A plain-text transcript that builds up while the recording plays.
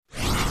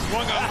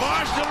Swung a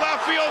launch to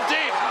left field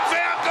deep.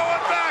 Pham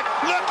going back,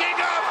 looking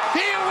up.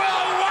 He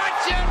will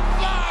watch it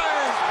fly.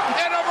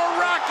 And a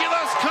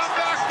miraculous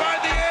comeback by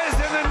the A's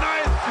in the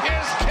ninth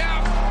is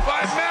capped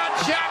by Matt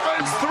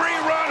Chapman's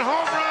 3-run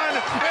home run.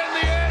 And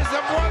the A's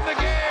have won the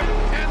game.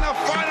 And the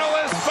final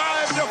is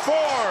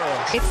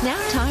 5-4. It's now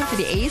time for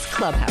the A's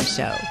Clubhouse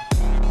Show.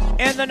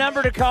 And the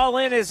number to call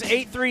in is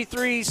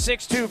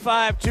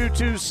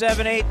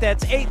 833-625-2278.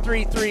 That's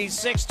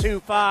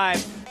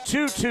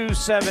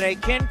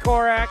 833-625-2278. Ken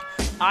Korach,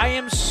 I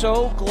am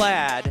so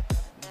glad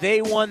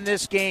they won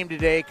this game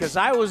today because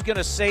I was going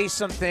to say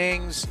some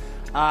things.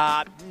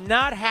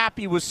 Not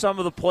happy with some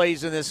of the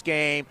plays in this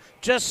game.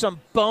 Just some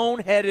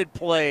boneheaded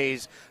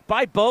plays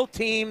by both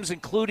teams,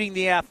 including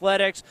the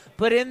Athletics.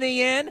 But in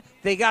the end,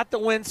 they got the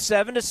win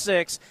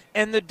 7-6,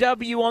 and the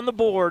W on the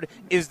board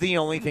is the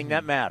only thing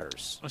that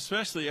matters.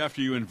 Especially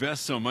after you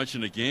invest so much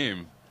in a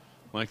game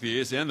like the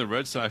A's and the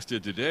Red Sox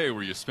did today,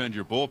 where you spend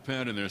your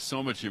bullpen and there's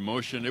so much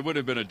emotion. It would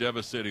have been a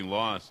devastating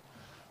loss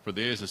for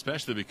the A's,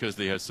 especially because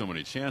they had so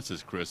many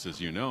chances, Chris,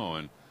 as you know.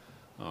 And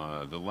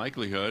the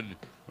likelihood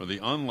or the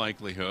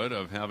unlikelihood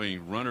of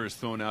having runners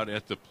thrown out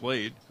at the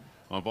plate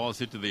on balls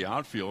hit to the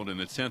outfield in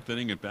the 10th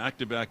inning in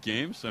back-to-back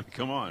games. I mean,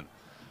 come on.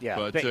 Yeah,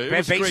 but it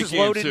was a bases great game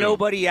loaded, too.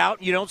 Nobody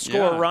out. You don't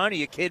score a run. Are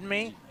you kidding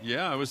me?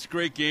 Yeah, it was a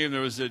great game.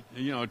 There was the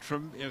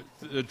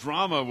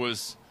drama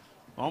was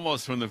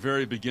almost from the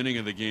very beginning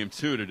of the game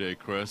too today,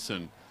 Chris.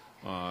 And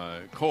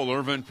Cole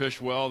Irvin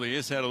pitched well. The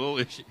A's had a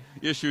little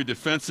issue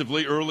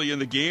defensively early in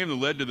the game that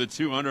led to the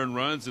 2 unearned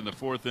runs in the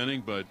 4th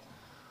inning, but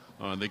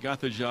they got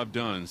the job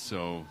done.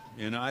 So,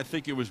 and I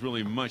think it was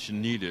really much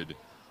needed.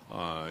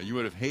 You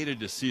would have hated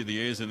to see the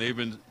A's, and they've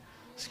been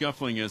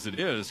scuffling as it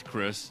is,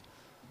 Chris,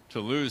 to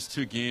lose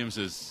 2 games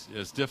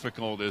as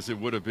difficult as it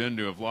would have been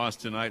to have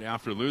lost tonight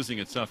after losing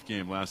a tough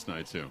game last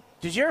night, too.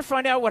 Did you ever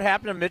find out what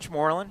happened to Mitch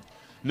Moreland?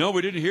 No,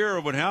 we didn't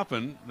hear what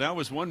happened. That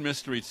was one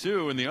mystery,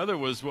 too, and the other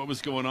was what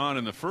was going on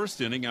in the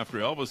first inning after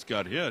Elvis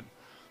got hit.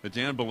 That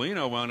Dan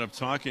Bellino wound up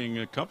talking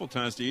a couple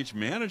times to each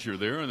manager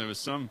there, and there was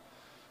some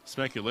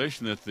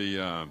speculation that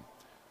the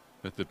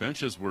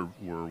benches were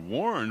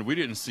warned. We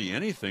didn't see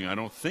anything. I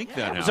don't think that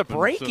happened. It was a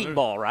breaking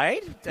ball,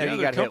 right? Yeah,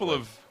 there were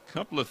a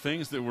couple of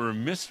things that were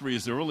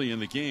mysteries early in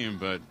the game,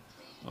 but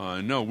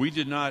no, we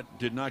did not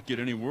get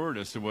any word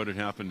as to what had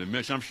happened to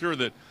Mitch. I'm sure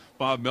that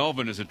Bob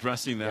Melvin is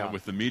addressing that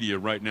with the media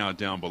right now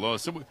down below,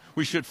 so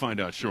we should find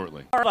out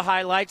shortly. The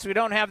highlights, we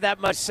don't have that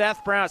much.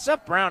 Seth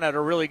Brown had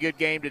a really good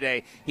game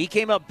today. He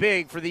came up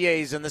big for the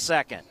A's in the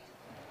second.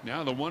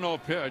 Now the 1-0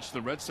 pitch,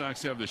 the Red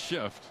Sox have the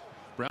shift.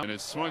 Brown, and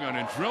it's swung on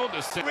and drilled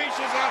to center. Reaches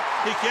up,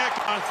 he can't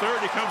get on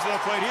third, he comes to the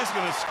plate,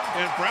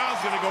 and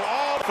Brown's going to go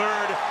all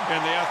third,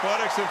 and the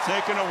Athletics have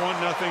taken a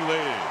 1-0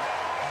 lead.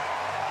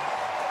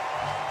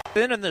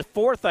 Then in the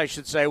fourth, I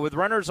should say, with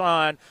runners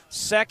on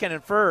second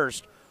and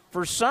first,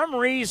 for some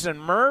reason,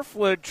 Murph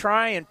would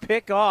try and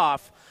pick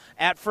off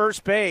at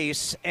first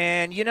base.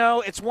 And, you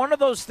know, it's one of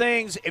those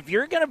things, if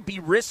you're going to be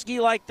risky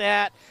like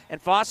that,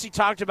 and Fosse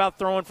talked about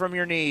throwing from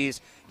your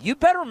knees, you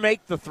better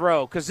make the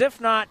throw, because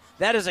if not,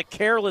 that is a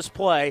careless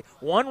play.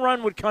 1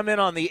 run would come in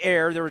on the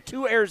air. There were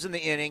 2 errors in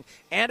the inning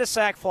and a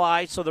sac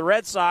fly, so the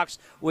Red Sox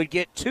would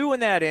get 2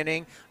 in that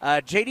inning.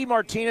 J.D.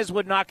 Martinez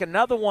would knock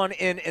another one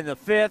in the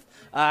 5th.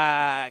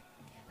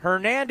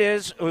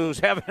 Hernandez, who's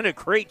having a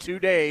great 2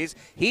 days,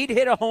 he'd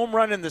hit a home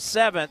run in the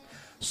 7th.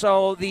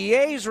 So the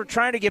A's were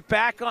trying to get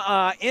back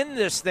in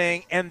this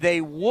thing, and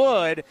they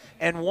would.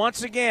 And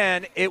once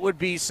again, it would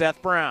be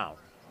Seth Brown.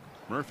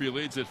 Murphy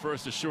leads at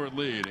first, a short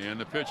lead, and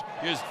the pitch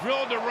is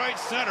drilled to right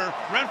center.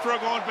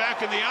 Renfroe going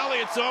back in the alley.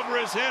 It's over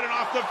his head and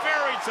off the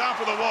very top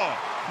of the wall.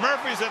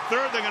 Murphy's at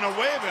third. They're going to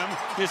wave him.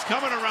 He's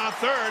coming around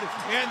third,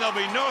 and there'll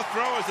be no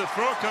throw as the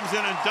throw comes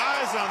in and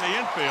dies on the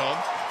infield.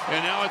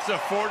 And now it's a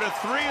 4-3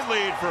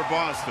 lead for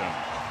Boston.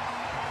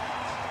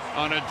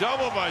 On a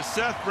double by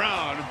Seth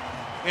Brown,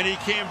 and he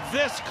came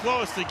this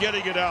close to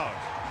getting it out.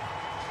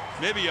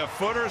 Maybe a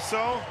foot or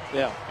so.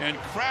 Yeah. And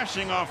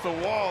crashing off the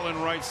wall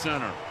in right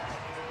center.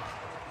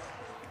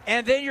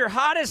 And then your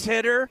hottest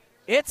hitter,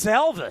 it's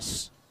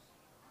Elvis.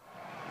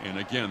 And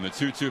again, the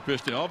 2-2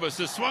 pitch to Elvis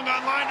is swung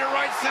on line to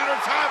right center,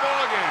 tie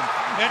ball game.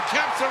 And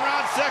Kemp's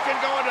around second,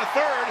 going to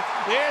third.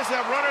 The A's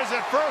have runners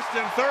at first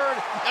and third.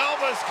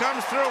 Elvis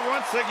comes through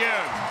once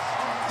again.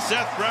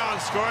 Seth Brown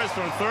scores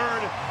from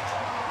third.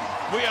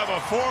 We have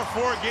a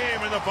 4-4 game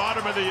in the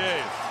bottom of the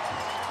 8th.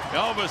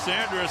 Elvis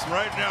Andrus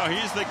right now,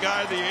 he's the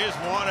guy the A's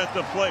want at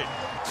the plate.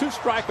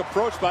 2-strike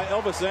approach by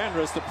Elvis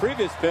Andrus. The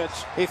previous pitch,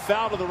 he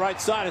fouled to the right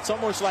side. It's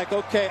almost like,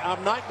 okay,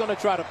 I'm not going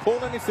to try to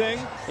pull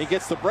anything. He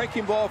gets the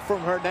breaking ball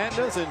from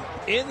Hernandez, and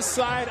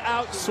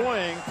inside-out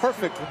swing,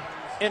 perfect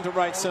into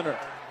right center.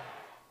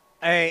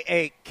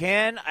 Hey,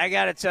 Ken, I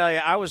got to tell you,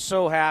 I was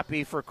so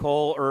happy for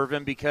Cole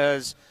Irvin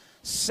because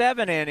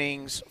 7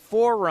 innings,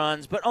 4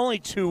 runs, but only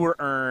 2 were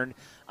earned.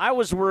 I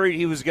was worried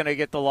he was going to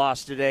get the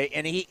loss today,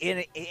 and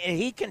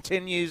he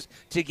continues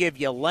to give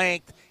you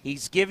length.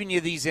 He's giving you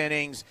these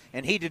innings,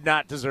 and he did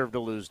not deserve to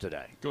lose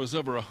today. Goes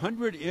over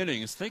 100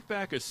 innings. Think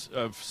back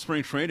of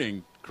spring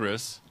training,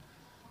 Chris,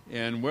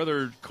 and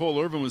whether Cole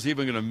Irvin was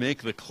even going to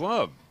make the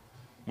club,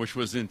 which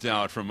was in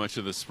doubt for much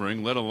of the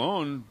spring, let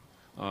alone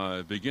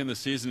begin the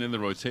season in the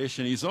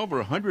rotation. He's over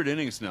 100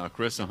 innings now,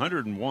 Chris,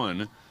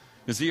 101.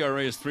 His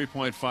ERA is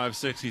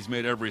 3.56. He's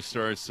made every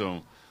start,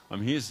 so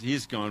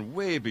he's gone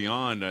way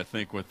beyond, I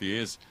think, what the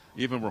A's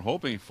even were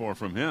hoping for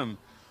from him.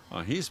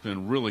 He's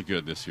been really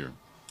good this year.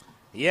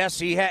 Yes,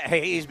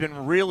 he's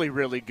been really,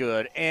 really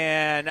good.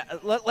 And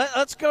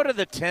let's go to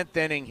the 10th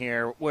inning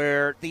here,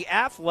 where the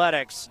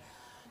Athletics,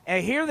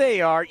 and here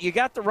they are. You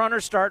got the runner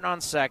starting on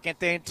second.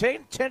 They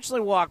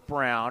intentionally walk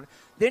Brown.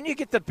 Then you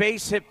get the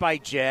base hit by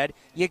Jed.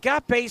 You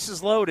got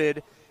bases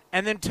loaded,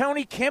 and then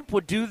Tony Kemp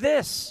would do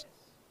this.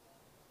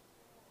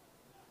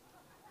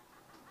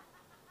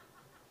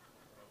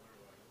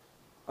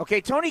 Okay,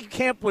 Tony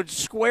Kemp would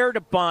square to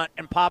bunt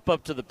and pop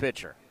up to the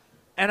pitcher.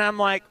 And I'm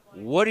like,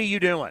 what are you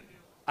doing?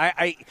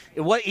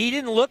 He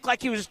didn't look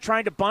like he was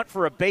trying to bunt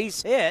for a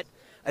base hit.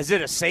 Is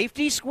it a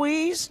safety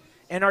squeeze?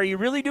 And are you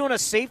really doing a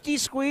safety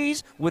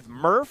squeeze with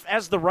Murph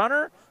as the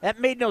runner? That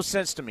made no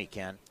sense to me,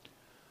 Ken.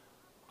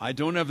 I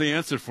don't have the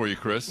answer for you,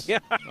 Chris. Yeah.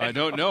 I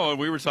don't know.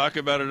 We were talking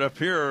about it up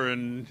here,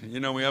 and,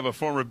 we have a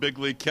former big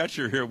league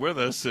catcher here with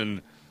us,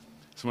 and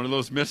it's one of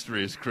those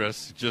mysteries,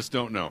 Chris. Just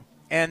don't know.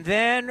 And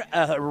then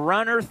a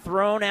runner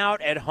thrown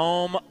out at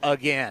home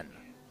again.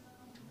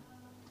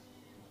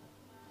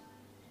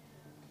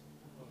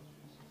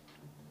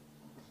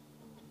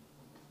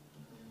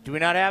 Do we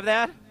not have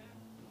that?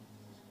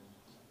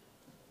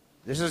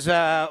 This is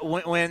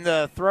when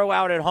the throw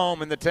out at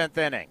home in the 10th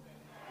inning.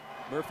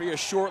 Murphy a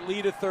short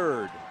lead at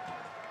third.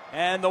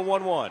 And the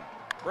 1-1.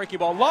 Breaking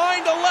ball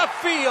line to left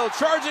field.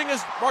 Charging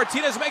as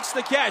Martinez makes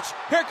the catch.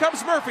 Here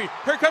comes Murphy.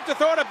 Here comes to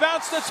throw and a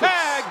bounce to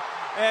tag.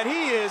 And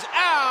he is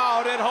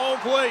out at home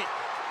plate.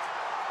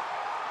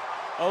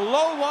 A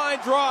low line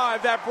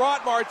drive that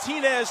brought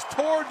Martinez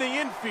toward the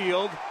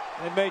infield.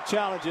 They may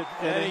challenge it.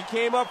 And he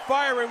came up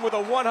firing with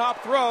a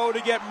one-hop throw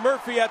to get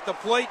Murphy at the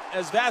plate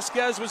as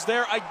Vasquez was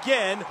there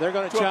again. They're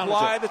going to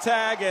apply the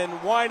tag, and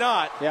why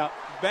not? Yeah.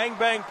 Bang,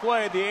 bang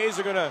play. The A's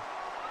are going to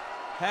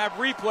have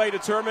replay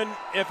determine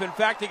if, in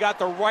fact, he got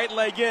the right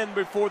leg in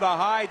before the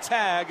high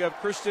tag of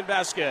Christian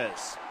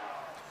Vasquez.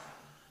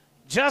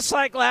 Just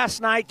like last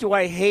night, do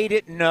I hate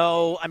it?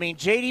 No. I mean,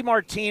 J.D.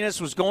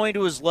 Martinez was going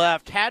to his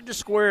left, had to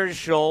square his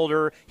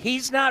shoulder.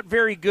 He's not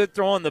very good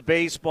throwing the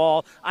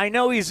baseball. I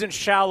know he's in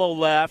shallow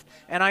left,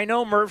 and I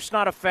know Murph's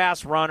not a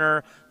fast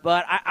runner,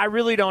 but I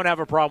really don't have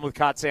a problem with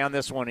Kotsay on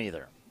this one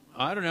either.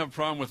 I don't have a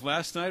problem with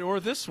last night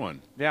or this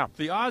one. Yeah.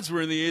 The odds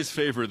were in the A's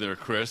favor there,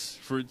 Chris.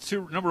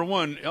 Number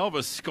one,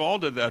 Elvis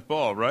scalded that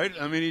ball, right?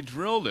 I mean, he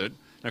drilled it.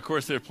 And of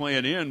course, they're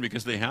playing in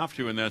because they have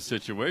to in that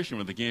situation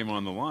with the game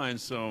on the line,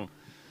 so...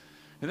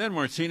 And then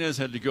Martinez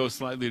had to go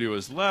slightly to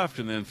his left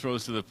and then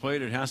throws to the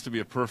plate. It has to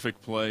be a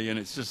perfect play, and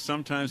it's just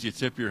sometimes you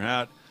tip your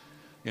hat.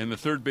 And the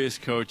third base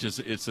coach,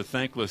 it's a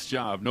thankless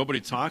job. Nobody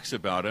talks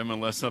about him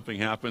unless something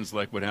happens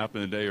like what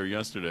happened today or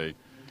yesterday,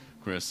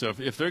 Chris. So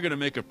if they're going to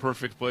make a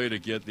perfect play to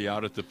get the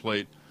out at the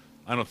plate,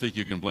 I don't think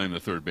you can blame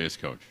the third base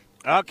coach.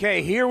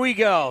 Okay, here we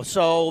go.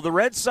 So the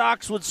Red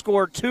Sox would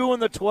score 2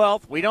 in the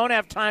 12th. We don't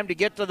have time to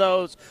get to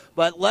those,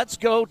 but let's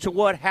go to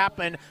what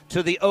happened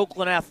to the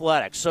Oakland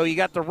Athletics. So you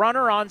got the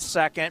runner on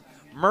second.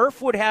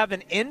 Murph would have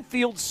an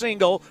infield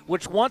single,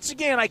 which once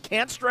again, I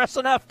can't stress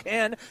enough,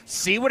 Ken.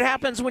 See what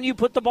happens when you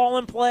put the ball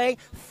in play?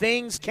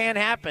 Things can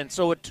happen.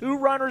 So with 2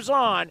 runners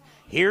on,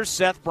 here's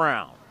Seth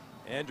Brown.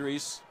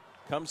 Andres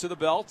comes to the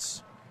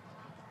belts.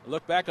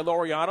 Look back at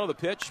Laureano, the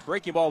pitch.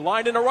 Breaking ball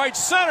lined into right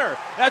center.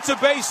 That's a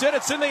base hit.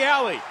 It's in the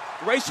alley.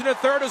 Racing to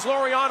third is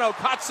Laureano.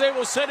 Kotsay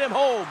will send him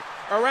home.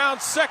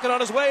 Around second on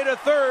his way to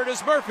third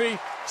is Murphy.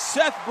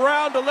 Seth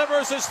Brown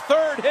delivers his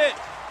third hit.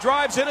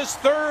 Drives in his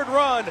third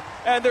run.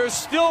 And there's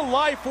still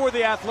life for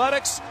the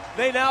Athletics.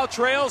 They now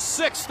trail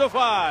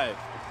 6-5.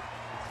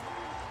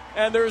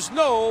 And there's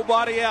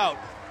nobody out.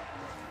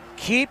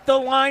 Keep the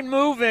line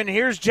moving.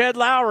 Here's Jed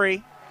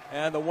Lowry.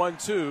 And the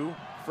 1-2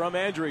 from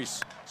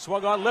Andres.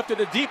 Swung on, lifted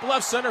to deep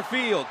left center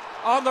field.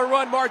 On the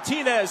run,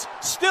 Martinez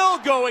still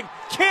going.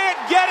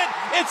 Can't get it.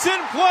 It's in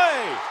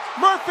play.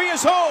 Murphy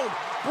is home.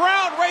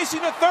 Brown racing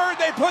to third.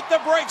 They put the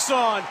brakes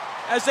on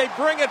as they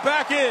bring it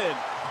back in.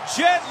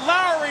 Jed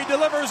Lowry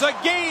delivers a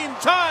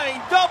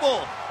game-tying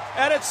double.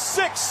 And it's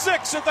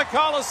 6-6 at the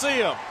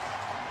Coliseum.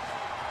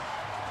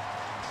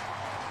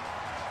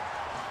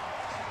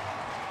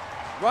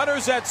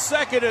 Runners at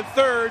second and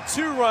third.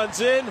 2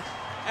 runs in.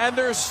 And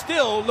there's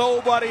still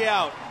nobody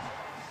out.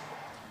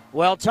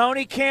 Well,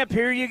 Tony Kemp,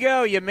 here you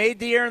go. You made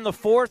the error in the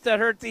 4th that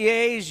hurt the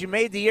A's. You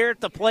made the error at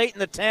the plate in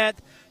the 10th.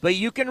 But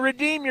you can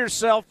redeem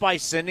yourself by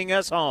sending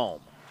us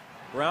home.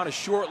 Brown a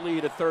short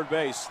lead at third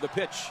base. The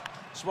pitch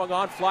swung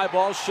on, fly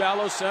ball,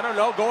 shallow center.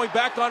 No, going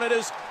back on it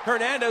is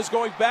Hernandez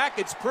going back.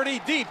 It's pretty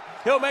deep.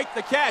 He'll make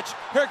the catch.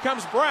 Here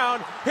comes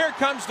Brown. Here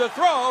comes the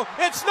throw.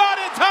 It's not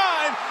in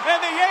time,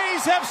 and the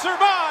A's have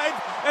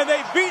survived, and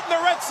they've beaten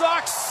the Red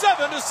Sox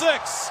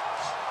 7-6.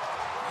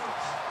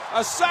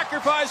 A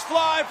sacrifice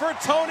fly for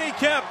Tony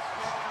Kemp.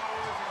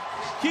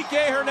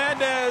 Kike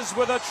Hernandez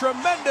with a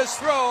tremendous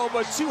throw,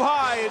 but too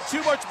high and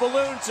too much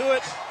balloon to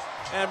it.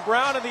 And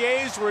Brown and the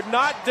A's were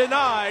not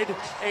denied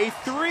a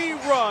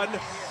 3-run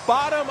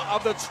bottom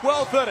of the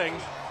 12th inning.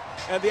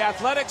 And the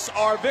Athletics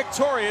are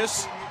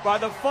victorious by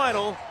the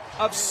final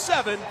of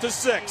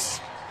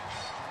 7-6.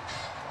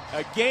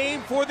 A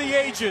game for the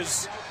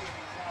ages.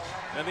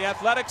 And the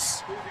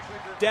Athletics,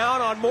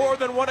 down on more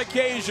than one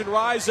occasion,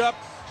 rise up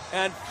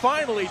and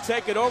finally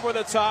take it over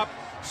the top,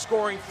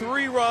 scoring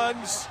 3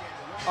 runs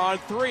on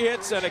 3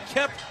 hits and a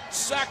Kemp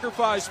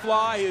sacrifice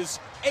fly, his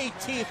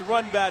 18th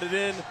run batted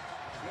in.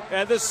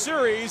 And this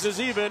series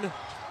is even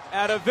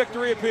at a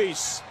victory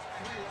apiece.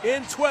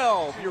 In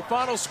 12, your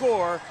final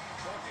score,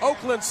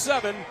 Oakland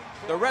 7,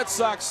 the Red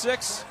Sox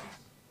 6.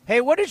 Hey,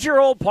 what did your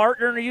old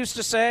partner used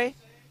to say?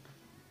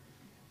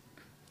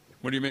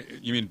 What do you mean?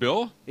 You mean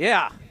Bill?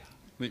 Yeah.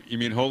 You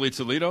mean Holy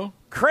Toledo?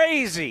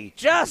 Crazy.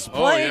 Just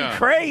plain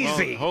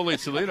crazy. Well, Holy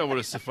Toledo would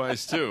have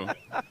sufficed too,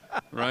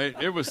 right?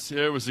 It was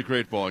a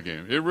great ball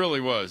game. It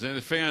really was. And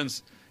the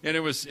fans, and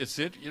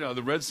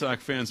the Red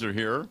Sox fans are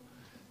here,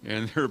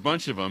 and there are a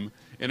bunch of them,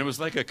 and it was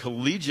like a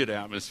collegiate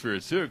atmosphere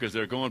too, because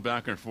they're going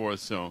back and forth.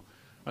 So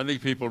I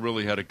think people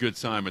really had a good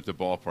time at the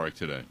ballpark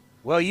today.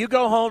 Well, you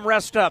go home,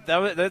 rest up.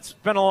 That's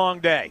been a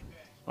long day.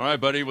 All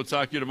right, buddy. We'll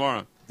talk to you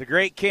tomorrow. The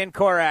great Ken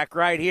Korak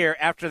right here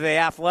after the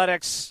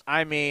Athletics.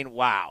 I mean,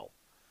 wow.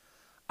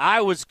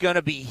 I was going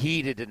to be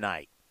heated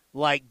tonight.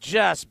 Like,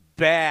 just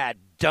bad,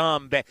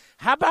 dumb, bad.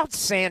 How about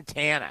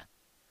Santana?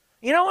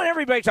 You know when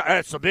everybody talks,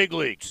 it's the big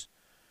leagues.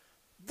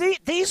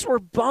 These were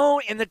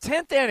bone in the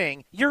 10th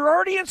inning. You're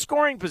already in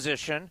scoring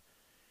position.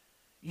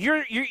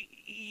 And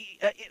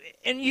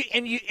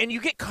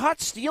you get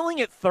caught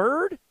stealing at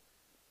third?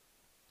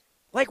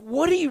 Like,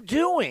 what are you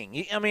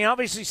doing? I mean,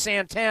 obviously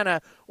Santana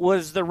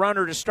was the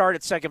runner to start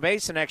at second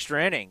base in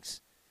extra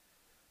innings.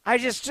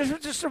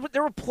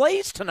 There were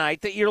plays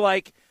tonight that you're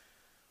like,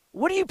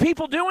 what are you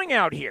people doing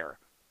out here?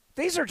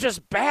 These are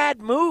just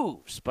bad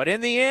moves. But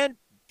in the end,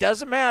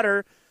 doesn't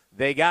matter.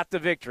 They got the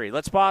victory.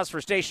 Let's pause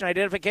for station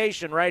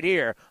identification right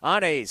here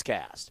on A's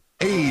Cast.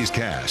 A's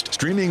Cast,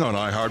 streaming on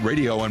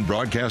iHeartRadio and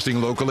broadcasting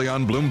locally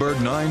on Bloomberg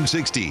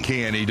 960,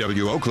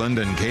 KNEW Oakland,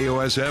 and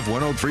KOSF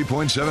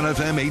 103.7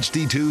 FM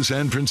HD2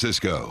 San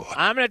Francisco.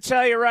 I'm going to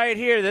tell you right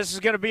here, this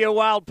is going to be a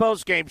wild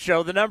postgame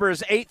show. The number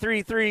is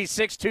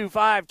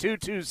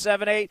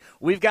 833-625-2278.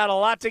 We've got a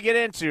lot to get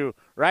into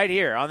right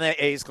here on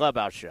the A's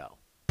Clubhouse Show.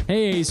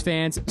 Hey A's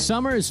fans,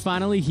 summer is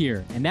finally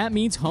here, and that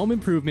means home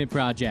improvement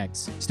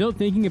projects. Still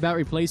thinking about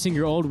replacing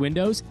your old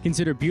windows?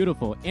 Consider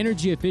beautiful,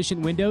 energy-efficient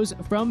windows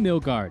from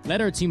Milgard.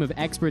 Let our team of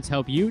experts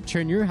help you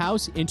turn your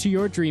house into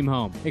your dream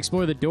home.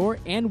 Explore the door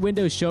and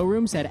window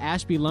showrooms at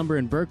Ashby Lumber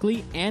in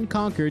Berkeley and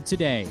Concord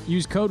today.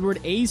 Use code word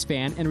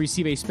A'sFan and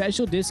receive a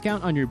special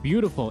discount on your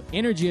beautiful,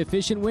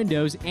 energy-efficient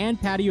windows and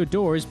patio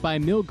doors by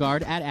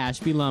Milgard at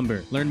Ashby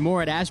Lumber. Learn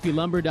more at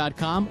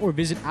ashbylumber.com or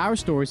visit our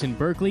stores in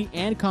Berkeley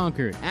and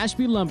Concord.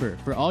 Ashby Lumber,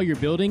 for all your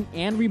building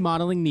and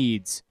remodeling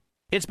needs.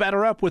 It's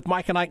Batter Up with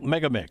Mike and Ike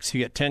Mega Mix.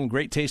 You get 10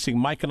 great-tasting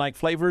Mike and Ike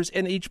flavors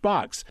in each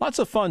box. Lots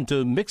of fun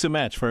to mix and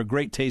match for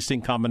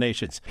great-tasting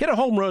combinations. Hit a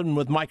home run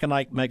with Mike and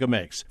Ike Mega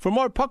Mix. For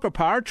more pucker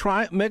power,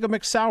 try Mega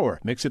Mix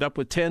Sour. Mix it up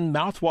with 10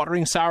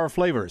 mouth-watering sour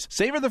flavors.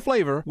 Savor the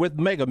flavor with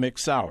Mega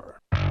Mix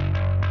Sour.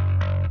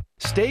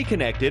 Stay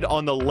connected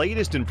on the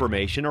latest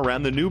information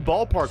around the new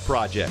ballpark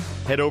project.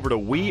 Head over to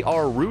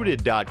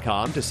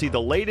wearerooted.com to see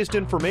the latest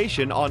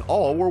information on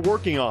all we're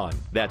working on.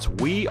 That's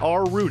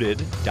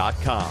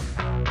wearerooted.com.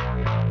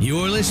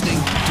 You're listening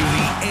to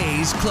the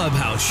A's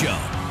Clubhouse Show.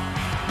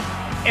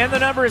 And the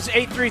number is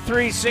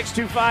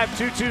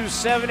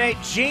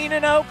 833-625-2278. Gene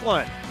in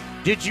Oakland,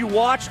 did you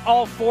watch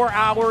all 4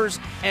 hours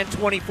and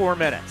 24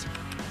 minutes?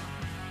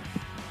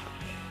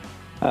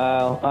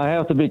 I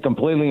have to be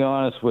completely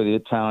honest with you,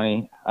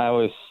 Tony. I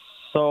was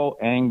so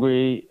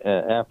angry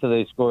after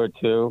they scored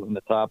 2 in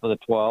the top of the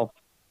 12th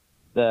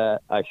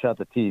that I shut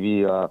the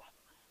TV off,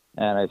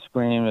 and I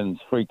screamed and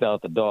freaked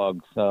out the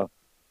dogs. So,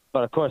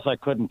 but, of course, I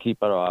couldn't keep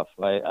it off.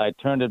 I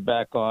turned it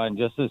back on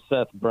just as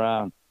Seth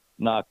Brown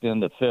knocked in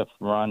the 5th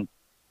run,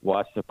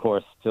 watched, of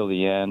course, till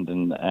the end,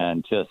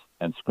 and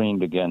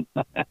screamed again.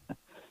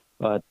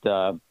 But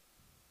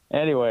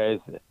anyways,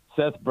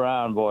 Seth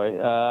Brown,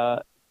 boy,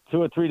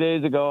 2 or 3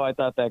 days ago, I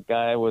thought that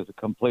guy was a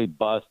complete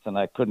bust, and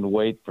I couldn't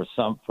wait for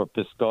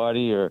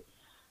Piscotty or,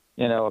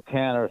 a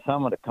Canner or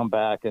someone to come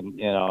back and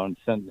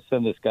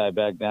send this guy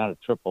back down to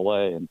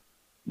AAA. And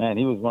man,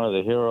 he was one of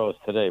the heroes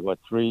today. What,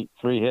 three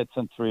hits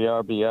and 3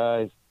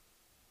 RBIs?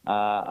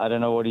 I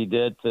don't know what he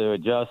did to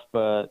adjust,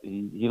 but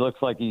he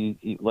looks like he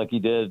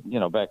did,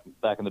 back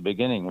in the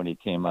beginning when he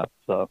came up.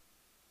 So.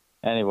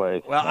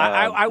 Anyways. Well,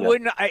 I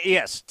wouldn't.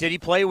 Yes. Did he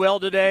play well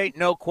today?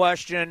 No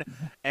question.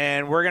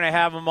 And we're going to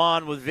have him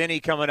on with Vinny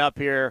coming up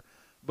here.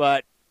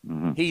 But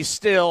he's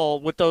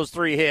still, with those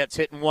 3 hits,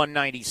 hitting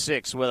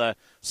 196 with a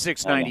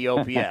 690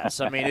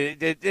 OPS. I mean,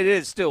 it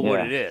is still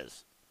what it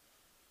is.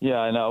 Yeah,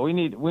 I know. We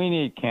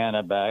need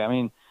Canna back. I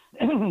mean,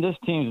 this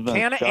team's been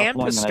Canna and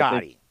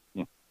Piscotty.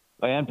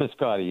 And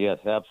Piscotty, yes,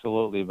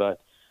 absolutely.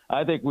 But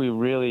I think we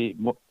really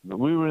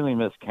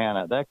miss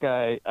Canna. That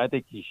guy, I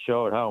think he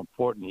showed how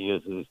important he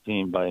is to his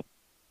team by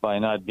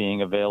not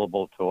being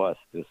available to us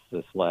this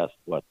last,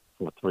 3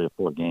 or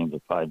 4 games or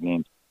 5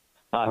 games.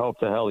 I hope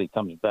the hell he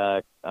comes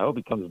back. I hope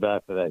he comes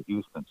back for that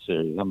Houston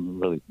series. I'm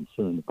really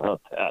concerned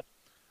about that.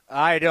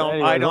 I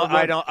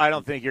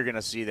don't think you're going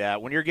to see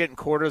that. When you're getting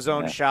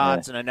cortisone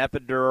shots and an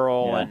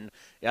epidural, and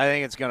I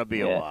think it's going to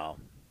be a while.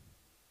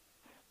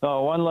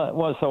 So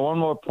one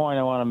more point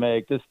I want to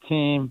make. This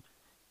team,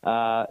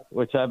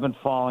 which I've been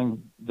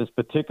following, this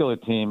particular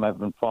team, I've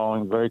been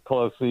following very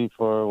closely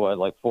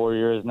for 4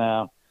 years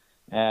now.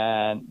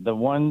 And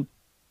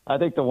I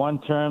think the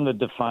one term that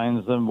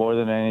defines them more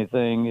than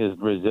anything is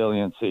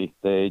resiliency.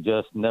 They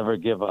just never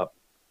give up.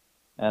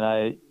 And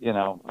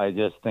I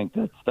just think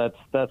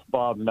that's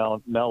Bob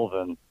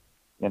Melvin.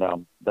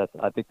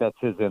 I think that's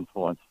his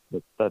influence.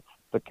 That's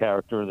the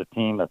character of the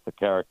team. That's the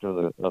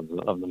character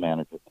of the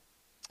manager.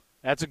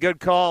 That's a good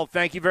call.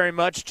 Thank you very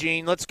much,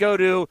 Gene. Let's go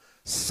to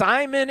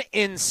Simon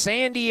in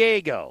San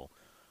Diego.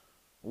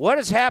 What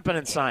is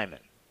happening, Simon?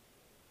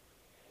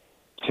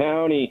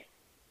 Townie,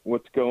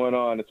 what's going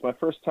on? It's my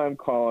first time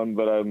calling,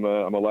 but I'm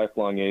a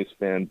lifelong A's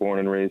fan, born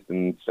and raised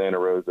in Santa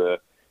Rosa,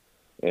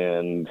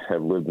 and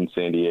have lived in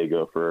San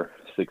Diego for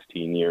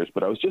 16 years.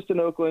 But I was just in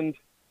Oakland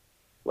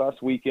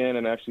last weekend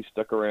and actually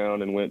stuck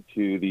around and went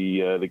to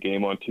the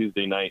game on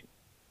Tuesday night.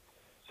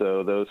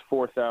 So those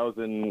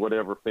 4,000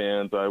 whatever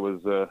fans, I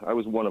was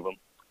one of them.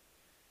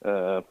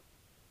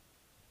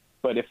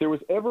 But if there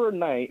was ever a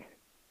night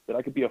that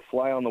I could be a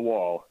fly on the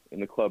wall in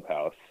the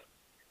clubhouse,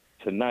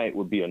 tonight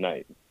would be a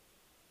night.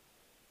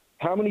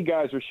 How many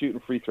guys are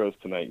shooting free throws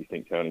tonight, you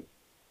think, Tony?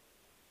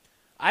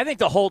 I think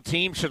the whole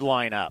team should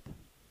line up.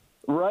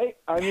 Right?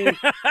 I mean,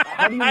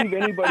 how do you leave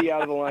anybody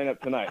out of the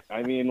lineup tonight?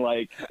 I mean,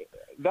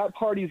 that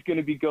party's going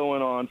to be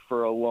going on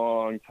for a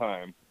long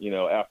time,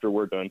 after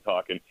we're done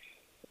talking.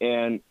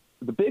 And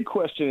the big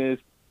question is,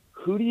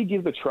 who do you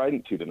give the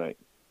trident to tonight?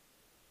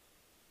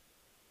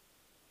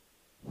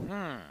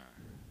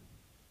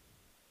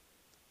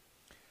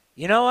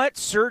 You know what?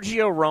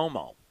 Sergio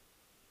Romo.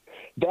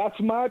 That's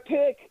my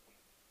pick.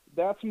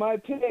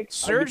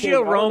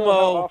 Sergio Romo. I don't know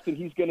how often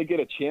he's going to get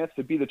a chance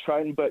to be the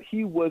trident, but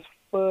he was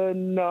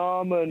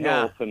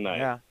phenomenal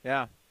tonight.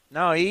 Yeah.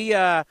 No, he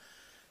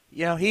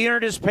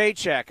earned his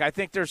paycheck. I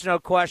think there's no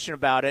question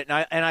about it.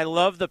 And I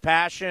love the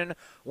passion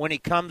when he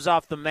comes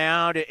off the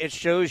mound. It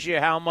shows you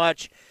how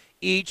much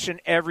each and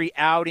every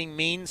outing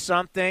means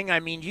something. I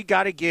mean, you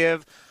got to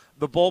give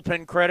the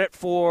bullpen credit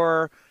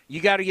for – you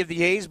got to give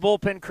the A's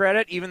bullpen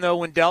credit, even though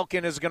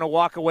Wendelken is going to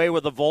walk away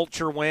with a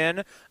vulture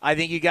win. I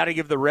think you got to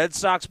give the Red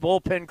Sox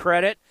bullpen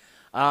credit.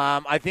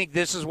 I think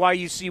this is why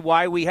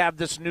we have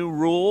this new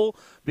rule,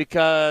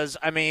 because,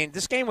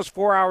 this game was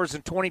 4 hours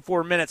and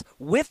 24 minutes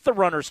with the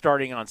runner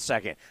starting on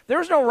second.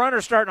 There's no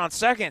runner starting on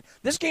second.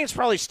 This game's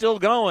probably still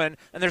going,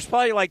 and there's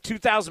probably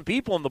 2,000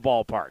 people in the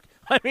ballpark.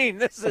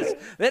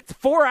 That's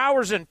 4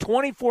 hours and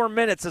 24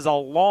 minutes is a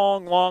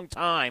long, long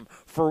time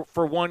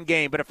for one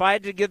game. But if I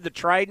had to give the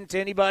trident to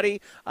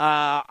anybody,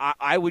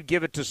 I would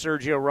give it to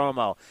Sergio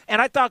Romo.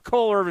 And I thought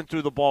Cole Irvin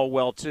threw the ball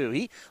well,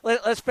 too.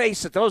 Let's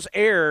face it, those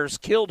errors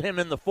killed him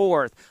in the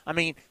fourth.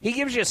 He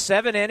gives you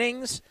 7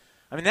 innings.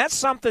 That's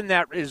something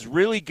that is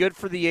really good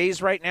for the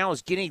A's right now,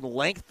 is getting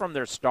length from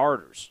their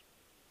starters.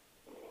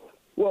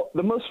 Well,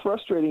 the most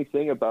frustrating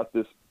thing about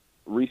this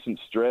recent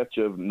stretch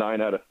of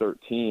 9 out of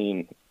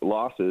 13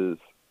 losses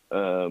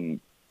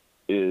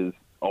is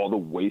all the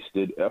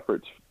wasted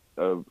efforts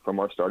from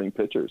our starting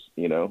pitchers.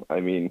 With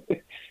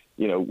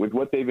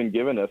what they've been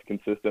giving us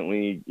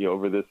consistently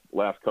over this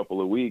last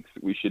couple of weeks,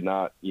 we should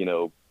not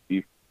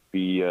be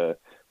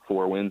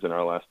 4 wins in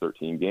our last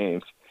 13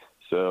 games.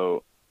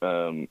 So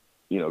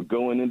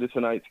going into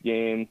tonight's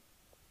game,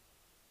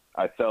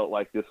 I felt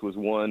like this was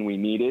one we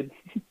needed.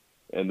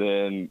 And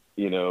then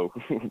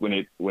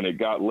when it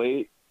got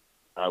late,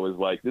 I was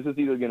like, this is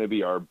either going to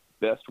be our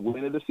best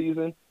win of the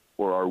season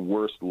or our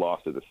worst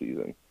loss of the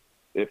season.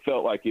 It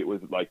felt like it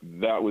was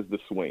that was the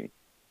swing.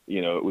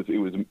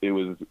 It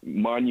was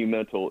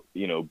monumental,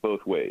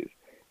 both ways.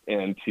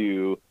 And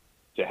to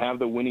have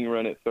the winning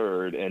run at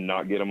third and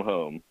not get them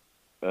home,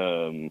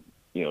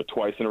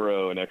 twice in a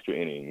row in extra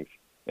innings,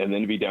 and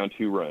then to be down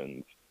 2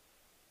 runs.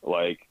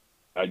 I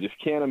just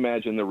can't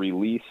imagine the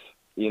release,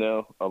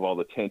 of all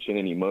the tension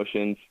and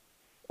emotions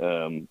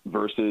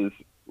versus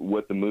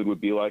what the mood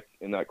would be like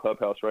in that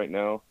clubhouse right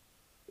now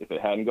if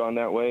it hadn't gone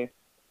that way.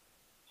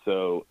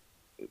 So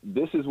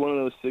this is one of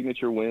those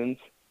signature wins,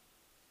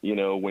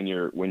 when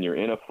you're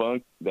in a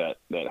funk that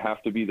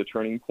have to be the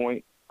turning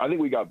point. I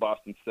think we got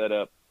Boston set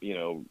up,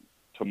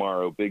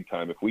 tomorrow big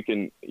time. If we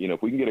can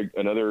get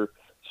another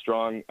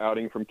strong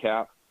outing from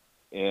Cap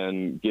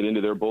and get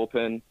into their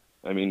bullpen,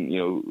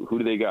 who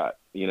do they got?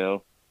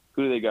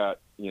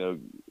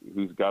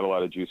 Who's got a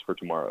lot of juice for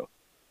tomorrow?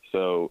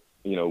 So,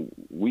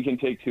 we can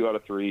take 2 out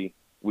of 3.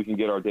 We can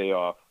get our day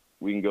off.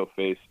 We can go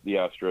face the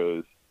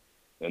Astros,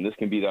 and this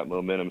can be that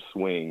momentum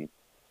swing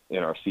in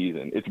our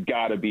season. It's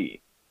got to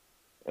be.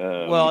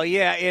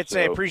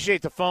 I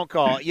appreciate the phone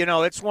call.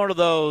 It's one of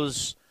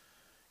those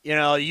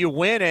you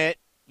win it,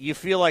 you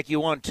feel like you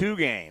won 2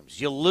 games.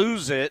 You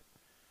lose it,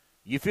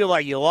 you feel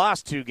like you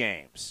lost 2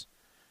 games.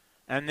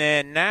 And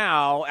then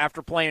now,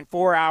 after playing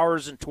 4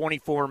 hours and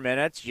 24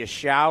 minutes, you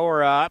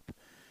shower up,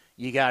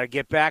 you got to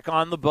get back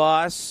on the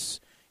bus,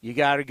 you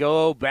got to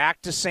go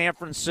back to San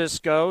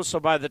Francisco. So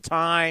by the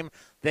time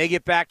they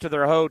get back to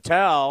their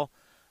hotel,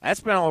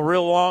 that's been a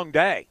real long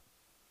day.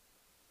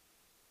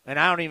 And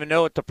I don't even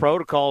know what the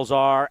protocols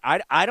are.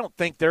 I don't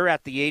think they're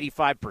at the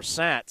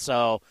 85%.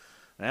 So,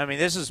 I mean,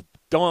 this is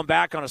going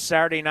back on a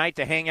Saturday night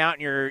to hang out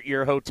in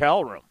your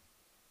hotel room.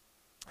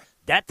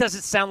 That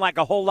doesn't sound like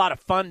a whole lot of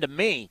fun to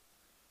me.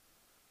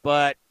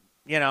 But,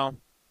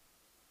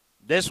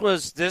 this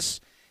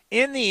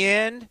in the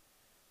end,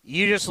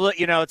 you just look,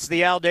 it's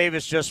the Al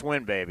Davis just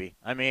win, baby.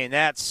 I mean,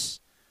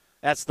 that's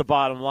the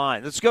bottom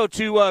line. Let's go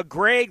to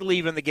Greg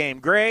leaving the game.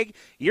 Greg,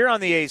 you're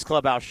on the A's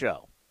Clubhouse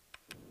Show.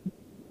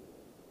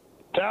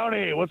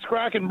 Tony, what's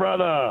cracking,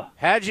 brother?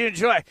 How'd you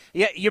enjoy?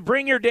 Yeah, did you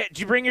bring your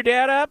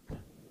dad up?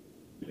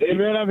 Hey,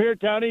 man, I'm here,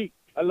 Tony.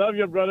 I love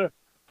you, brother.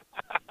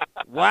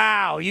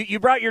 Wow, you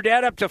brought your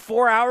dad up to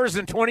 4 hours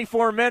and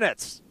 24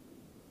 minutes.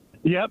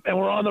 Yep, and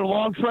we're on the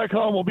long trek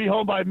home. We'll be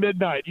home by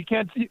midnight. You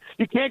can't.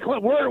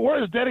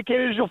 We're as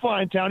dedicated as you'll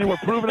find, Tony. We're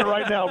proving it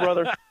right now,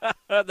 brother.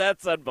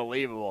 That's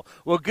unbelievable.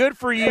 Well, good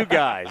for you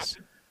guys.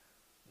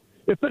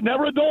 It's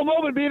never a dull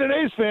moment being an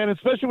A's fan,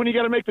 especially when you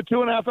got to make the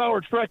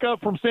 2.5-hour trek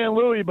up from San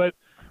Luis. But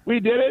we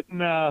did it,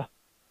 and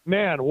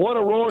man, what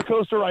a roller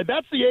coaster ride!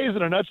 That's the A's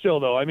in a nutshell,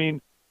 though. I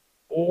mean,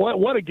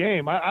 what a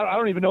game! I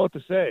don't even know what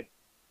to say.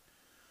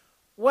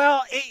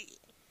 Well,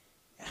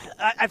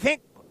 I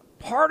think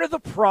part of the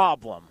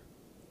problem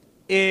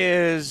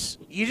is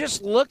you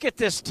just look at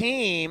this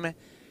team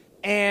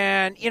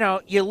and,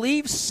 you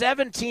leave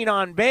 17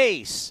 on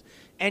base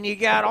and you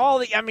got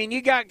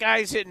you got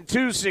guys hitting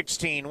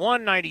 216,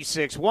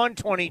 196,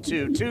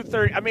 122,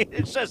 230. I mean,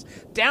 it's just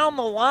down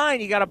the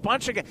line. You got a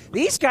bunch of guys.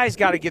 These guys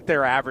got to get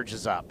their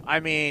averages up. I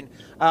mean,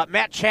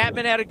 Matt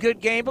Chapman had a good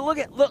game, but look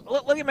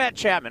at Matt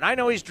Chapman. I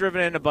know he's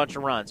driven in a bunch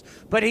of runs,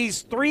 but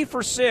he's 3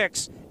 for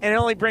 6 and it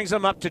only brings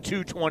him up to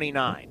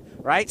 229.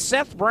 Right?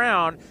 Seth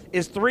Brown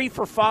is 3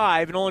 for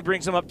 5 and only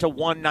brings him up to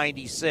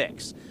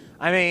 196.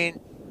 I mean,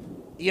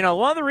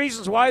 one of the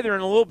reasons why they're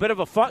in a little bit of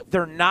a funk,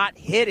 they're not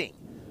hitting.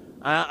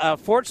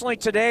 Fortunately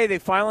today they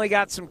finally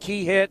got some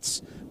key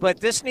hits,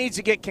 but this needs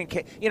to get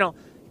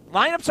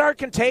lineups are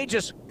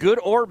contagious, good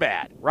or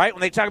bad, right?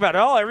 When they talk about,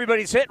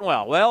 everybody's hitting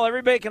well,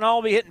 everybody can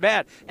all be hitting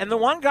bad. And the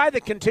one guy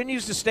that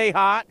continues to stay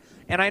hot,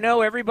 and I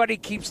know everybody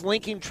keeps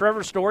linking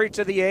Trevor Story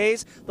to the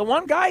A's, the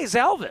one guy is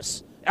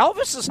Elvis.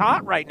 Elvis is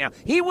hot right now.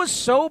 He was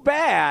so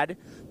bad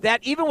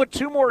that even with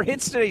 2 more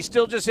hits today, he's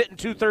still just hitting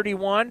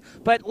 231.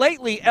 But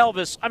lately,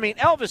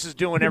 Elvis is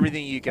doing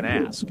everything you can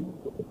ask.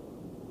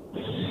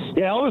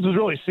 Yeah, Elvis is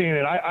really seeing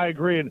it. I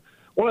agree. And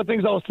one of the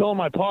things I was telling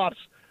my pops,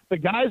 the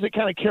guys that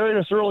kind of carried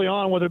us early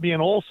on, whether it be an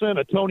Olsen,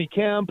 a Tony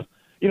Kemp,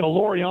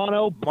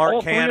 Laureano, Mark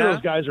all 3 of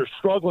those guys are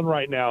struggling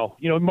right now.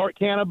 Mark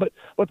Canha, but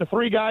the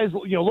 3 guys,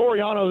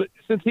 Laureano,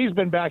 since he's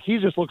been back, he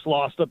just looks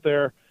lost up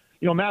there.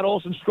 Matt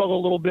Olson struggled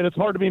a little bit. It's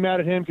hard to be mad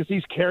at him because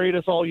he's carried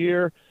us all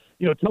year.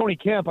 Tony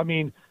Kemp, I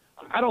mean,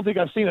 I don't think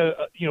I've seen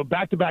a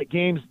back-to-back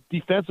games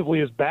defensively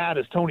as bad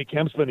as Tony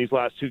Kemp's been these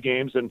last 2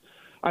 games. And,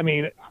 I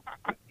mean,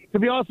 to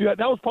be honest with you,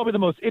 that was probably the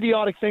most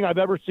idiotic thing I've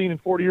ever seen in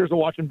 40 years of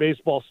watching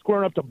baseball,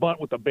 squaring up to bunt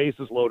with the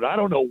bases loaded. I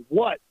don't know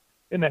what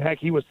in the heck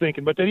he was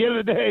thinking. But at the end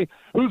of the day,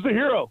 who's the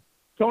hero?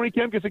 Tony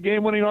Kemp gets a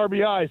game-winning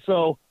RBI.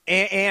 So,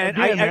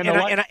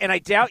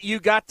 I doubt you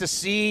got to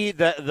see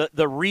the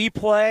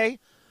replay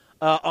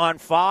on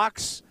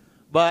Fox,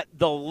 but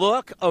the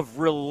look of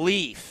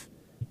relief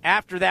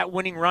after that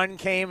winning run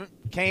came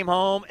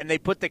home and they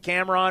put the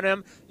camera on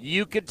him,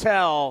 you could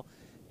tell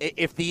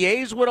if the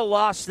A's would have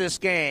lost this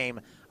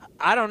game,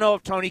 I don't know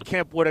if Tony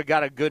Kemp would have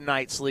got a good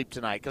night's sleep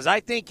tonight, because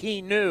I think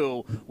he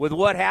knew with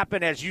what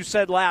happened, as you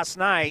said last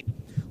night,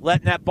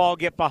 letting that ball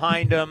get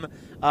behind him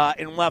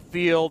in left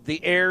field,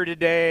 the air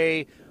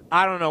today,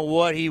 I don't know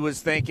what he was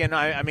thinking.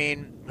 I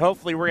mean,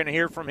 hopefully we're going to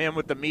hear from him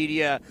with the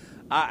media.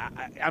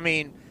 I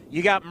mean,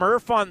 you got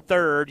Murph on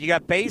third. You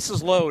got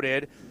bases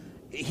loaded.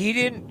 He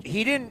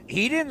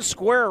didn't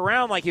square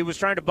around like he was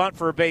trying to bunt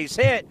for a base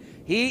hit.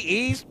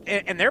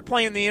 And they're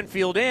playing the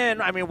infield in.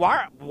 I mean,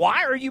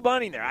 why are you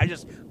bunting there?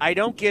 I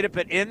don't get it.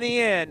 But in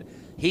the end,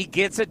 he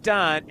gets it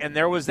done, and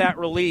there was that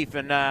relief.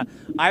 And I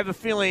have a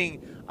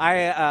feeling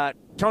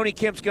Tony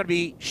Kemp's going to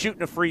be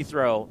shooting a free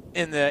throw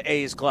in the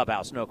A's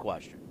clubhouse, no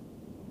question.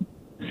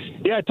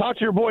 Yeah, I talked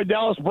to your boy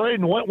Dallas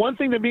Braden. One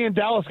thing that me and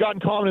Dallas got in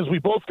common is we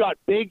both got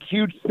big,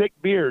 huge, thick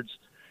beards.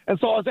 And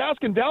so I was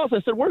asking Dallas,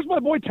 I said, where's my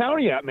boy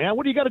Townie at, man?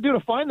 What do you got to do to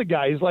find the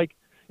guy? He's like,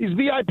 he's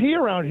VIP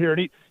around here.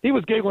 And he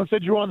was giggling,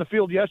 said you were on the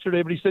field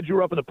yesterday, but he said you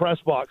were up in the press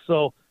box.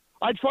 So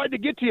I tried to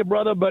get to you,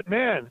 brother, but,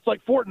 man, it's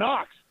like Fort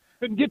Knox.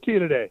 Couldn't get to you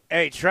today.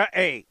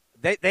 Hey,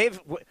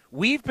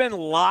 we've been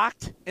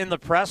locked in the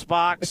press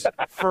box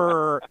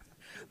for –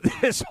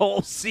 this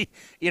whole season.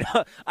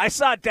 I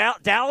saw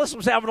Dallas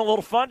was having a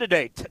little fun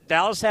today.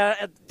 Dallas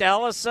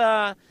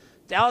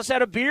Dallas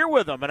had a beer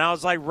with him, and I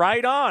was like,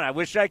 right on. I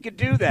wish I could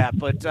do that.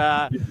 But,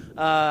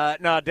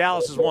 no,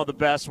 Dallas is one of the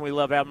best, and we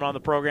love having him on the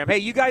program. Hey,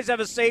 you guys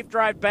have a safe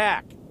drive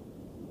back.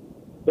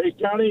 Hey,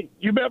 County,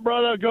 you bet,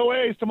 brother. Go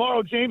A's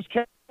tomorrow. James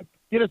can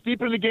get us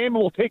deep into the game,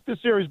 and we'll take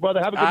this series, brother.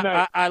 Have a good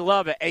night. I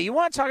love it. Hey, you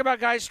want to talk about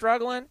guys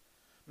struggling?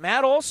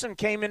 Matt Olson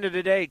came into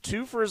today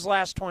 2 for his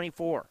last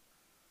 24.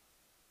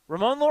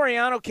 Ramon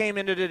Laureano came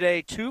into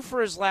today 2 for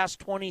his last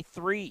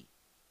 23.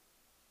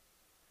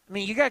 I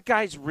mean, you got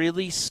guys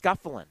really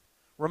scuffling.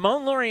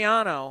 Ramon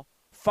Laureano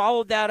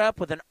followed that up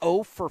with an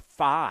 0 for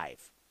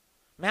 5.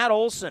 Matt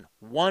Olson,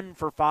 1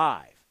 for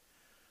 5.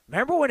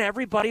 Remember when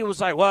everybody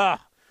was like, well,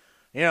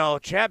 you know,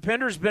 Chad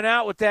Pender's been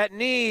out with that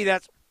knee.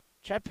 That's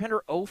Chad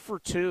Pender 0 for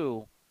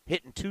 2,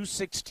 hitting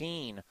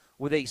 .216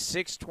 with a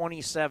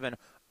 .627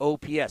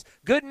 OPS.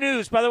 Good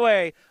news, by the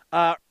way,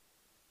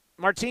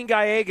 Martin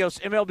Gallegos,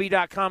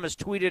 MLB.com, has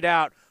tweeted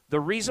out the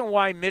reason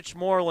why Mitch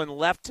Moreland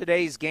left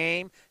today's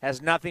game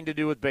has nothing to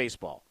do with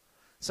baseball.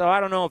 So I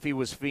don't know if he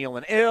was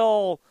feeling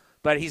ill,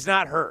 but he's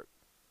not hurt.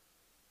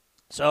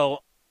 So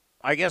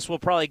I guess we'll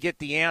probably get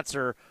the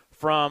answer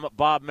from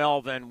Bob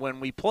Melvin when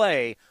we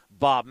play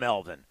Bob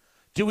Melvin.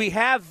 Do we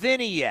have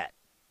Vinny yet?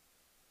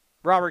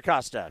 Robert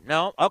Costa.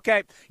 No?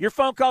 Okay. Your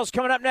phone call's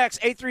coming up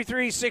next.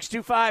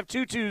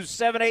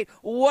 833-625-2278.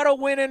 What a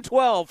win in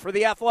 12 for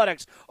the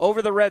Athletics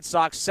over the Red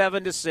Sox,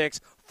 7-6,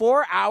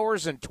 4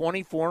 hours and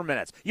 24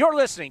 minutes. You're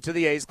listening to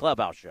the A's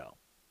Clubhouse Show.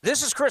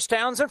 This is Chris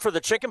Townsend for the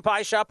Chicken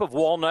Pie Shop of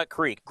Walnut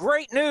Creek.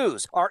 Great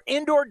news! Our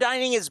indoor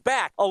dining is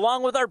back,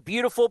 along with our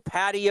beautiful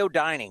patio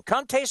dining.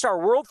 Come taste our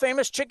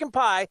world-famous chicken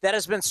pie that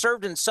has been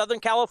served in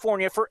Southern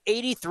California for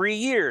 83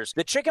 years.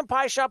 The Chicken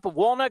Pie Shop of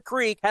Walnut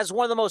Creek has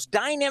one of the most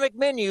dynamic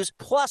menus,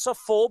 plus a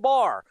full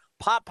bar.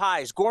 Pot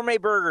pies, gourmet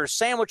burgers,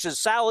 sandwiches,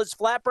 salads,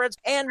 flatbreads,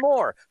 and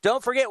more.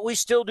 Don't forget, we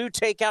still do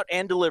takeout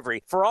and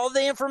delivery. For all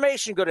the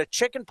information, go to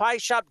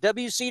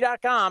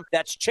chickenpieshopwc.com.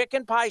 That's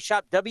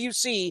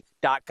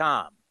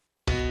chickenpieshopwc.com.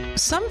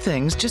 Some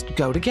things just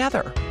go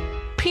together.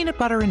 Peanut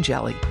butter and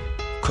jelly,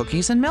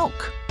 cookies and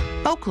milk,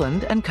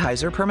 Oakland and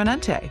Kaiser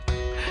Permanente.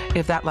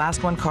 If that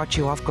last one caught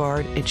you off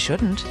guard, it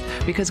shouldn't,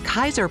 because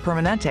Kaiser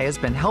Permanente has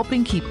been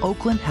helping keep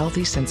Oakland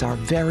healthy since our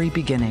very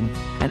beginning.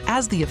 And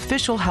as the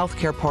official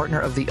healthcare partner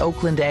of the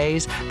Oakland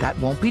A's, that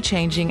won't be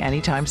changing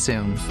anytime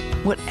soon.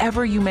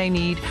 Whatever you may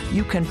need,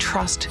 you can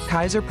trust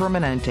Kaiser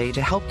Permanente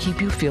to help keep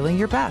you feeling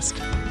your best.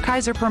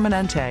 Kaiser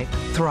Permanente.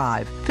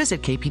 Thrive.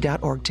 Visit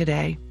kp.org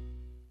today.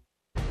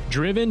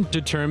 Driven,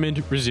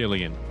 determined,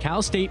 resilient.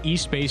 Cal State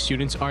East Bay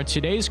students are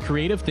today's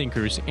creative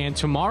thinkers and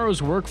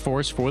tomorrow's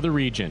workforce for the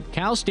region.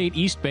 Cal State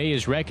East Bay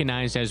is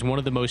recognized as one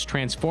of the most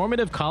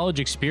transformative college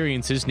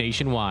experiences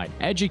nationwide,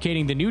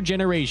 educating the new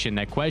generation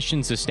that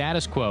questions the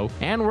status quo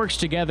and works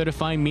together to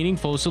find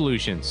meaningful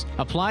solutions.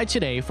 Apply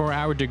today for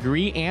our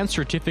degree and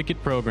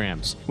certificate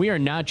programs. We are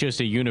not just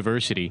a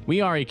university, we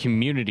are a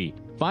community.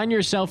 Find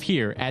yourself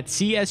here at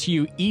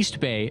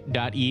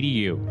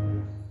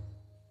csueastbay.edu.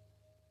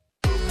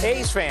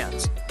 A's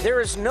fans,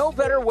 there is no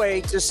better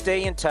way to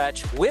stay in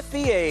touch with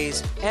the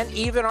A's and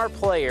even our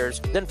players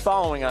than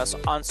following us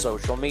on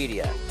social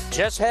media.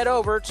 Just head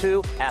over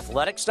to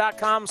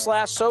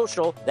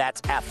athletics.com/social.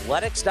 That's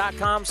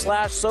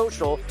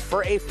athletics.com/social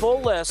for a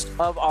full list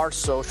of our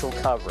social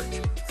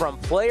coverage, from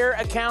player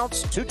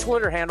accounts to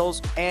Twitter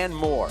handles and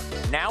more.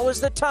 Now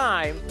is the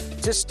time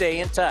to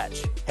stay in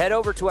touch. Head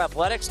over to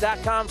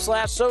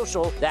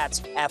athletics.com/social.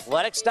 That's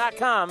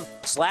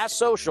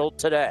athletics.com/social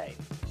today.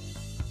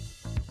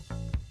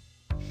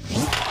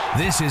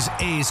 This is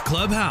A's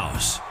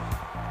Clubhouse.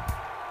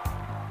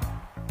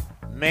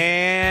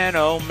 Man,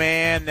 oh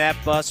man, that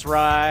bus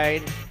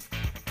ride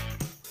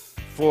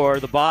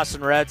for the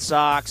Boston Red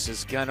Sox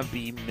is going to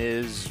be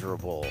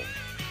miserable.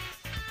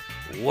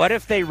 What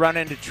if they run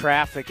into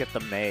traffic at the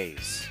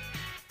Maze?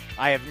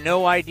 I have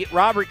no idea.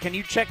 Robert, can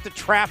you check the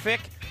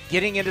traffic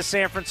getting into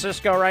San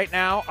Francisco right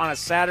now on a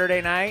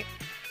Saturday night?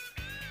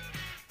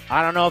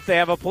 I don't know if they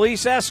have a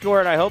police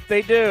escort. I hope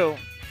they do.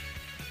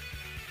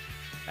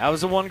 That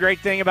was the one great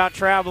thing about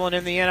traveling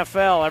in the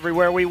NFL.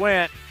 Everywhere we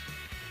went,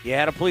 you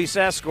had a police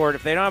escort.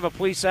 If they don't have a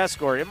police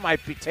escort, it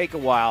might take a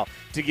while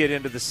to get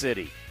into the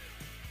city.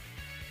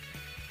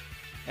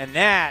 And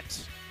that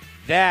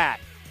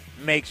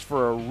makes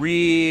for a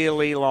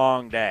really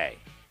long day.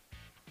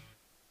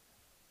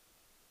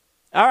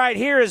 All right,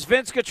 here is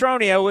Vince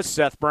Cotroneo with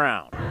Seth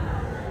Brown.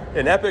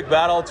 An epic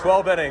battle,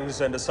 12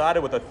 innings, and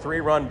decided with a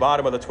 3-run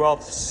bottom of the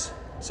 12th.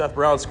 Seth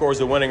Brown scores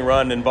the winning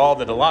run, involved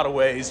in a lot of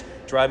ways,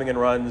 driving in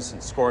runs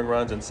and scoring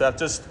runs. And Seth,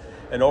 just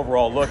an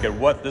overall look at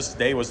what this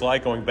day was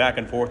like, going back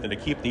and forth, and to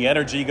keep the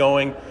energy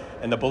going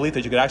and the belief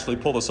that you could actually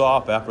pull this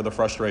off after the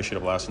frustration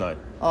of last night.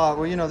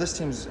 Well, you know, this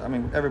team's, I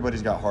mean,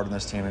 everybody's got heart on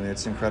this team. I mean,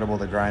 it's incredible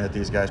the grind that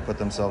these guys put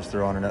themselves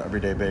through on an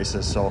everyday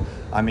basis. So,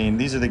 I mean,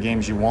 these are the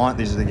games you want.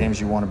 These are the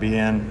games you want to be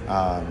in.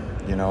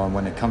 You know, and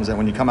when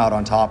you come out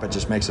on top, it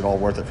just makes it all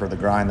worth it for the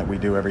grind that we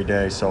do every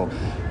day. So,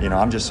 you know,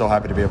 I'm just so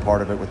happy to be a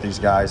part of it with these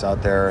guys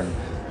out there. And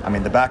I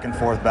mean, the back and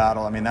forth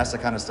battle, I mean, that's the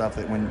kind of stuff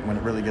that when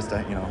it really gets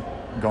to, you know,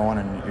 going,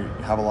 and you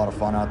have a lot of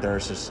fun out there.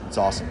 It's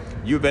awesome.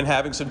 You've been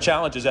having some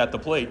challenges at the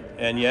plate,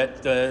 and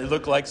yet it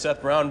looked like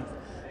Seth Brown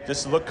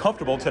just looked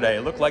comfortable today.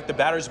 It looked like the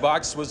batter's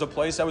box was a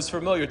place that was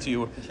familiar to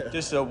you.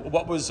 Just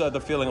what was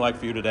the feeling like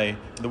for you today,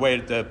 the way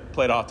it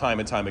played off time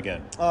and time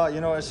again?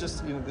 It's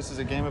just, this is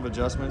a game of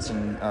adjustments,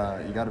 and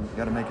you got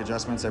to make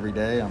adjustments every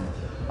day.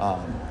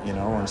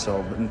 And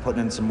so been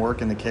putting in some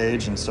work in the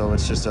cage, and so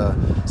it's just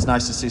it's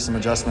nice to see some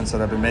adjustments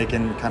that I've been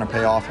making kind of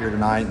pay off here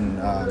tonight,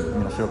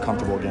 and feel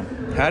comfortable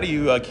again. How do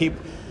you keep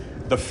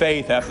the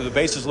faith after the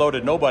bases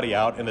loaded, nobody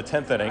out in the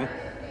 10th inning?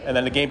 And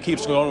then the game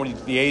keeps going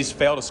when the A's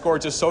fail to score.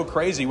 It's just so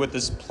crazy with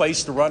this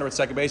placed runner at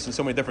second base and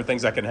so many different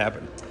things that can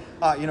happen.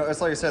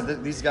 It's like I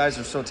said, these guys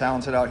are so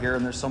talented out here,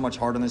 and there's so much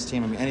heart on this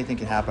team. I mean, anything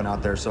can happen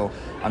out there. So,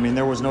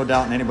 there was no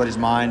doubt in anybody's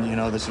mind.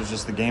 This was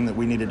just the game that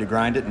we needed to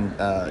grind it and,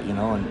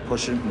 and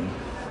push it.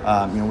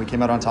 And, we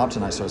came out on top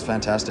tonight, so it's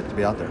fantastic to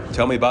be out there.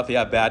 Tell me about the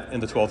at-bat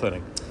in the 12th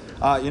inning.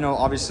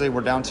 Obviously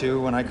we're down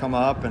 2 when I come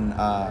up, and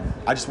I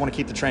just want to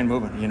keep the train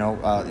moving.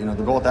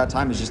 The goal at that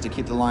time is just to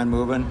keep the line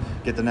moving,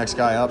 get the next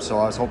guy up. So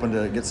I was hoping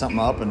to get something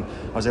up, and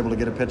I was able to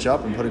get a pitch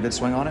up and put a good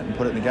swing on it and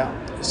put it in the gap.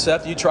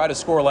 Seth, you tried to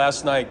score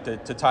last night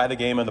to tie the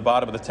game in the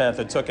bottom of the 10th.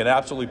 It took an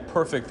absolutely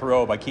perfect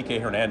throw by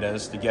Kike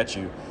Hernandez to get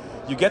you.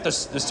 You get the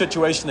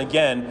situation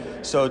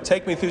again, so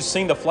take me through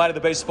seeing the flight of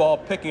the baseball,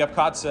 picking up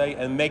Kotsay,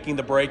 and making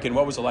the break, and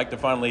what was it like to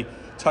finally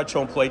touch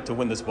home plate to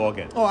win this ball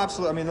game? Oh,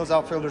 absolutely. Those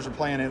outfielders are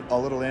playing it a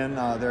little in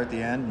there at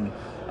the end, and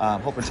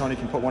hoping Tony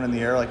can put one in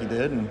the air like he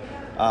did, and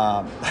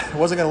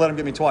wasn't going to let him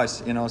get me twice,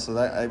 so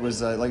that it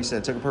was, like you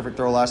said, took a perfect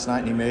throw last night,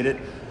 and he made it.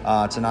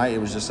 Tonight, it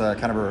was just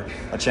kind of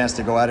a chance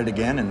to go at it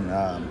again, and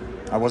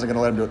I wasn't going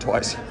to let him do it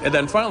twice. And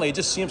then finally, it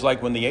just seems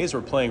like when the A's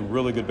were playing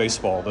really good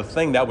baseball, the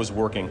thing that was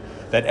working,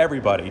 that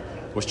everybody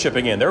was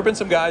chipping in. There have been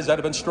some guys that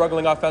have been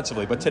struggling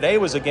offensively, but today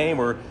was a game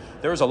where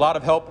there was a lot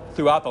of help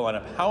throughout the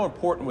lineup. How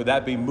important would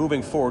that be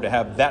moving forward to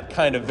have that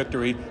kind of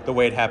victory the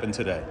way it happened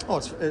today?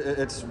 Oh,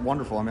 it's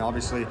wonderful.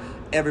 Obviously,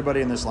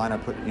 everybody in this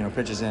lineup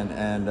pitches in,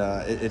 and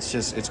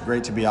it's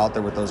great to be out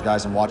there with those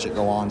guys and watch it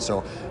go on.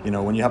 So,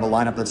 when you have a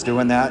lineup that's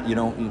doing that, you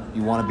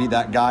want to be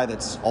that guy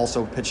that's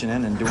also pitching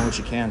in and doing what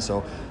you can.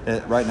 So,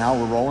 right now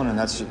we're rolling, and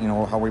that's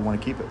how we want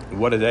to keep it.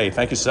 What a day!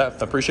 Thank you,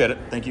 Seth. I appreciate it.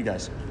 Thank you,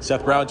 guys.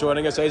 Seth Brown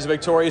joining us. A's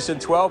victorious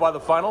in 12 by the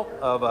final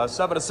of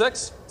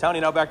 7-6. Townie,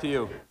 now back to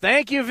you.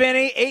 Thank you,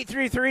 Vinny.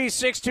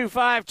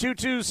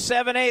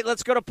 833-625-2278.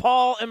 Let's go to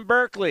Paul in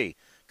Berkeley.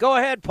 Go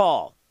ahead,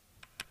 Paul.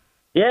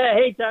 Yeah,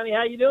 hey, Townie,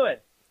 how you doing?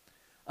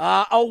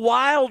 A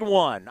wild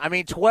one.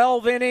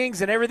 12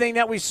 innings and everything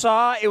that we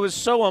saw, it was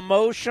so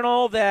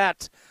emotional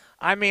that,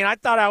 I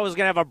thought I was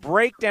going to have a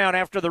breakdown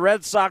after the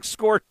Red Sox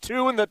scored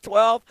 2 in the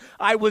 12th.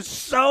 I was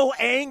so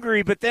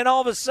angry, but then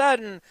all of a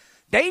sudden,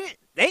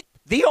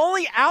 the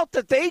only out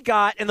that they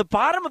got in the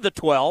bottom of the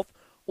 12th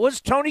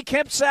was Tony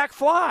Kemp's sac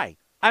fly.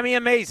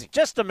 Amazing.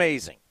 Just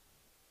amazing.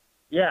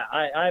 Yeah,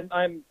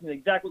 I'm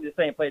exactly the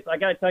same place. I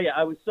got to tell you,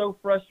 I was so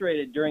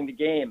frustrated during the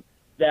game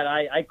that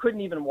I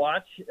couldn't even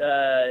watch. We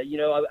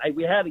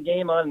had a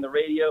game on the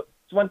radio.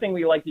 It's one thing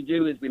we like to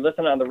do is we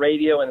listen on the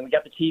radio, and we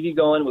got the TV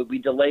going. We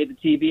delay the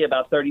TV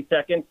about 30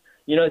 seconds,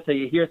 so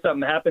you hear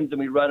something happens, and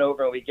we run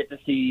over and we get to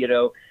see,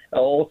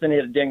 Olsen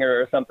hit a dinger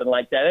or something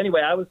like that.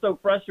 Anyway, I was so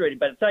frustrated.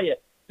 But I tell you,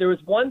 there was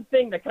one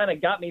thing that kind of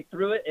got me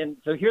through it, and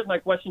so here's my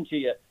question to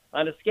you.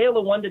 On a scale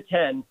of 1 to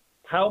 10,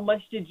 how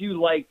much did you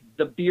like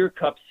the beer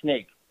cup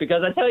snake?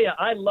 Because I tell you,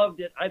 I loved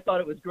it. I thought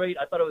it was great.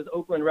 I thought it was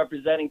Oakland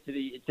representing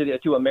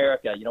to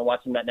America,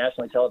 watching that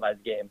nationally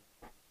televised game.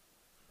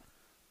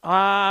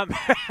 Out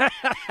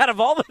of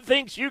all the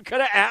things you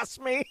could have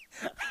asked me,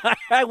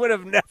 I would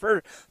have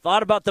never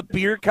thought about the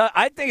beer cup.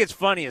 I think it's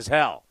funny as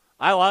hell.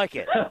 I like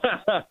it.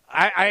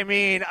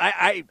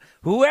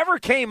 Whoever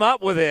came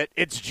up with it,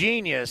 it's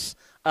genius.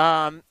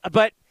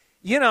 But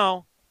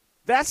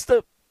that's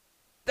the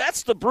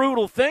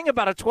brutal thing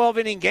about a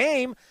 12-inning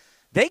game.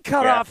 They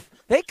cut off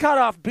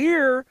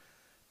beer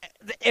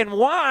and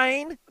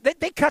wine.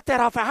 They cut that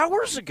off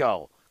hours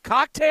ago.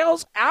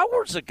 Cocktails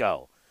hours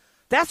ago.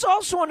 That's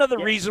also another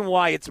reason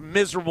why it's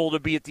miserable to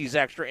be at these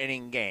extra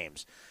inning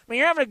games.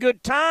 You're having a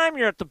good time.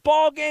 You're at the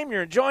ball game.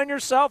 You're enjoying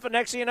yourself. And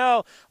next thing you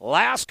know,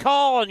 last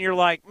call, and you're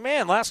like,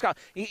 man, last call.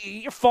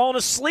 You're falling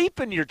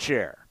asleep in your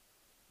chair.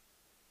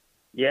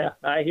 Yeah,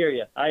 I hear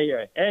you.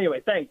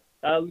 Anyway, thanks.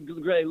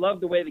 Really love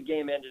the way the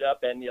game ended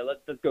up, and let's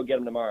go get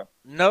them tomorrow.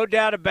 No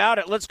doubt about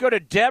it. Let's go to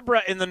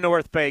Deborah in the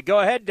North Bay. Go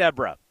ahead,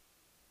 Deborah.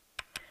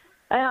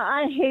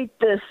 I hate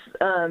this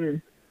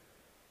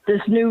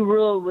new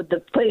rule with the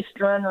placed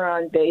runner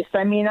on base.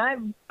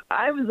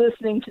 I was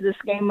listening to this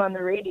game on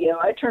the radio.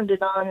 I turned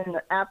it on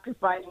after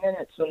 5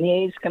 minutes when the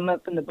A's come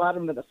up in the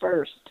bottom of the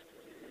first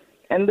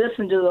and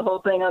listened to the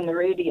whole thing on the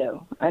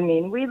radio.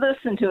 We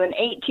listened to an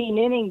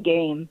 18-inning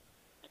game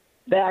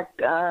back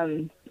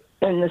in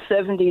the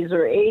 70s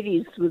or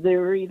 80s where they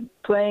were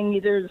playing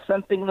either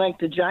something like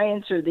the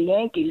Giants or the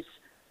Yankees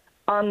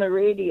on the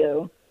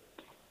radio.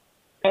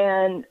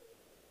 And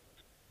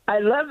I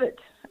love it.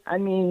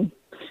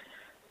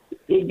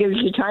 It gives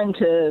you time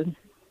to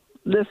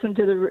listen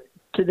to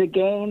to the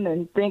game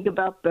and think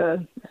about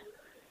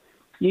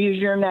use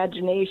your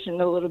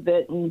imagination a little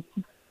bit and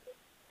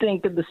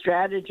think of the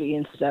strategy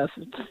and stuff.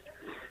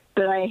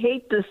 But I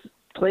hate this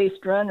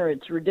placed runner.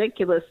 It's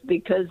ridiculous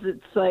because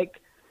it's like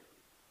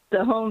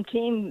the home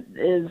team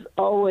is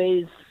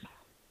always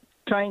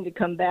trying to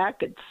come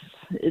back.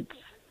 It's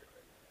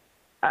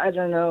I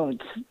don't know.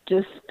 It's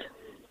just,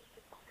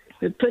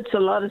 it puts a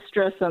lot of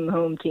stress on the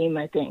home team,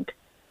 I think.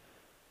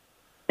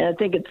 And I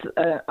think it's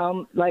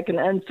like an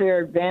unfair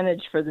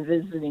advantage for the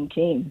visiting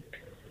team.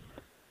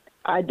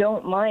 I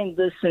don't mind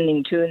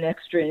listening to an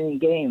extra inning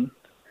game.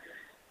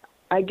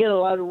 I get a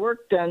lot of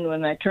work done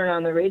when I turn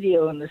on the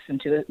radio and listen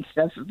to it and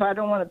stuff. If I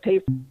don't want to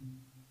pay.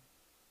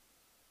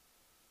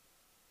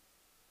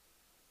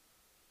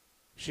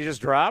 She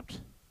just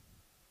dropped?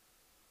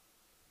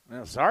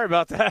 Well, sorry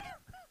about that.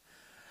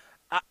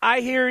 I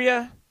hear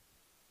you.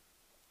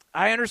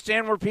 I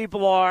understand where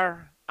people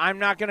are. I'm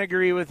not going to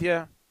agree with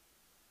you.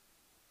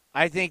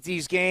 I think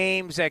these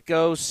games that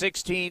go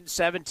 16,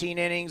 17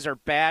 innings are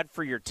bad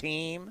for your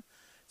team.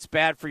 It's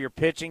bad for your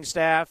pitching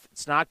staff.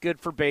 It's not good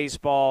for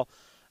baseball.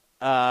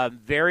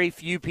 Very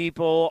few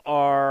people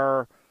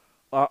are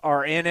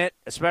in it,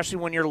 especially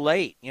when you're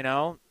late, you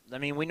know. I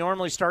mean, we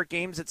normally start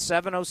games at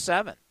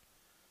 7:07.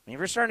 I mean, if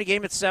you're starting a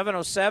game at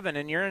 7:07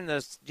 and you're in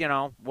this, you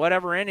know,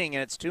 whatever inning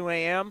and it's 2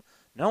 a.m.,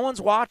 no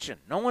one's watching.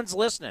 No one's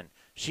listening.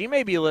 She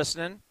may be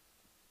listening,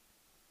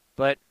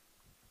 but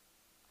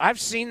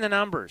I've seen the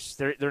numbers.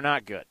 They're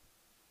not good.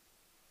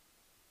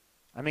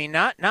 I mean,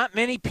 not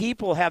many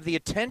people have the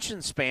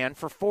attention span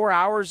for 4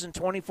 hours and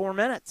 24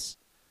 minutes.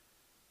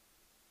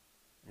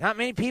 Not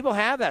many people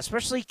have that,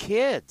 especially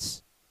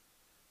kids.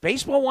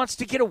 Baseball wants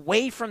to get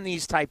away from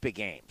these type of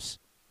games.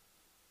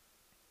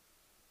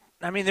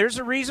 I mean, there's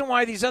a reason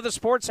why these other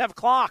sports have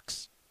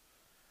clocks,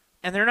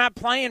 and they're not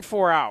playing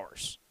 4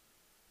 hours.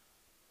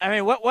 I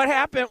mean, what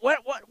happened?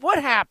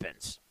 What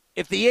happens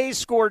if the A's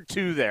scored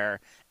 2 there,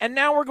 and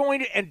now we're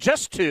going to, and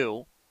just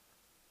 2,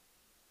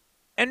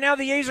 and now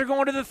the A's are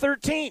going to the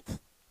 13th?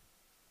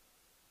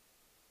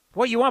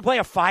 What, you want to play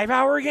a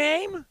 5-hour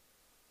game?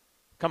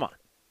 Come on.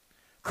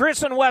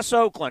 Chris in West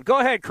Oakland. Go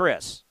ahead,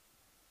 Chris.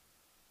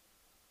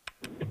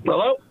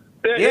 Hello?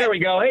 There we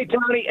go. Hey,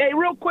 Tony. Hey,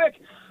 real quick,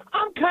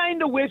 I'm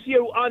kind of with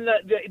you on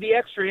the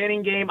extra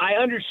inning game.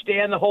 I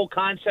understand the whole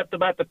concept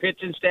about the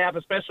pitching staff,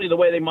 especially the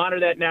way they monitor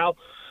that now.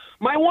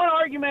 My one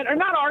argument, or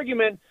not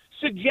argument,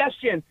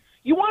 suggestion,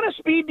 you want to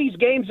speed these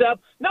games up.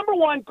 Number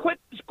one, quit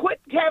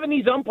having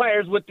these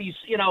umpires with these,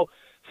 you know,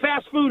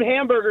 fast food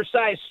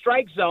hamburger-sized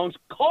strike zones.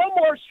 Call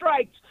more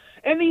strikes.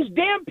 And these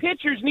damn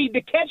pitchers need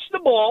to catch the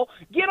ball,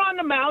 get on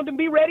the mound, and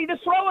be ready to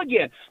throw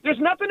again. There's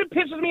nothing that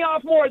pisses me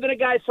off more than a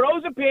guy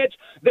throws a pitch,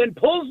 then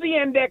pulls the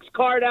index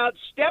card out,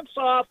 steps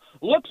off,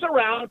 looks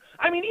around.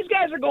 I mean, these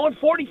guys are going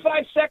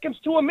 45 seconds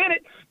to a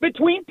minute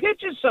between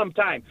pitches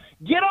sometime.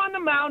 Get on the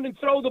mound and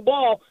throw the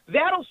ball.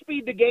 That'll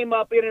speed the game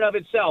up in and of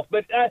itself.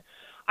 But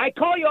I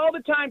call you all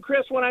the time,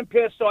 Chris, when I'm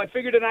pissed, so I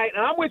figured tonight,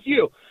 and I'm with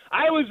you.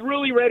 I was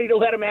really ready to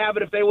let them have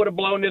it if they would have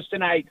blown this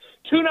tonight.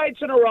 2 nights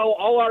in a row,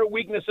 all our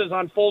weaknesses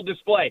on full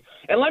display.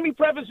 And let me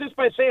preface this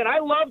by saying I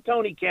love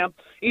Tony Kemp.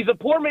 He's a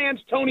poor man's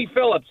Tony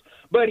Phillips.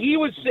 But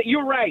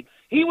you're right,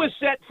 he was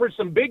set for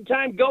some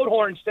big-time goat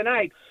horns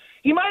tonight.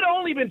 He might have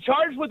only been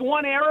charged with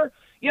 1 error.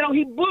 You know,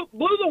 he blew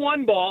the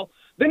 1 ball.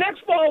 The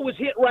next ball was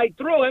hit right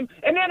through him,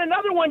 and then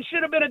another one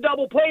should have been a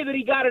double play that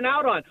he got an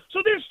out on. So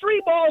there's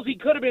 3 balls he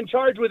could have been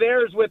charged with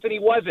errors with, and he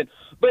wasn't.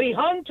 But he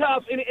hung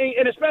tough,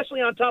 and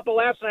especially on top of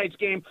last night's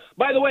game.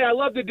 By the way, I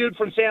love the dude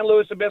from San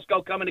Luis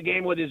Obispo coming to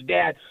game with his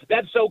dad.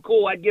 That's so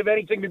cool. I'd give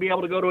anything to be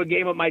able to go to a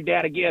game with my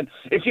dad again.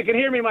 If you can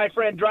hear me, my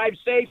friend, drive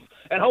safe,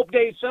 and hope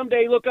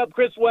someday look up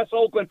Chris West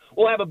Oakland.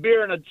 We'll have a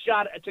beer and a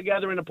shot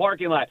together in the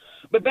parking lot.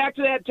 But back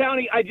to that,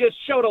 Tony, I just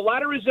showed a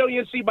lot of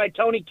resiliency by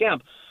Tony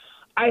Kemp.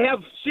 I have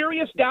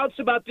serious doubts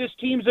about this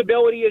team's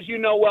ability, as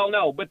you well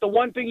know. But the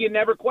one thing you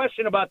never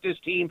question about this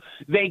team,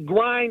 they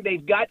grind,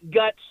 they've got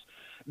guts.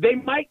 They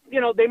might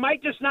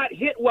just not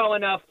hit well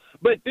enough,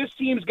 but this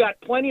team's got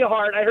plenty of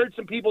heart. I heard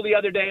some people the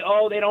other day,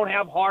 they don't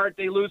have heart,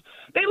 they lose.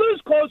 They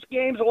lose close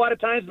games a lot of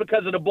times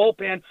because of the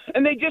bullpen,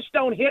 and they just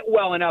don't hit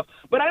well enough.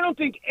 But I don't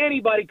think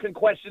anybody can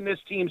question this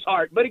team's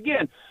heart. But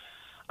again,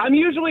 I'm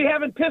usually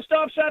having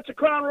pissed-off shots at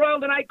Crown Royal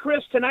tonight,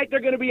 Chris. Tonight they're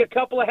going to be a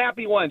couple of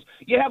happy ones.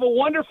 You have a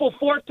wonderful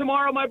 4th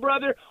tomorrow, my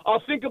brother.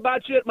 I'll think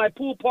about you at my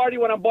pool party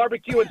when I'm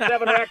barbecuing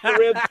 7 racks of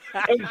ribs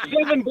and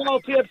 7 ball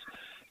tips,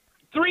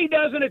 3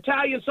 dozen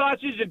Italian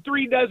sausage, and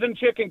 3 dozen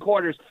chicken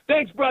quarters.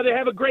 Thanks, brother.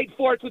 Have a great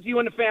 4th with you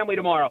and the family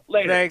tomorrow.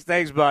 Later.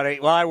 Thanks, buddy.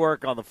 Well, I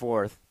work on the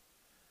 4th.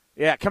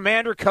 Yeah,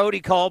 Commander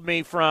Cody called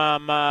me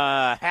from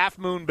Half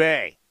Moon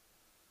Bay.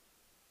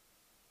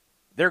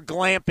 They're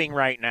glamping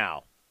right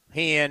now.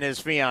 He and his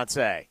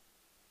fiancée.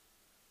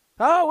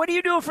 Oh, what are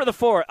you doing for the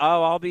 4th?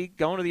 Oh, I'll be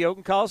going to the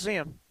Oakland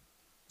Coliseum.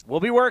 We'll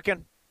be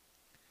working.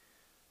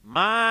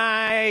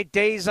 My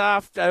days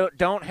off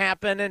don't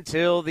happen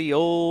until the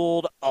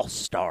old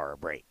All-Star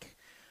break.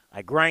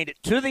 I grind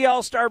it to the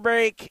All-Star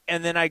break,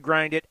 and then I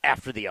grind it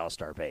after the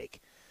All-Star break.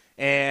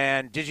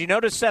 And did you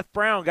notice Seth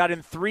Brown got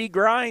in 3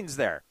 grinds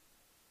there?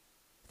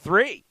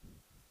 3.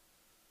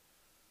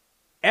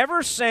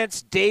 Ever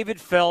since David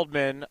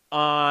Feldman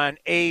on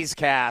A's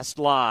Cast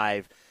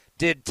Live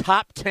did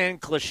top 10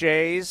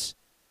 cliches,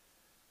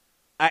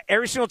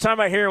 every single time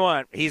I hear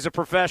one, he's a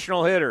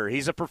professional hitter.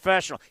 He's a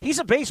professional. He's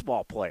a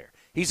baseball player.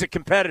 He's a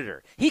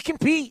competitor. He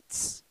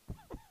competes.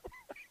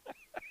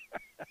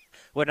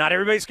 Well, not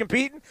everybody's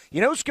competing.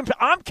 You know who's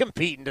I'm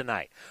competing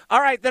tonight. All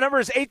right, the number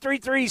is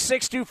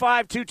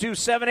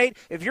 833-625-2278.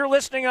 If you're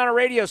listening on a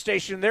radio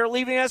station, they're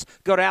leaving us,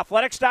 go to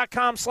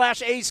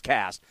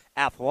athletics.com/A'sCast.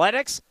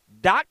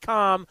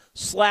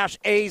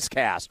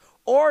 Athletics.com/A'sCast.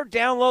 Or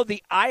download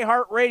the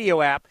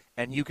iHeartRadio app,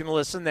 and you can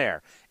listen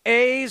there.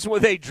 A's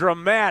with a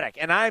dramatic,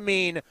 and I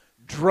mean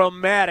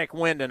dramatic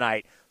win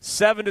tonight.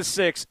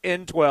 7-6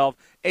 in 12.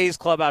 A's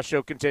Clubhouse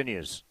Show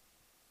continues.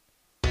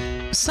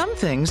 Some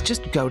things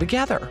just go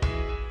together.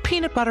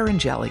 Peanut butter and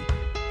jelly,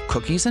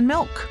 cookies and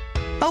milk,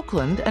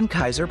 Oakland and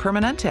Kaiser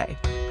Permanente.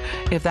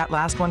 If that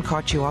last one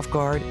caught you off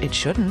guard, it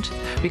shouldn't,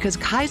 because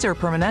Kaiser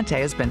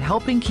Permanente has been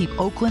helping keep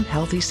Oakland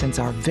healthy since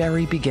our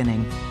very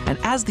beginning. And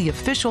as the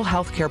official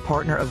healthcare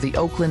partner of the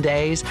Oakland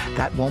A's,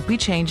 that won't be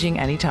changing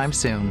anytime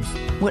soon.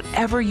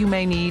 Whatever you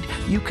may need,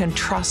 you can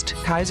trust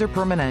Kaiser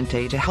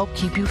Permanente to help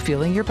keep you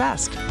feeling your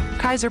best.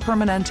 Kaiser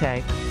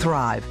Permanente.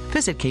 Thrive.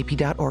 Visit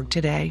kp.org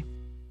today.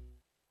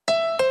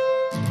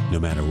 No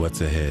matter what's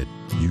ahead,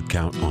 you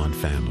count on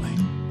family.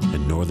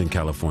 And Northern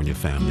California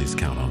families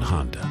count on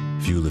Honda.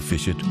 Fuel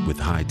efficient with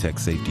high-tech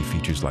safety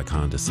features like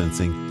Honda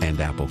Sensing and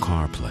Apple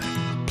CarPlay.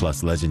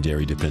 Plus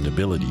legendary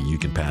dependability you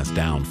can pass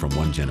down from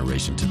one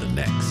generation to the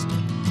next.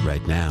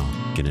 Right now,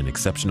 get an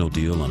exceptional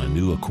deal on a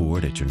new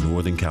Accord at your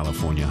Northern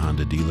California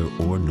Honda dealer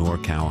or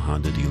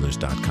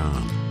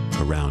NorCalHondaDealers.com.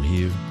 Around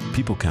here,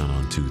 people count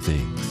on two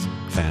things: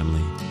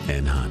 family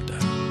and Honda.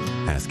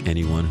 Ask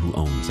anyone who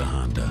owns a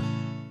Honda.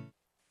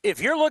 If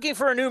you're looking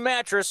for a new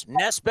mattress,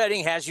 Nest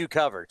Bedding has you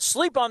covered.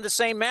 Sleep on the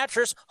same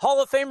mattress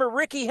Hall of Famer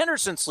Ricky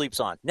Henderson sleeps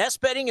on.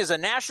 Nest Bedding is a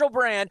national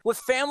brand with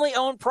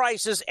family-owned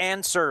prices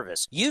and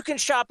service. You can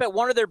shop at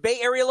one of their Bay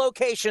Area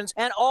locations,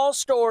 and all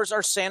stores are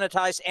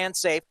sanitized and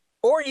safe.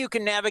 Or you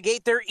can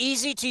navigate their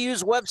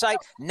easy-to-use website,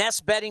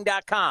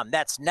 nestbedding.com.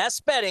 That's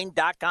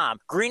nestbedding.com.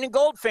 Green and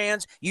gold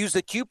fans, use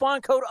the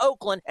coupon code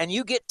Oakland, and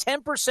you get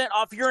 10%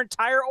 off your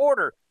entire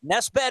order.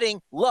 Nest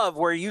Bedding, love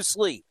where you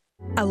sleep.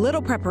 A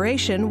little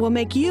preparation will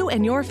make you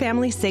and your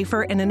family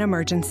safer in an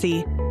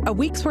emergency. A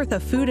week's worth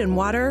of food and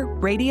water,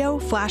 radio,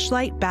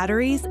 flashlight,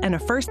 batteries, and a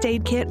first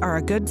aid kit are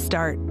a good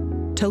start.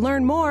 To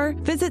learn more,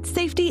 visit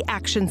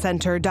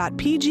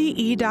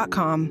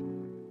safetyactioncenter.pge.com.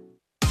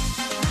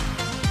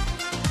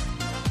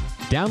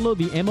 Download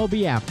the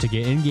MLB app to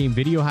get in-game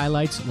video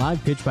highlights,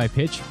 live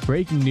pitch-by-pitch,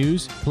 breaking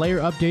news, player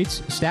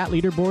updates, stat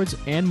leaderboards,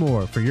 and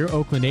more for your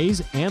Oakland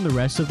A's and the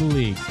rest of the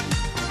league.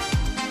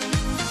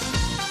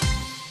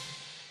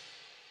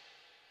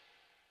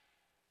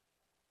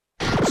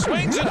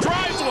 Swings and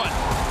drives one.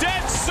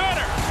 Dead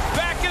center.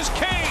 Back is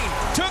Kane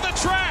to the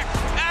track.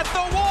 At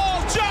the wall.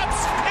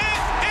 Jumps.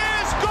 It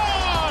is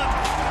gone.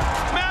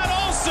 Matt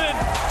Olson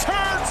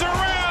turns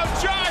around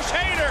Josh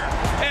Hader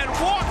and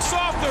walks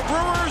off the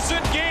Brewers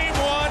in Game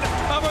 1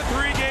 of a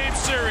 3-game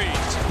series.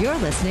 You're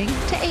listening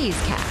to A's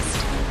Cast.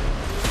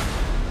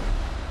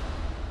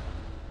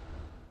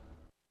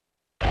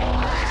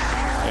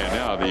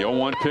 The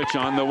 0-1 pitch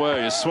on the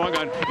way is swung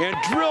on and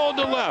drilled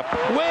to left,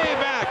 way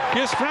back.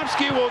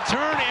 Yastrzemski will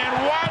turn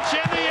and watch,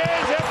 and the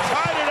A's have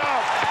tied it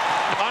up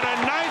on a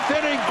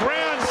 9th-inning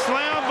grand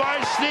slam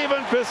by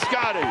Stephen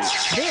Piscotty.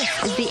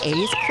 This is the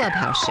A's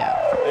Clubhouse Show.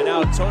 And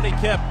now Tony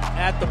Kemp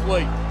at the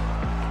plate.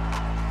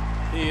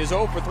 He is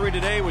 0 for 3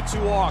 today with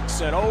 2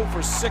 walks and 0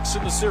 for 6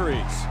 in the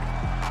series.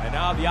 And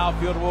now the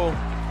outfield will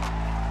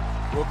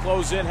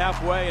close in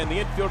halfway, and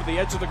the infield to the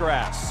edge of the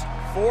grass.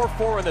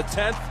 4-4 in the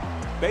 10th.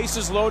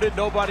 Bases loaded,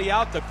 nobody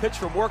out. The pitch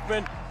from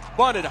Workman,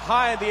 bunted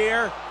high in the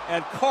air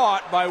and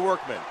caught by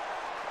Workman.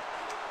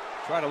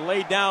 Try to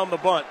lay down the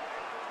bunt.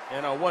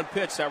 And on one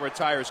pitch, that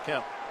retires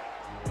Kemp.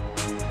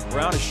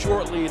 Brown is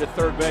short lead at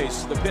third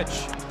base. The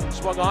pitch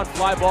swung on,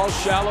 fly ball,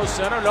 shallow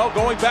center. No,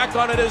 going back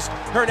on it is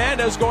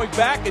Hernandez going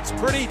back. It's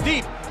pretty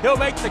deep. He'll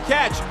make the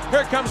catch.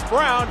 Here comes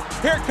Brown.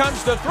 Here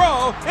comes the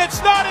throw.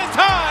 It's not in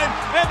time,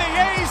 and the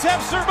A's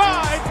have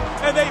survived,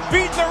 and they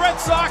beat the Red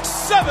Sox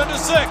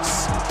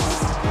 7-6.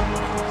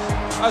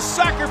 A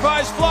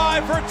sacrifice fly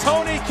for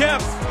Tony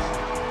Kemp.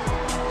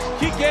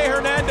 Kike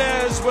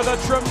Hernandez with a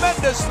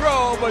tremendous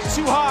throw, but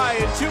too high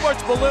and too much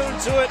balloon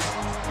to it.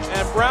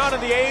 And Brown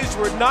and the A's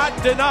were not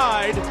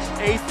denied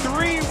a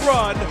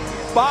 3-run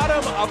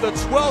bottom of the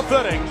 12th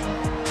inning.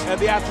 And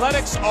the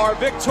Athletics are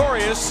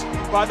victorious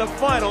by the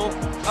final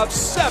of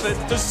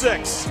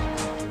 7-6.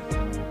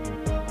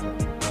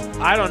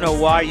 I don't know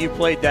why you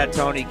played that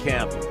Tony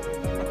Kemp.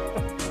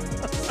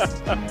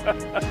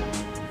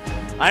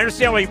 I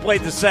understand why you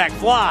played the sac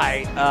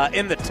fly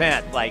in the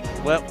 10th. Like,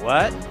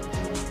 what?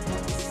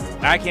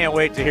 I can't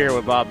wait to hear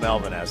what Bob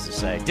Melvin has to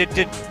say.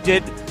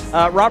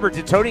 Robert,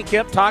 did Tony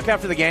Kemp talk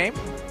after the game?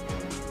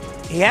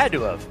 He had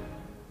to have.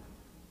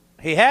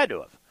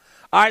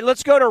 All right,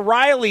 let's go to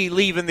Riley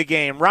leaving the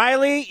game.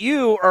 Riley,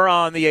 you are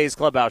on the A's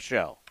Clubhouse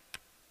show.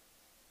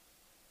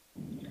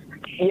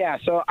 Yeah,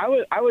 so I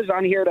was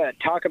on here to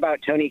talk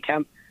about Tony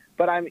Kemp,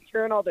 but I'm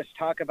hearing all this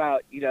talk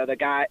about,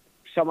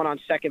 someone on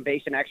second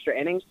base in extra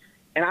innings,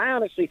 and I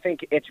honestly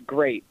think it's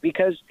great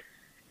because,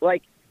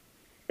 like,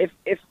 if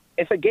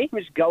a game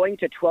is going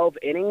to 12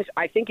 innings,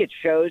 I think it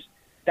shows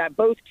that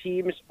both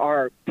teams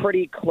are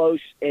pretty close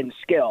in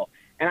skill,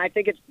 and I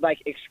think it's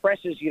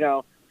expresses,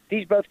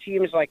 these both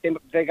teams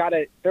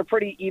they're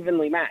pretty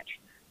evenly matched.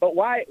 But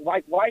why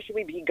should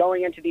we be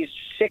going into these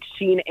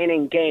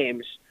 16-inning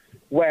games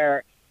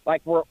where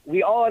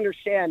we all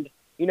understand,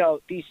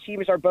 these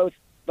teams are both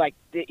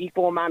the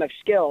equal amount of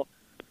skill,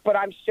 but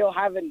I'm still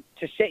having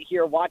to sit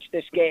here watch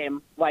this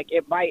game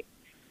it might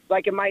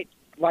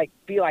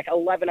be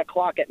 11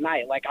 o'clock at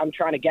night, I'm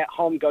trying to get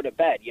home, go to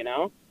bed,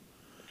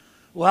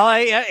 Well,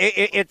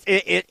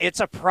 it's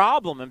a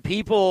problem, and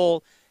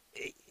people,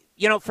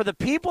 for the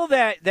people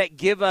that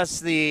give us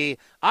the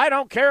I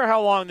don't care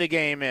how long the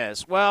game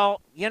is,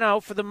 well,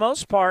 for the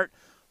most part,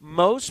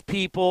 most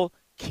people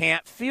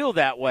can't feel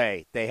that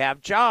way. They have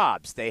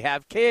jobs, they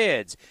have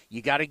kids,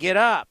 you got to get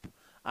up.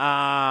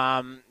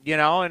 And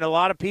a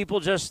lot of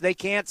people they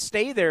can't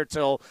stay there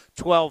till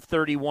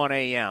 12:31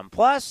 a.m.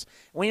 Plus,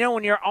 when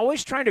you're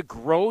always trying to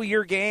grow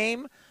your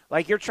game,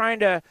 you're trying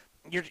to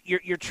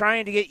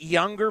get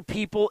younger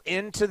people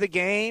into the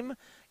game.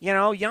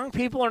 Young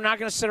people are not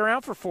going to sit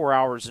around for 4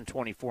 hours and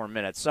 24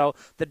 minutes. So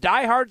the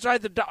diehards are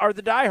the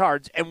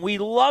diehards, and we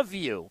love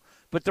you.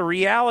 But the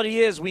reality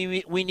is, we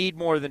need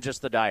more than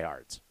just the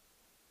diehards.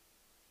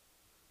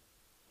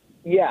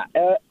 Yeah,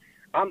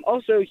 I'm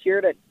also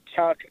here to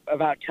talk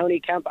about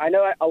Tony Kemp. I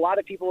know a lot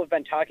of people have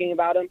been talking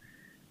about him,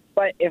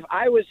 but if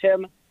I was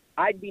him,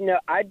 I'd be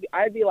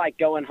like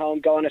going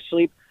home, going to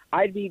sleep.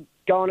 I'd be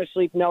going to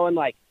sleep knowing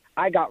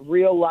I got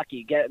real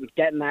lucky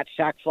getting that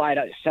sac fly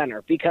to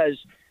center, because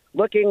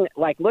looking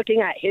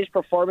at his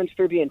performance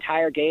through the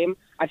entire game,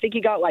 I think he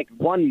got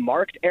one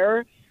marked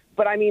error,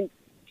 but I mean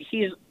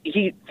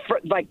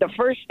the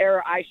first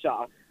error I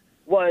saw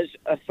was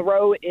a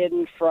throw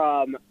in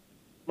from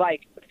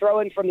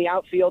the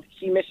outfield.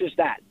 He misses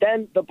that.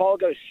 Then the ball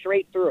goes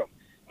straight through him.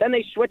 Then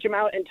they switch him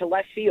out into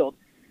left field,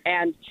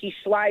 and he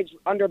slides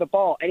under the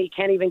ball, and he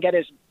can't even get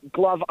his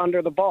glove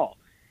under the ball.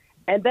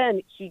 And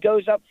then he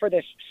goes up for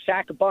this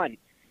sac bunt.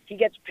 He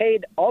gets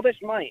paid all this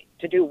money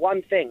to do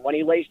one thing when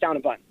he lays down a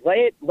bunt.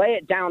 Lay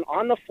it down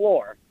on the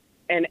floor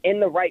and in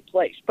the right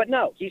place. But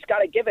no, he's got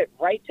to give it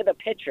right to the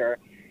pitcher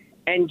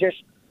and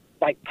just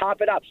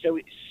pop it up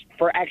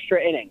for extra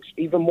innings,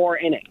 even more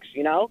innings,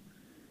 Well,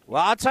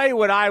 I'll tell you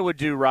what I would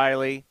do,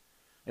 Riley,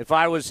 if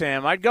I was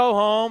him. I'd go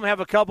home,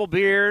 have a couple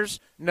beers,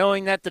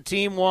 knowing that the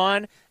team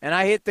won, and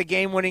I hit the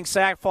game-winning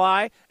sac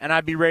fly, and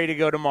I'd be ready to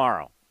go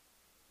tomorrow.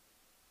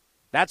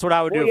 That's what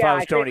I would do if I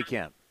was Tony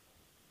Kemp.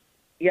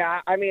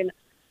 Yeah, I mean,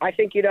 I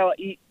think,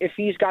 if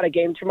he's got a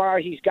game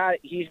tomorrow, he's got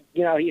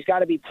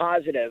to be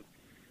positive.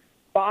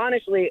 But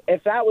honestly,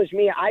 if that was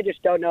me, I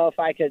just don't know if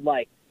I could,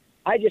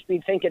 I'd just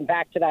be thinking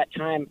back to that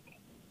time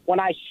when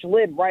I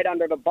slid right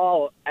under the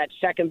ball at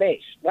second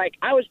base.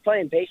 I was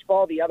playing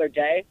baseball the other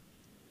day,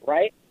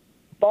 right?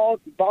 Ball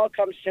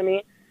comes to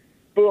me,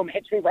 boom,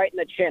 hits me right in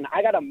the chin.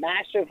 I got a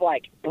massive,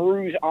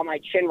 bruise on my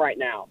chin right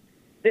now.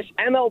 This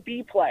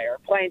MLB player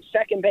playing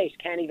second base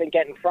can't even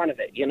get in front of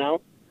it,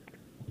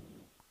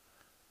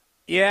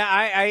 Yeah,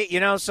 I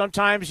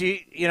sometimes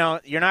you're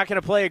not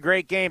going to play a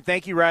great game.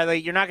 Thank you,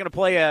 Riley. You're not going to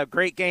play a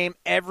great game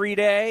every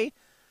day,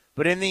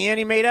 but in the end,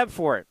 he made up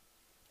for it.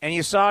 And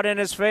you saw it in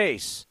his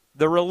face,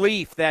 the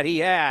relief that he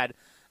had,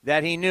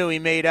 that he knew he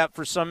made up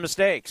for some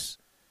mistakes.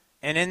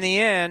 And in the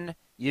end,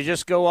 you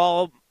just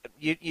go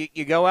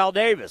you go Al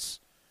Davis.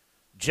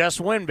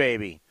 Just win,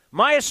 baby.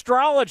 My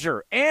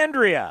astrologer,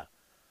 Andrea.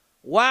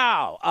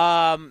 Wow.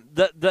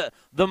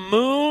 The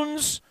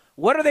Moons,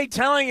 what are they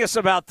telling us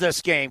about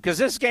this game? Because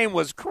this game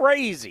was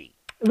crazy.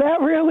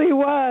 That really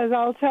was,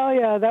 I'll tell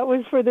you. That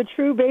was for the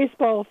true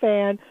baseball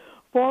fan.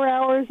 4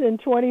 hours and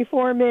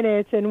 24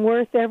 minutes and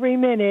worth every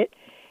minute.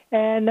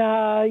 And,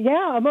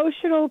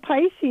 emotional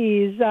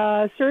Pisces,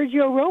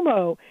 Sergio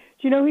Romo.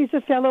 Do you know he's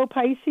a fellow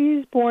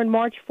Pisces, born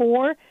March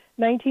 4,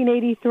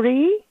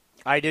 1983?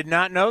 I did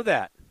not know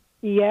that.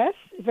 Yes,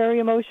 very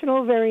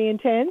emotional, very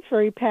intense,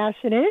 very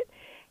passionate.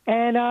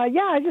 And,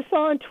 I just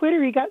saw on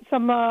Twitter he got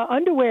some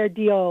underwear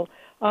deal.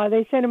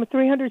 They sent him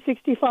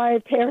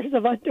 365 pairs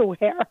of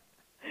underwear.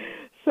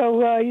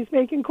 So he's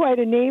making quite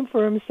a name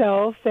for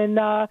himself. And,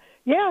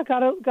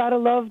 gotta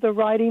love the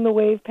riding the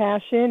wave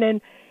passion.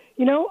 And,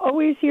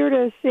 always here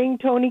to sing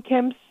Tony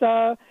Kemp's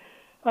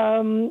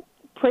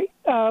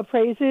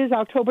praises.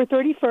 October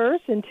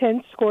 31st,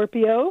 Intense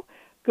Scorpio,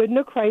 Good in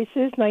a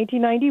Crisis,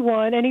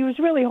 1991. And he was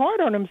really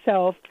hard on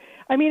himself.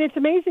 I mean, it's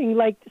amazing.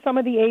 Some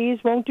of the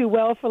A's won't do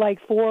well for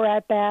 4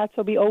 at-bats.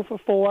 They'll be 0 for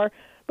 4.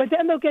 But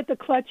then they'll get the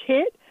clutch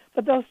hit,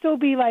 but they'll still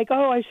be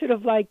I should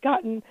have,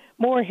 gotten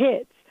more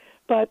hits.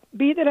 But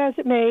be that as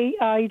it may,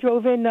 he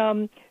drove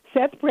in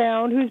Seth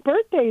Brown, whose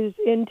birthday is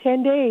in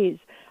 10 days,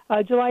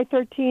 July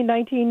 13,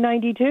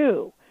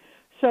 1992.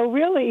 So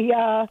really,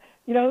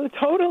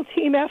 total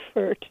team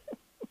effort.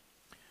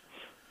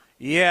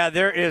 Yeah,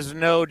 there is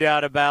no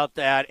doubt about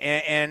that.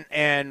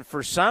 And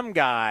for some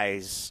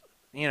guys,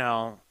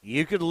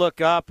 you could look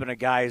up and a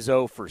guy's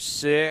 0 for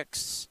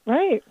 6.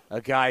 Right.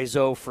 A guy's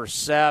 0 for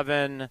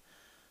 7.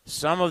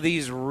 Some of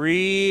these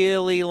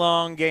really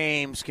long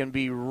games can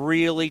be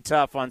really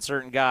tough on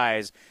certain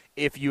guys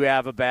if you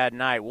have a bad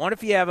night. What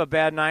if you have a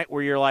bad night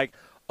where you're like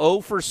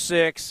 0 for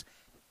 6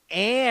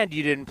 and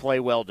you didn't play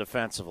well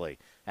defensively?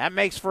 That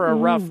makes for a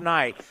rough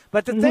night.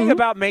 But the thing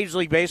about Major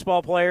League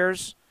Baseball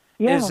players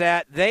is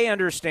that they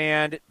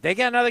understand they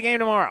got another game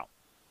tomorrow.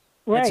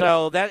 Right. And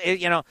so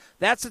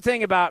that's the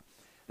thing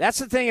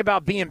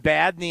about being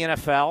bad in the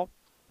NFL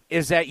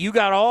is that you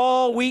got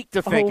all week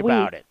to think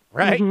about it,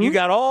 right? You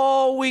got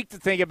all week to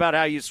think about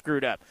how you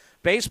screwed up.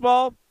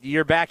 Baseball,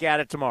 you're back at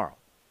it tomorrow.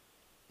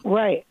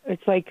 Right.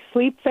 It's like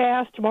sleep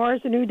fast.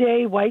 Tomorrow's a new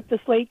day. Wipe the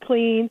slate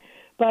clean.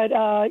 But,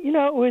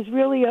 it was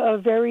really a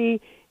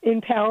very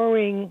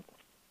empowering,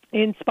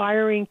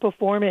 inspiring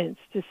performance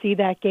to see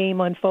that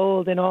game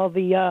unfold and all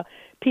the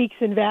peaks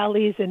and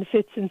valleys and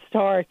fits and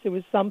starts. It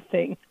was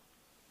something.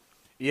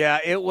 Yeah,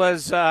 it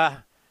was.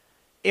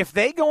 If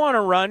they go on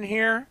a run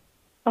here,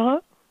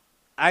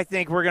 I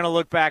think we're going to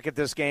look back at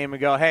this game and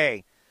go,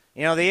 hey,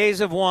 the A's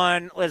have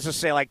won, let's just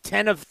say, like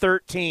 10 of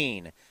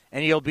 13.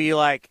 And you'll be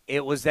like,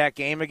 it was that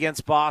game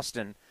against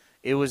Boston.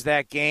 It was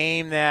that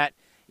game that,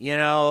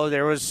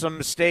 there was some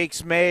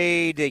mistakes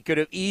made. They could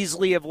have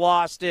easily have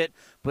lost it.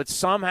 But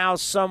somehow,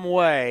 some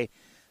way,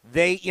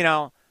 they,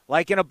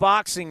 like in a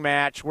boxing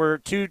match where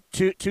two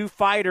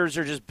fighters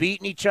are just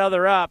beating each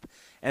other up,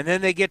 and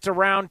then they get to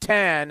round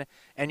 10,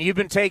 and you've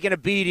been taking a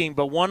beating,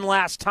 but one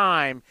last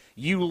time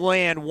you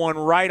land one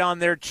right on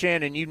their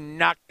chin, and you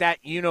knock that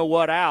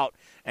you-know-what out,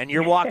 and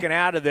you're walking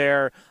out of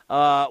there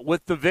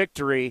with the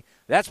victory.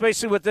 That's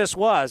basically what this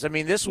was. I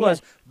mean, this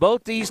was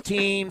both these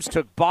teams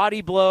took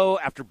body blow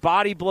after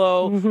body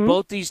blow.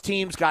 Both these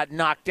teams got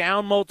knocked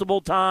down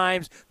multiple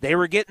times. They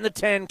were getting the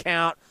 10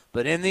 count,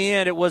 but in the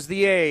end it was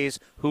the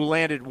A's who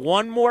landed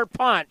one more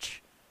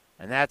punch,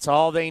 and that's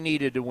all they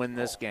needed to win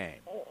this game.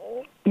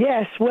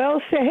 Yes,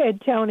 well said,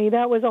 Tony.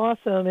 That was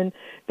awesome. And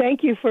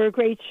thank you for a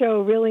great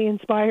show, really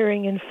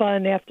inspiring and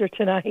fun after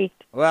tonight.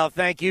 Well,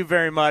 thank you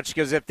very much,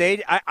 because if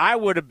I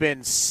would have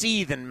been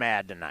seething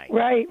mad tonight.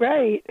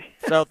 Right.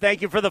 So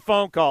thank you for the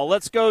phone call.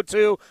 Let's go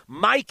to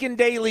Mike in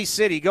Daly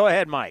City. Go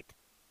ahead, Mike.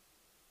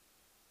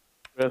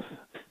 Chris,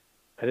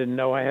 I didn't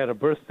know I had a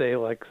birthday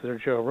like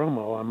Sergio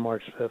Romo on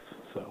March 5th,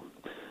 so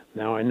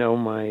now I know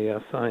my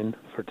sign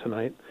for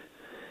tonight.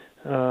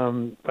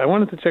 I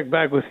wanted to check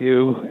back with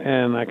you,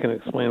 and I can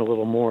explain a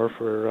little more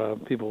for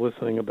people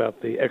listening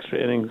about the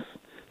extra innings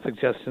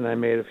suggestion I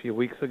made a few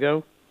weeks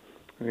ago.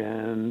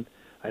 And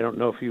I don't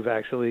know if you've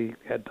actually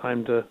had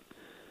time to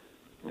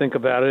think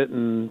about it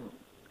and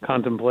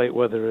contemplate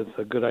whether it's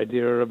a good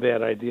idea or a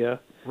bad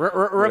idea.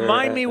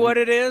 Remind me what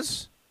it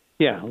is?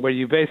 Yeah, where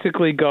you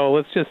basically go,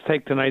 let's just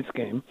take tonight's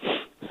game.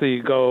 So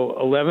you go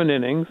 11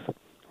 innings,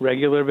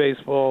 regular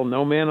baseball,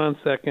 no man on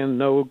second,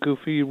 no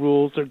goofy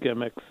rules or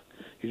gimmicks.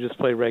 You just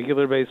play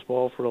regular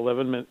baseball for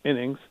 11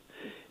 innings,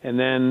 and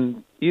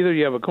then either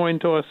you have a coin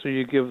toss or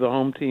you give the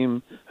home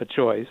team a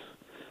choice.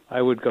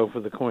 I would go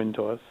for the coin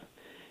toss.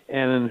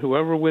 And then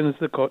whoever wins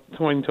the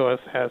coin toss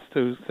has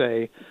to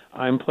say,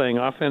 I'm playing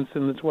offense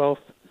in the 12th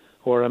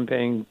or I'm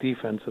playing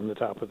defense in the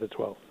top of the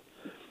 12th.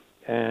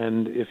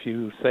 And if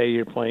you say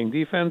you're playing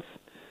defense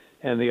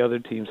and the other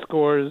team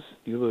scores,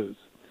 you lose.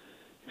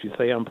 If you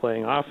say I'm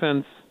playing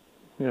offense,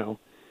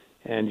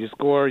 and you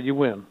score, you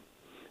win.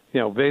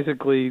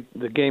 Basically,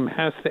 the game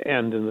has to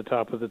end in the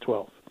top of the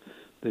 12th.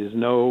 There's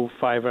no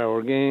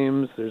 5-hour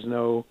games. There's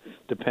no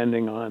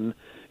depending on,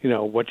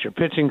 what your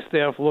pitching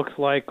staff looks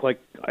like. Like,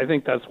 I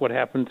think that's what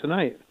happened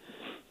tonight,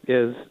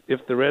 is if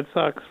the Red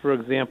Sox, for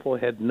example,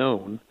 had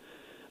known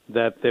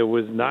that there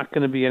was not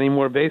going to be any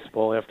more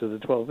baseball after the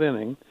 12th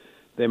inning,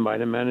 they might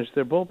have managed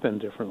their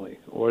bullpen differently.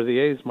 Or the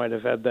A's might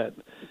have had that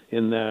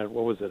in the,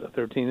 a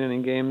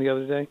 13-inning game the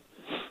other day.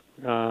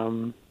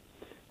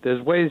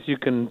 There's ways you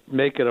can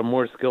make it a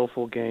more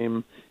skillful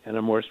game and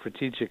a more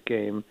strategic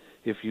game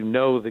if you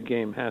know the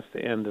game has to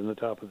end in the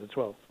top of the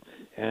 12th.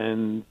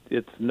 And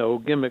it's no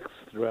gimmicks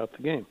throughout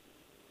the game.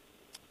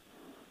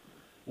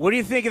 What do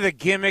you think of the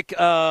gimmick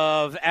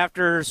of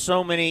after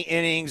so many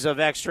innings of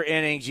extra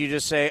innings, you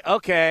just say,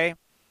 okay,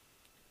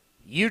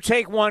 you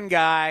take one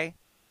guy,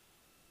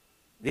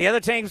 the other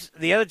team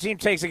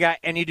takes a guy,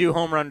 and you do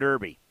home run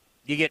derby.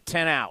 You get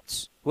 10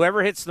 outs.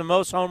 Whoever hits the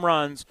most home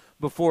runs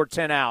before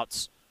 10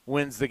 outs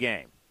wins the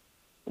game.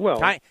 Well,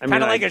 kind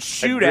of like a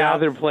shootout. I'd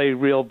rather play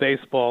real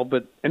baseball,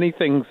 but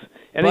anything's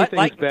better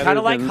kind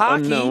of like than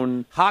hockey.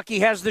 Unknown. Hockey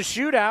has the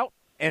shootout,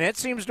 and it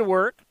seems to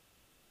work.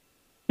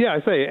 Yeah,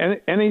 I say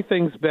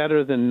anything's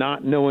better than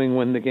not knowing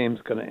when the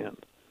game's going to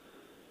end.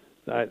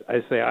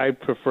 I say I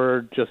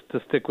prefer just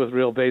to stick with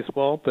real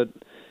baseball, but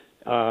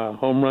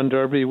home run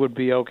derby would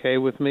be okay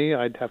with me.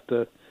 I'd have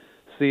to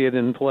see it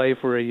in play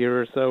for a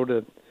year or so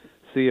to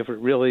see if it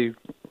really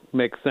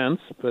makes sense,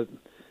 but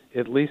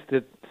at least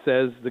it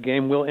says the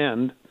game will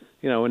end,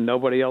 and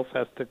nobody else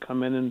has to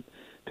come in and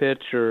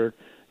pitch or,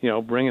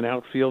 bring an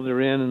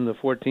outfielder in the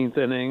 14th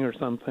inning or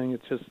something.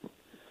 It's just,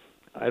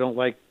 I don't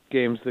like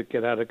games that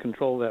get out of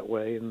control that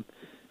way, and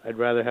I'd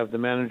rather have the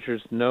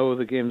managers know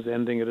the game's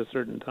ending at a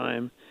certain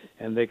time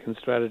and they can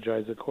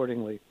strategize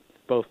accordingly,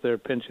 both their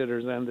pinch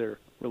hitters and their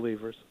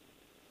relievers.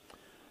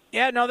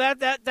 Yeah, no,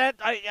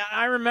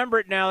 I remember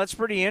it now. That's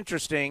pretty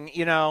interesting.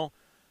 But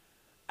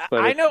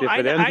if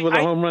it ends with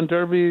a home run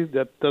derby,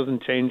 that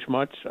doesn't change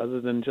much other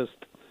than just,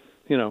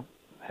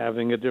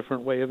 having a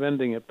different way of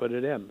ending it, but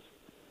it ends.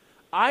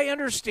 I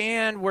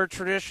understand where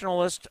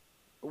traditionalists,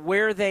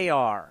 where they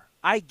are.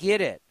 I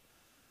get it.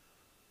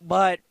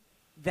 But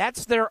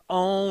that's their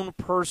own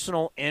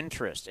personal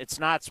interest. It's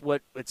not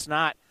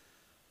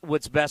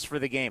what's best for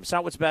the game. It's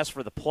not what's best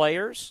for the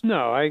players.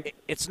 No,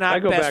 it's not I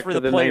go best back for to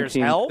the players'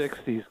 health.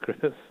 1960s,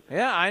 Chris.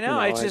 Yeah, I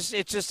know. It's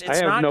I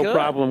have not no good.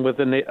 problem with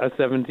a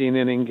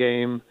 17-inning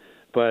game,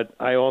 but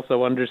I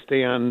also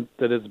understand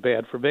that it's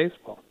bad for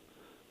baseball,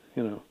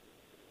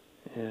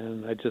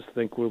 and I just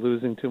think we're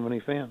losing too many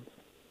fans.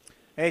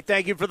 Hey,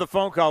 thank you for the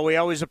phone call. We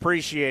always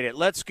appreciate it.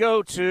 Let's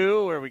go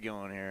to, where are we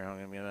going here? I'm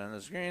going to get on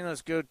the screen.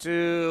 Let's go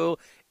to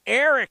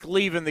Eric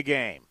leaving the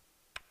game.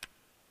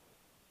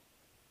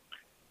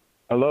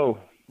 Hello.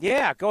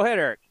 Yeah, go ahead,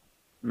 Eric.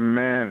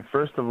 Man,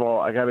 first of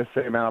all, I got to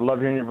say, man, I love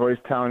hearing your voice,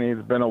 Tony.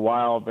 It's been a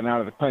while. I've been out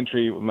of the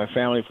country with my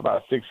family for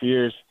about 6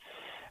 years,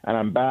 and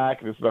I'm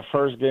back. This is the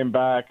first game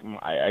back.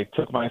 I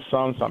took my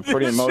son, so I'm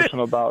pretty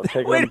emotional about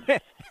taking him.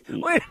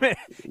 Wait a minute.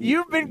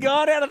 You've been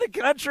gone out of the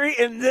country,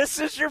 and this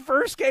is your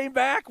first game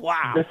back?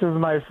 Wow. This is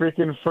my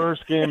freaking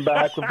first game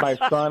back with my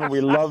son. We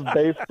love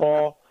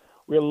baseball.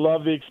 We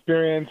love the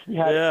experience. We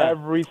had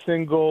every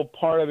single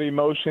part of the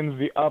emotions,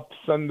 the ups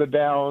and the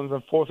downs,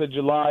 the 4th of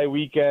July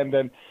weekend.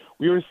 And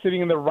we were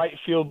sitting in the right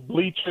field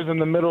bleachers in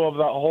the middle of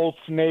that whole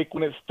snake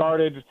when it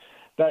started,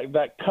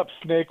 that cup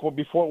snake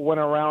before it went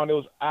around. It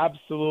was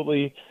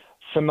absolutely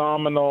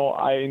phenomenal.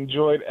 I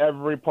enjoyed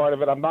every part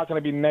of it. I'm not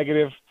going to be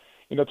negative,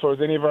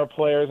 towards any of our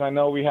players. I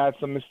know we had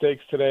some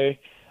mistakes today.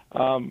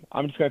 I'm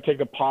just going to take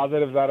the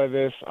positives out of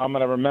this. I'm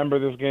going to remember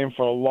this game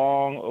for a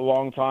long,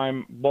 long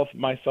time, both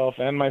myself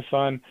and my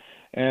son.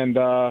 And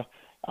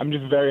I'm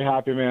just very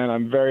happy, man.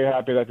 I'm very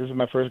happy that this is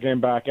my first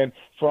game back. And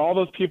for all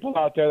those people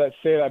out there that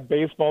say that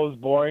baseball is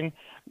boring,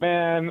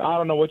 man, I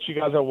don't know what you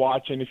guys are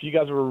watching. If you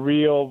guys were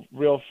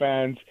real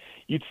fans,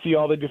 you'd see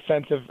all the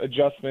defensive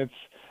adjustments,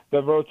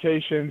 the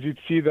rotations. You'd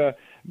see the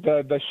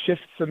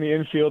shifts in the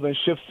infield and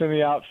shifts in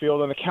the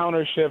outfield and the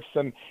counter shifts,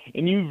 and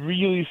you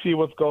really see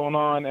what's going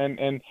on.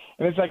 And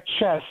it's like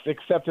chess,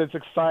 except it's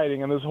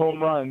exciting, and there's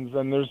home runs,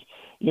 and there's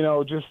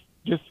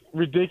just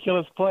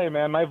ridiculous play,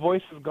 man. My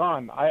voice is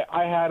gone.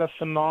 I had a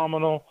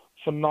phenomenal.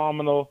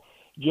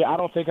 Yeah, I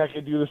don't think I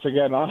could do this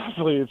again.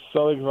 Honestly, it's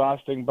so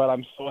exhausting, but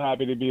I'm so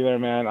happy to be there,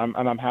 man.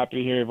 I'm happy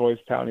to hear your voice,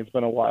 Tony. It's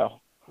been a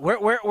while.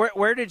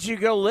 Where did you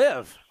go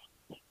live?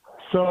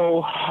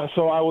 So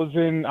I was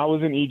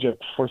in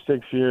Egypt for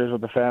 6 years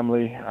with the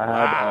family. I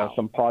had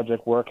some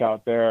project work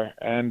out there,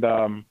 and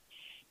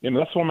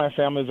that's where my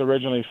family's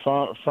originally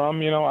from.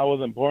 I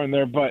wasn't born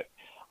there, but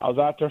I was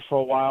out there for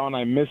a while, and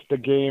I missed the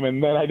game,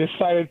 and then I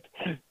decided,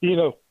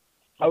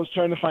 I was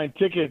trying to find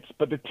tickets,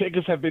 but the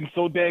tickets have been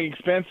so dang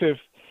expensive,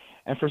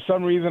 and for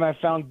some reason I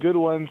found good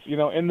ones,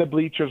 in the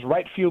bleachers,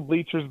 right field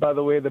bleachers, by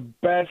the way, the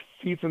best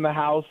seats in the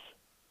house,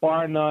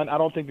 bar none. I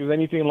don't think there's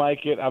anything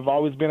like it. I've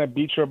always been a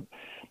bleacher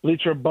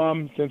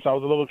bum since I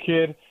was a little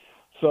kid.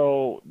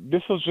 So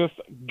this was just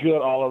good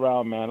all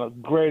around, man. A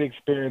great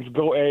experience.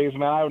 Go A's,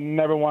 man. I would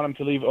never want them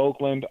to leave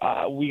Oakland.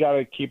 We got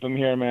to keep them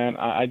here, man.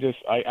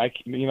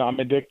 I'm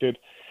addicted.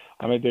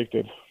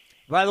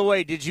 By the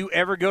way, did you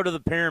ever go to the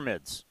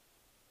pyramids?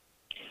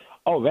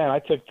 Oh, man, I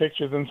took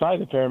pictures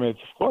inside the pyramids,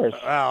 of course.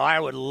 Oh, I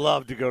would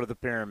love to go to the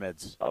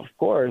pyramids. Of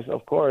course.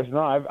 No,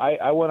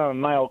 I went on a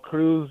Nile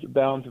cruise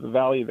down to the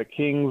Valley of the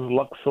Kings,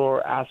 Luxor,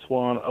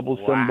 Aswan, Abu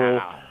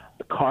Simbel,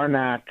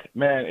 Karnak.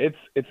 Man,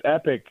 it's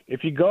epic.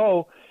 If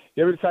you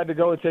ever decide to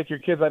go and take your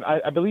kids,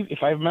 I believe, if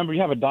I remember,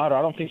 you have a daughter.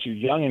 I don't think she's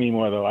young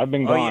anymore, though. I've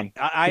been gone.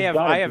 Yeah.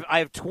 I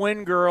have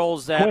twin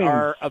girls that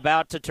are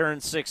about to turn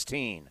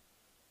 16.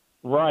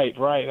 Right.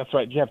 That's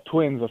right. You have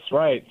twins. That's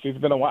right. So it's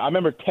been a while. I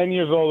remember 10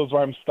 years old is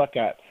where I'm stuck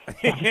at.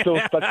 I'm still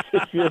stuck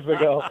 6 years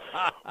ago.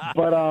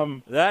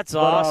 But that's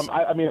awesome.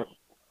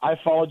 I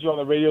followed you on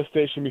the radio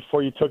station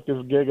before you took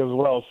this gig as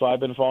well, so I've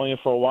been following you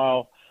for a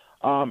while.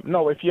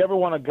 No, if you ever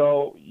want to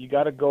go, you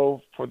got to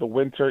go for the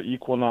winter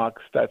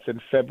equinox. That's in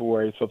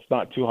February, so it's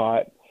not too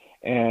hot.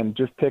 And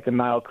just take a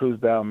Nile cruise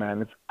down,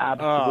 man. It's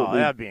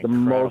absolutely the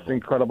most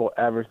incredible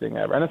everything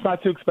ever. And it's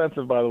not too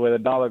expensive, by the way. The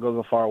dollar goes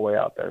a far way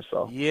out there.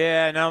 So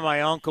yeah, no,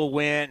 my uncle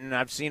went, and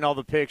I've seen all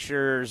the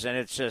pictures, and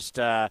it's just,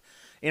 that's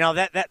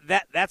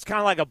kind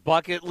of like a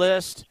bucket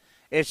list.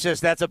 It's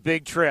just that's a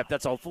big trip.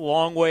 That's a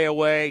long way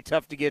away,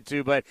 tough to get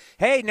to. But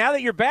hey, now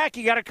that you're back,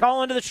 you got to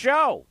call into the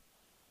show.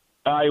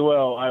 I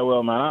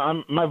will,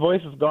 man. My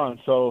voice is gone,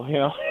 so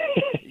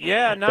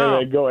Yeah, no.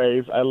 Hey, man, go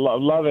A's.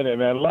 Loving it,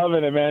 man.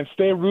 Loving it, man.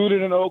 Stay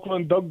rooted in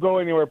Oakland. Don't go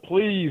anywhere.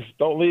 Please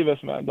don't leave us,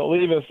 man. Don't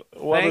leave us.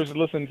 Whoever's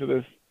listening to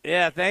this.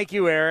 Yeah, thank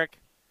you, Eric.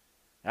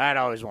 I've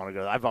always wanted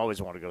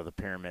to go to the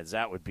Pyramids.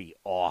 That would be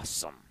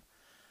awesome.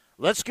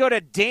 Let's go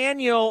to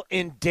Daniel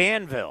in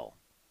Danville.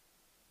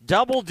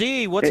 Double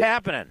D, what's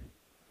happening?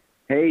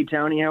 Hey,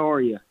 Tony, how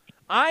are you?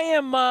 I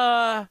am,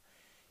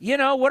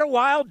 what a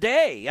wild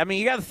day. I mean,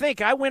 you got to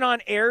think, I went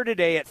on air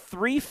today at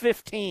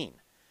 3:15.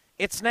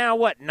 It's now,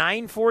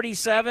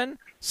 9:47?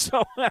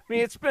 So, I mean,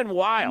 it's been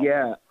wild.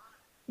 Yeah.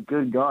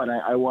 Good God.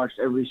 I watched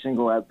every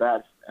single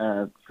at-bat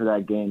for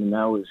that game, and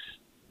that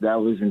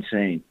was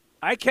insane.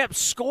 I kept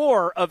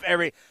score of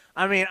every –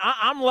 I mean,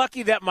 I'm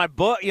lucky that my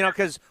book –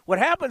 because what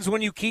happens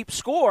when you keep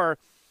score,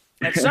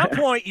 at some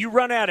point you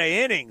run out of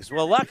innings.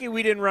 Well, lucky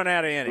we didn't run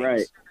out of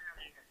innings.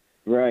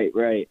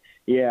 Right.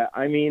 Yeah,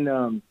 I mean,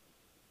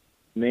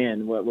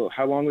 man,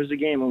 how long was the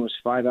game? Almost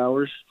 5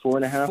 hours,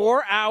 4.5?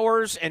 4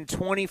 hours and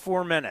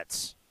 24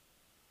 minutes.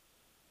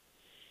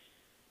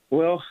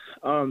 Well,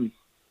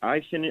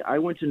 I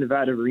went to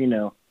Nevada,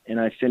 Reno, and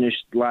I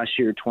finished last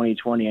year,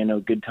 2020. I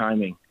know, good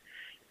timing.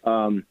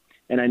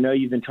 And I know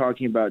you've been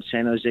talking about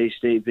San Jose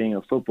State being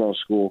a football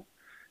school.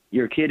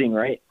 You're kidding,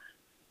 right?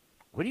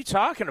 What are you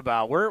talking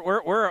about?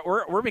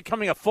 We're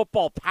becoming a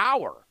football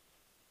power.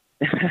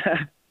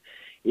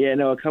 Yeah,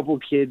 no, a couple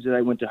of kids that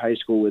I went to high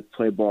school with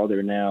play ball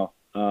there now.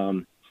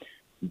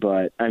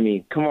 But I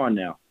mean, come on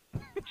now,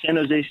 San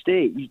Jose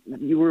State.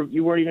 You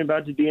weren't even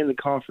about to be in the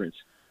conference.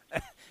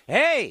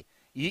 Hey,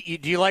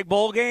 do you like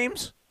bowl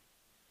games?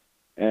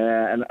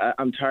 And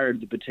I'm tired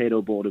of the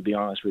Potato Bowl, to be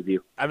honest with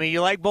you. I mean, you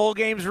like bowl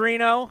games,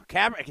 Reno?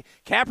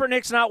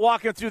 Kaepernick's not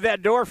walking through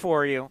that door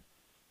for you.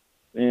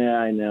 Yeah,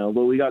 I know.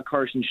 But we got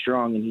Carson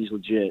Strong, and he's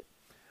legit.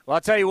 Well,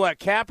 I'll tell you what,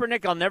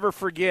 Kaepernick, I'll never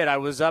forget. I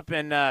was up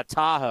in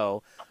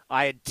Tahoe.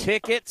 I had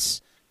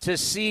tickets to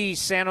see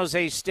San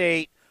Jose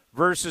State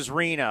versus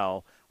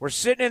Reno. We're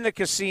sitting in the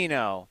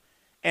casino,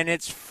 and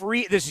it's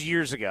free. This is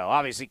years ago.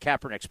 Obviously,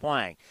 Kaepernick's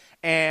playing.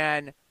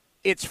 And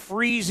it's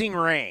freezing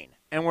rain.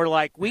 And we're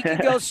like, we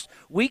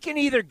can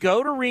either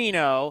go to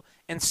Reno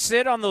and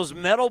sit on those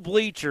metal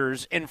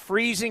bleachers in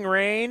freezing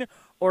rain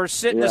or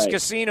sit in this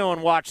casino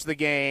and watch the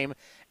game.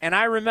 And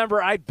I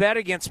remember I bet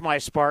against my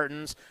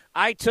Spartans.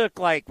 I took,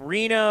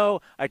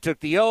 Reno. I took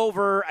the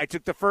over. I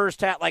took the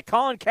first half.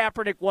 Colin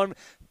Kaepernick won.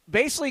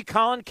 Basically,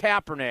 Colin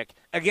Kaepernick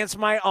against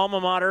my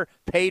alma mater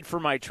paid for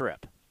my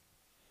trip.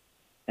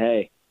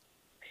 Hey,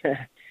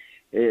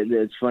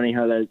 it's funny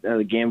how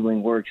the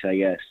gambling works, I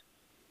guess.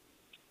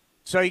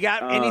 So you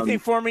got anything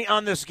for me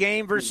on this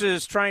game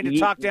versus trying to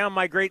talk down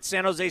my great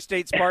San Jose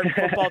State Spartan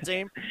football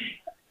team?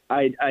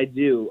 I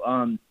do.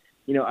 I'm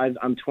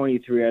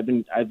 23.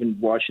 I've been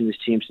watching this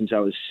team since I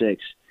was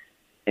 6,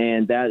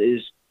 and that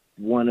is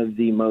one of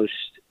the most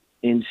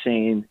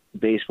insane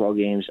baseball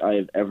games I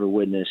have ever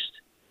witnessed.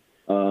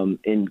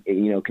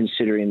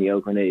 Considering the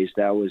Oakland A's,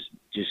 that was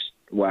just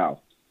wow.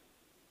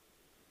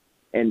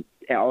 And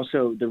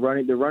also the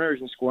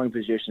runners in scoring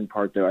position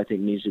part, though, I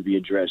think needs to be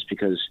addressed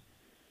because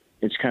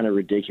it's kind of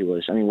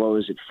ridiculous. I mean, what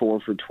was it, 4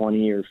 for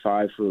 20 or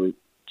 5 for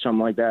something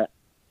like that?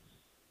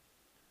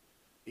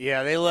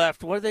 Yeah, they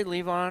left. What did they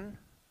leave on?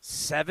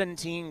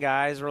 17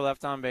 guys were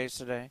left on base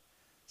today.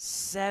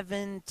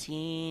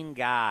 17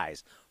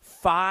 guys.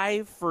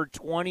 5 for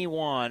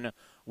 21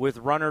 with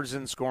runners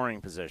in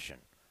scoring position.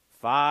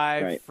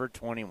 5 for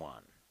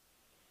 21.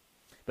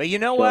 But you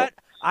know what?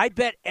 I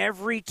bet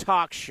every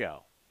talk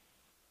show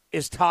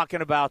is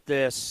talking about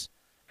this.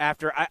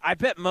 After I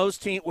bet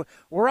most teams,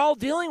 we're all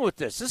dealing with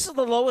this. This is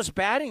the lowest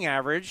batting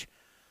average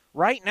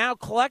right now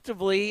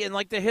collectively in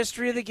the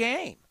history of the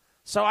game.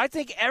 So I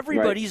think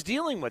everybody's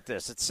dealing with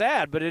this. It's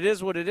sad, but it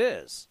is what it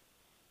is.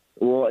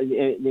 Well,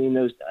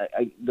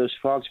 those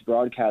Fox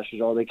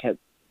broadcasters, all they kept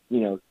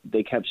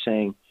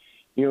saying,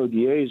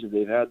 the A's,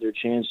 they've had their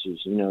chances,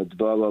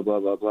 blah, blah, blah,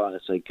 blah, blah. And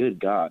it's like, good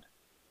God,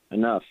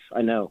 enough.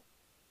 I know.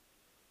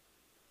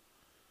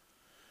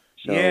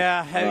 So,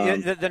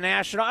 the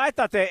National. I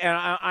thought and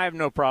I have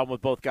no problem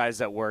with both guys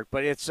that work,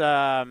 but it's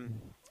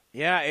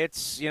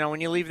it's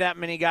when you leave that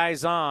many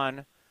guys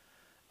on,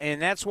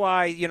 and that's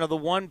why the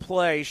one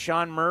play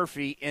Sean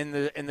Murphy in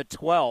the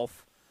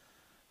 12th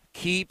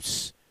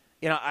keeps.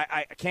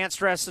 I can't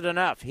stress it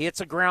enough. He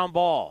hits a ground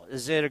ball.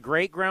 Is it a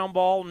great ground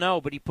ball?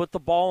 No, but he put the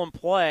ball in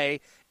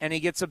play and he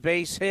gets a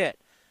base hit.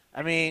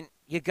 I mean,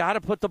 you got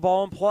to put the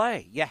ball in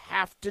play. You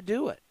have to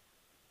do it.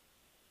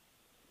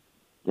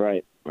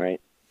 Right.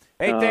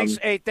 Hey, thanks.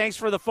 Thanks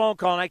for the phone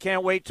call, and I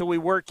can't wait till we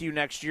work you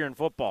next year in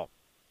football.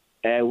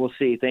 We'll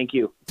see. Thank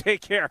you.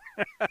 Take care.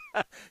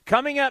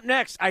 Coming up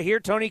next, I hear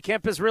Tony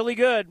Kemp is really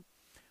good.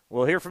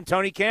 We'll hear from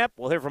Tony Kemp.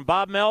 We'll hear from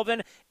Bob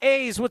Melvin.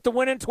 A's with the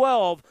win in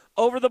 12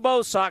 over the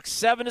Bo Sox,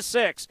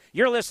 7-6.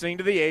 You're listening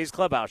to the A's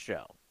Clubhouse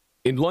Show.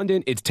 In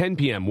London, it's 10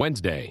 p.m.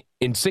 Wednesday.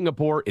 In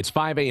Singapore, it's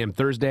 5 a.m.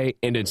 Thursday.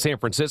 And in San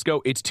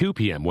Francisco, it's 2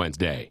 p.m.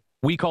 Wednesday.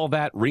 We call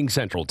that Ring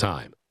Central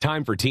Time.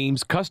 Time for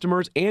teams,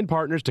 customers, and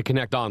partners to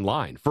connect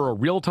online for a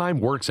real-time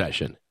work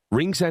session.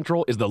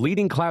 RingCentral is the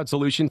leading cloud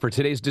solution for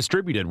today's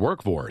distributed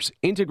workforce,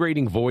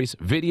 integrating voice,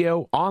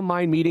 video,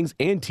 online meetings,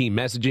 and team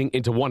messaging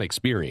into one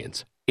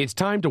experience. It's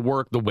time to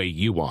work the way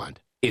you want.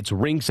 It's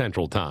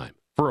RingCentral time.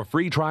 For a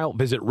free trial,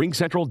 visit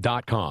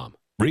ringcentral.com.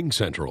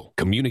 RingCentral.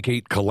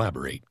 Communicate,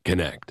 collaborate,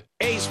 connect.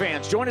 A's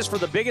fans, join us for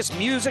the biggest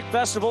music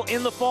festival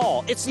in the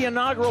fall. It's the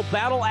inaugural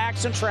Battle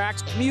Axe and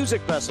Tracks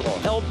Music Festival,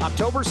 held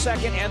October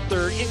 2nd and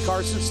 3rd in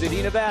Carson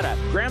City, Nevada.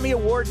 Grammy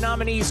Award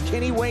nominees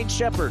Kenny Wayne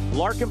Shepherd,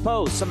 Larkin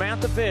Poe,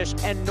 Samantha Fish,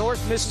 and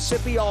North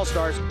Mississippi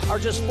All-Stars are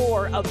just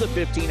 4 of the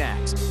 15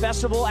 acts.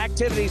 Festival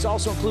activities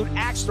also include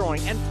axe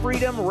throwing and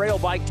Freedom Rail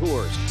Bike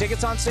tours.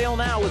 Tickets on sale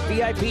now with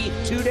VIP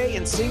 2-day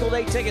and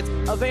single-day tickets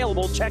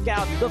available. Check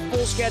out the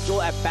full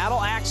schedule at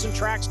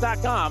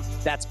battleaxeandtracks.com.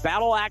 That's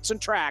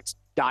battleaxeandtracks.com.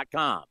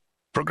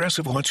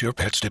 Progressive wants your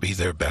pets to be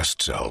their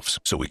best selves,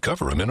 so we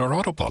cover them in our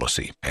auto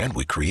policy. And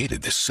we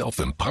created this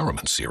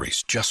self-empowerment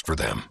series just for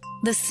them.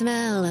 The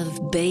smell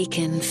of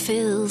bacon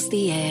fills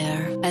the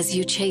air as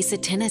you chase a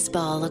tennis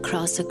ball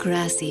across a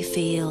grassy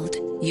field.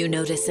 You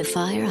notice a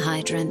fire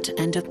hydrant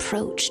and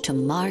approach to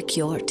mark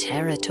your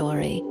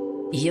territory.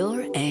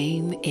 Your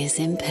aim is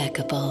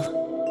impeccable.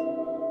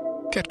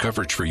 Get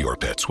coverage for your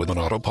pets with an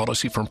auto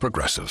policy from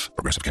Progressive.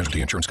 Progressive Casualty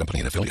Insurance Company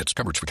and Affiliates.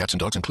 Coverage for cats and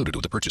dogs included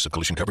with the purchase of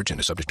collision coverage and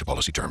is subject to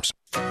policy terms.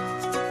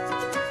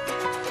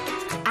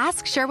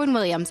 Ask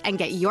Sherwin-Williams and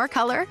get your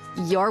color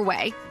your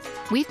way.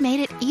 We've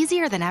made it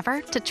easier than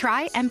ever to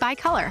try and buy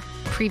color.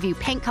 Preview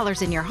paint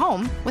colors in your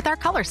home with our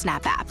Color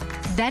Snap app.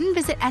 Then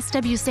visit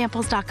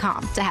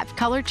swsamples.com to have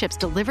color chips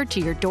delivered to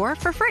your door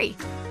for free.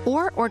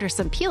 Or order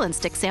some peel and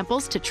stick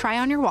samples to try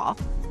on your wall.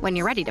 When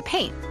you're ready to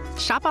paint,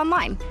 shop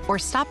online or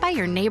stop by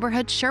your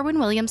neighborhood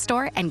Sherwin-Williams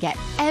store and get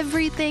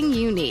everything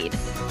you need.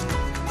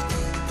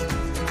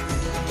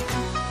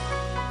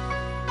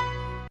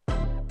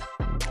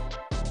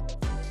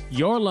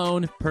 Your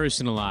loan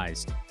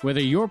personalized.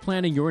 Whether you're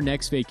planning your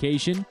next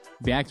vacation,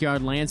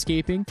 backyard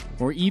landscaping,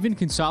 or even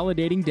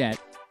consolidating debt,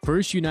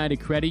 First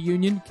United Credit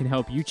Union can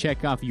help you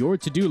check off your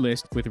to-do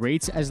list with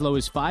rates as low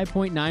as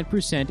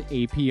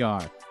 5.9%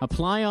 APR.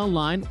 Apply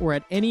online or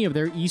at any of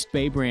their East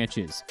Bay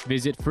branches.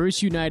 Visit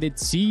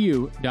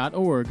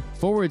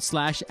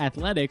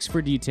firstunitedcu.org/athletics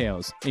for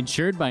details.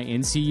 Insured by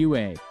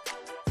NCUA.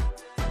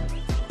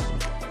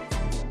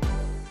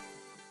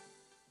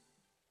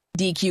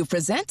 DQ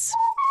presents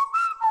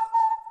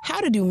How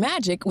to Do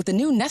Magic with the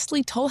new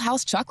Nestle Toll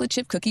House Chocolate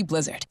Chip Cookie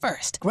Blizzard.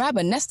 First, grab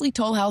a Nestle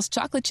Toll House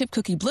Chocolate Chip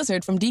Cookie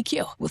Blizzard from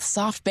DQ with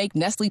soft-baked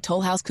Nestle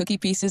Toll House cookie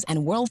pieces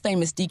and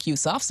world-famous DQ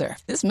soft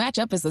serve. This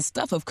matchup is the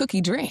stuff of cookie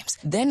dreams.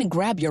 Then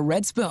grab your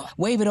red spoon,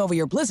 wave it over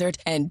your Blizzard,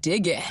 and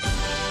dig in.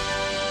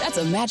 That's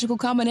a magical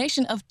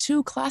combination of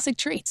 2 classic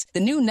treats. The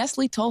new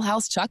Nestle Toll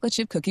House Chocolate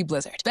Chip Cookie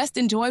Blizzard. Best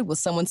enjoyed with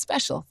someone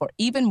special for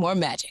even more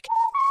magic.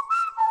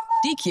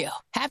 DQ.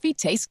 Happy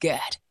tastes good.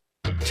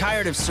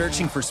 Tired of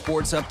searching for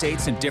sports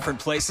updates in different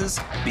places?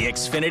 The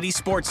Xfinity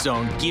Sports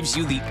Zone gives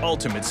you the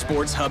ultimate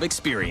sports hub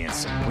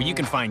experience, where you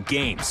can find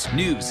games,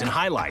 news, and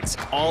highlights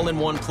all in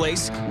one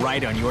place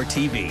right on your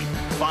TV.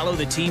 Follow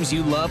the teams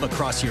you love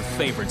across your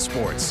favorite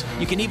sports.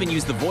 You can even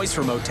use the voice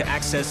remote to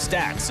access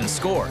stats and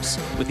scores.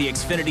 With the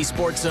Xfinity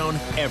Sports Zone,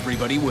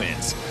 everybody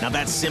wins. Now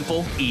that's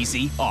simple,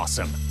 easy,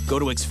 awesome. Go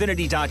to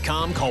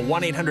Xfinity.com, call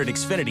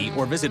 1-800-XFINITY,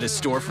 or visit a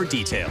store for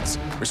details.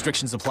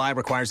 Restrictions apply.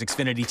 Requires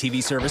Xfinity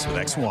TV service with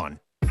X1.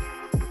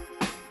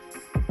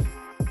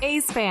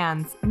 A's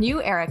fans,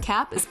 New Era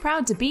Cap is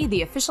proud to be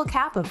the official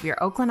cap of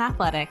your Oakland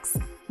Athletics.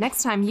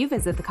 Next time you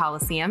visit the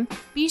Coliseum,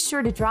 be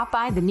sure to drop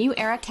by the New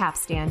Era Cap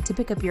stand to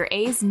pick up your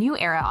A's New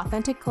Era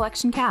Authentic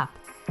Collection cap.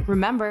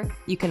 Remember,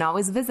 you can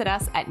always visit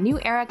us at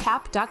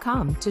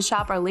neweracap.com to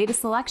shop our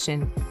latest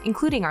selection,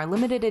 including our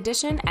limited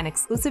edition and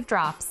exclusive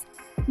drops.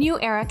 New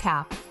Era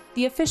Cap,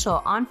 the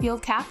official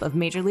on-field cap of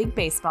Major League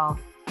Baseball.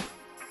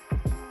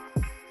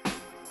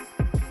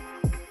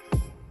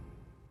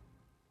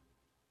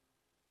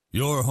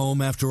 You're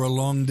home after a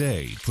long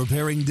day,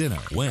 preparing dinner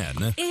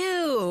when...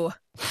 Ew!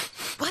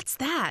 What's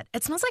that?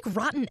 It smells like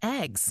rotten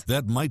eggs.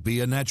 That might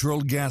be a natural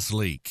gas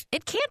leak.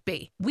 It can't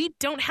be. We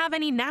don't have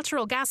any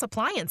natural gas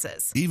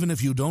appliances. Even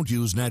if you don't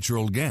use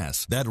natural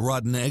gas, that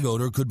rotten egg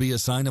odor could be a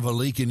sign of a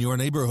leak in your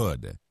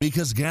neighborhood.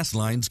 Because gas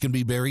lines can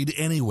be buried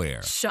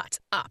anywhere. Shut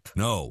up.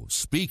 No,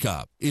 speak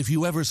up. If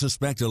you ever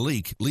suspect a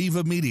leak, leave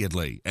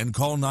immediately and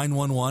call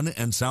 911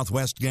 and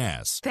Southwest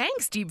Gas.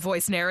 Thanks, deep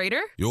voice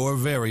narrator. You're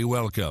very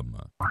welcome.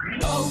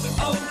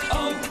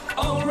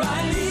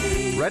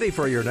 O'Reilly. Ready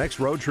for your next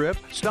road trip?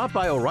 Stop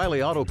by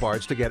O'Reilly Auto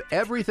Parts to get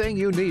everything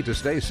you need to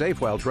stay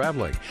safe while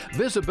traveling.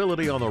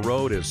 Visibility on the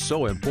road is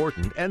so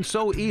important and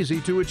so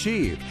easy to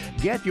achieve.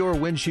 Get your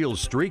windshield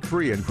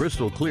streak-free and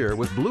crystal clear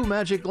with Blue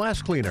Magic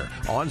Glass Cleaner.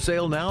 On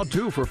sale now,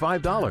 2 for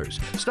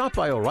 $5. Stop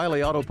by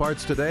O'Reilly Auto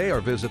Parts today or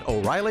visit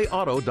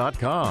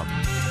O'ReillyAuto.com.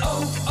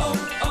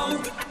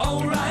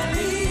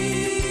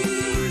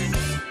 O'Reilly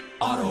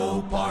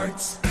Auto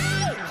Parts.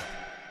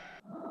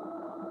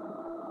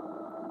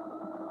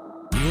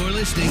 You're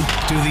listening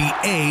to the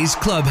A's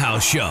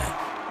Clubhouse Show.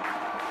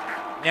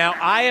 Now,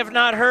 I have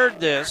not heard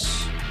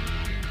this,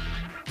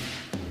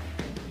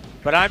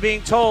 But I'm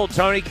being told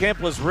Tony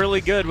Kemp was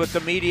really good with the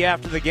media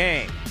after the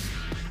game.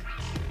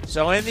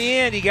 So in the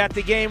end, he got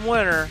the game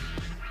winner.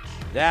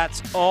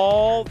 That's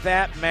all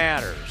that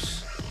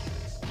matters.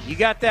 You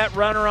got that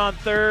runner on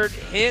third,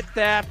 hit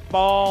that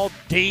ball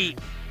deep.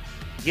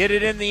 Get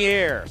it in the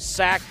air,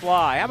 sack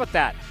fly. How about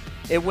that?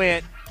 It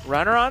went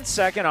runner on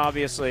second,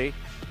 obviously,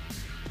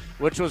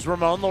 which was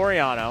Ramon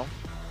Laureano.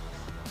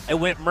 It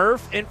went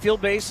Murph infield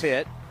base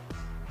hit.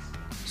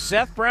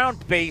 Seth Brown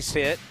base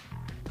hit.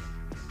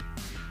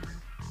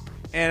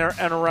 And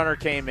a runner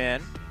came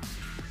in.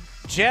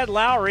 Jed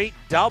Lowry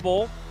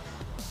double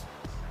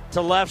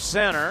to left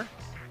center.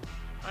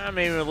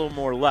 Maybe a little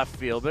more left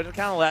field, but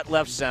kind of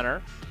left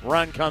center.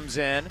 Run comes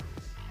in.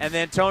 And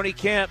then Tony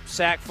Kemp,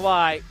 sack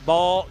fly,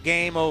 ball,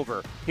 game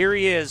over. Here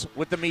he is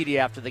with the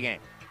media after the game.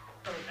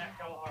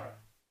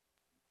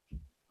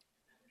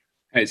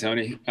 Hey,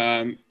 Tony.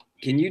 Can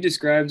you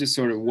describe just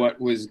sort of what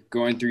was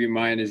going through your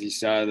mind as you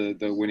saw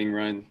the winning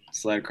run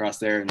slide across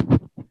there?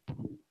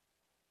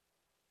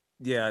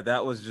 Yeah,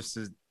 that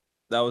was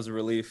a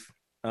relief.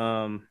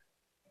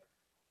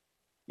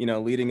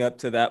 Leading up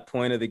to that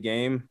point of the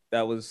game,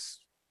 that was,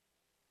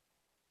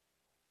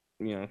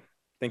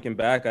 thinking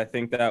back, I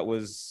think that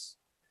was,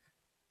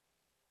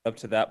 up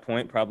to that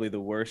point, probably the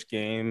worst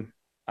game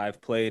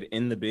I've played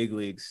in the big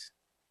leagues.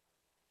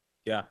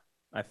 Yeah,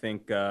 I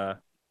think,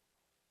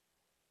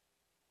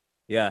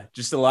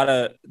 just a lot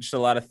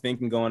of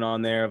thinking going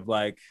on there of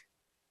like,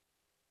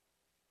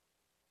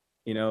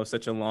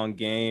 such a long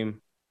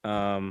game.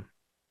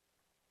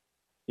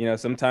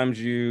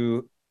 Sometimes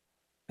you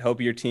help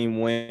your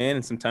team win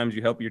and sometimes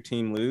you help your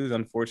team lose,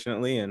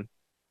 unfortunately. And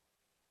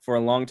for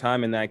a long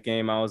time in that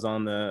game, I was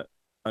on the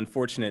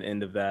unfortunate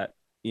end of that.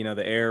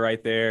 The error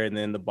right there and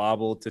then the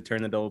bobble to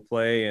turn the double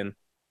play. And,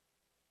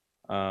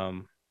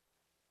 can't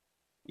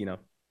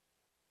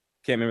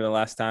remember the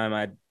last time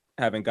I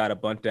haven't got a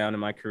bunt down in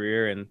my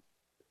career and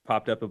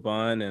popped up a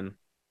bunt. And,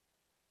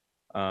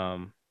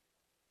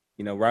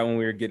 right when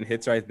we were getting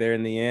hits right there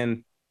in the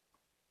end,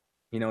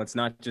 it's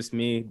not just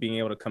me being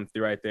able to come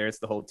through right there. It's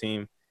the whole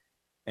team.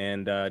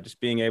 And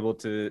just being able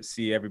to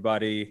see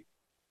everybody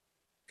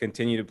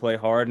continue to play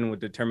hard and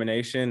with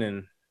determination.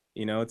 And,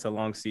 it's a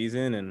long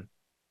season and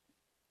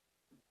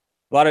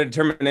a lot of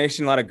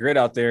determination, a lot of grit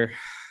out there.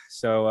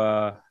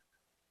 So,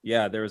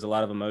 there was a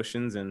lot of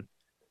emotions, and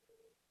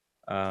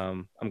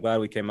I'm glad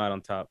we came out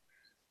on top.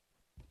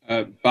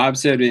 Bob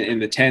said in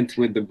the 10th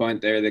with the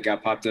bunt there that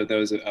got popped up, that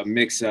was a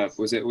mix-up.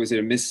 Was it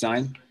a missed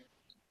sign?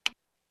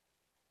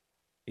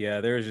 Yeah,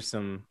 there's just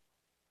some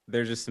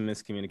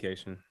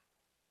miscommunication.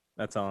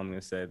 That's all I'm going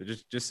to say.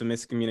 Just some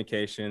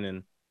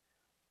miscommunication,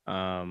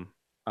 and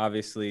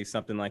obviously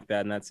something like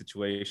that in that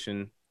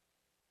situation,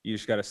 you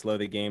just got to slow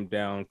the game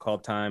down, call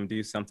time,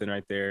 do something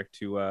right there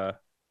to,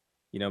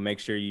 make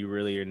sure you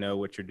really know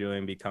what you're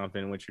doing, be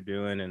confident in what you're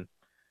doing.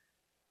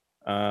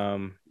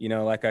 And,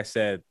 like I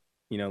said,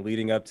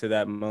 leading up to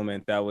that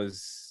moment, that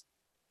was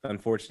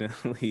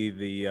unfortunately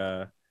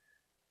the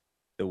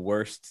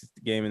worst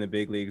game in the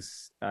big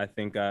leagues I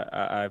think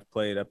I've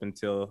played up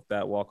until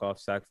that walk-off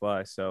sac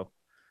fly. So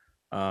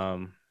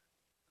got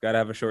to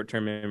have a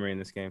short-term memory in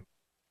this game.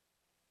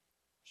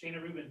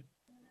 Shayna Rubin.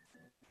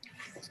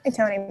 Hey,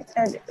 Tony.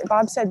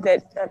 Bob said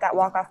that that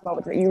walk-off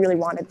moment, that you really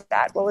wanted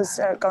that. What was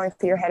going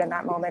through your head in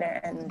that moment?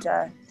 And,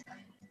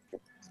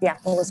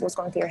 what was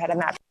going through your head in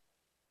that?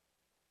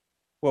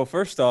 Well,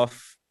 first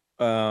off,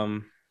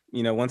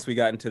 once we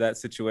got into that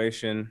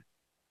situation,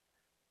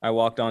 I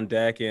walked on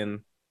deck and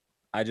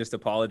I just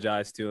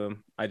apologized to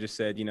him. I just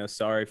said,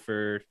 sorry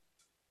for,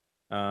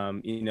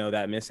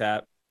 that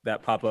mishap,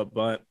 that pop-up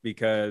bunt,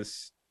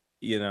 because,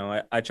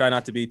 I try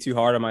not to be too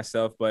hard on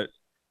myself, but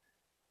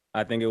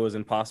I think it was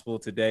impossible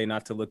today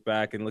not to look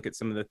back and look at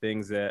some of the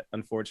things that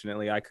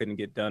unfortunately I couldn't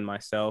get done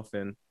myself.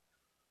 And,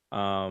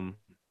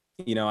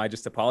 I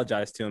just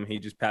apologized to him. He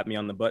just pat me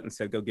on the butt and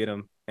said, go get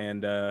him.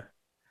 And,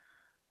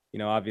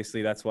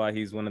 obviously that's why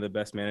he's one of the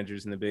best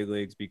managers in the big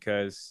leagues,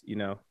 because,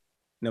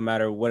 no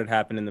matter what had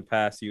happened in the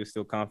past, he was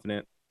still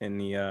confident,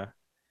 and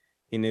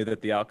he knew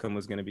that the outcome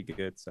was going to be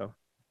good. So.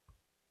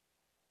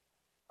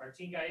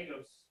 Martin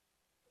Gallegos.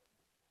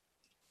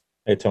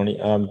 Hey, Tony.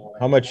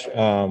 How much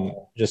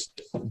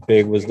just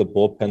big was the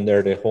bullpen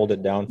there to hold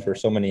it down for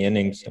so many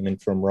innings? I mean,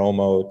 from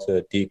Romo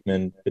to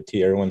Diekman,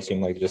 Petit, everyone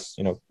seemed like just,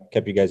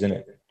 kept you guys in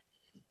it.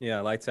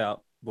 Yeah, lights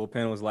out.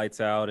 Bullpen was lights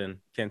out, and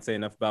can't say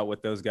enough about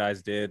what those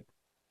guys did.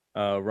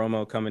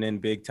 Romo coming in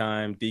big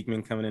time,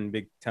 Diekman coming in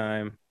big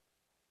time,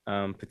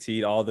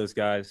 Petit, all those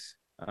guys.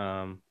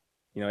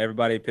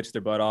 Everybody pitched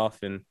their butt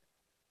off, and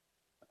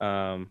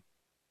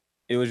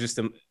it was just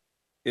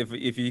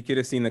if you could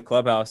have seen the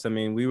clubhouse, I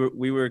mean,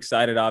 we were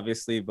excited,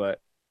 obviously, but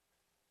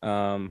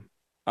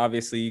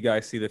obviously you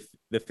guys see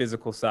the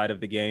physical side of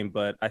the game.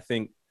 But I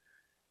think,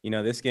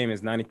 this game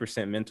is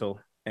 90% mental,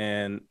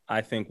 and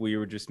I think we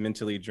were just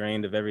mentally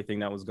drained of everything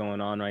that was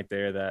going on right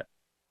there. That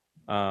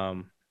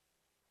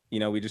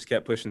we just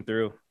kept pushing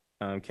through.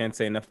 Can't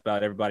say enough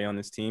about everybody on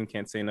this team.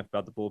 Can't say enough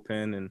about the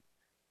bullpen,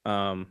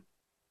 and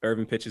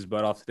Irvin pitched his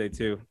butt off today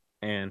too.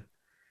 And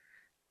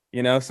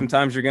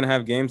sometimes you're going to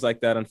have games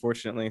like that,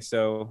 unfortunately.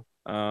 So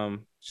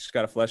just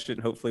got to flush it,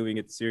 and hopefully we can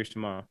get the series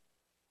tomorrow.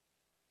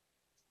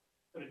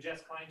 Go to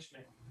Jess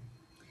Kleinschmidt.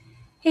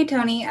 Hey,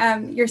 Tony.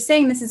 You're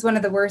saying this is one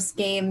of the worst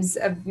games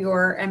of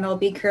your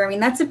MLB career. I mean,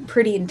 that's a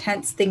pretty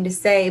intense thing to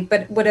say,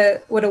 but would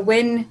a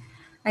win,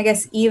 I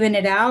guess, even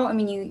it out? I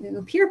mean, you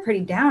appear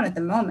pretty down at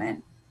the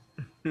moment.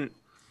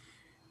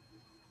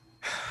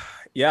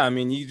 Yeah, I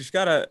mean, you just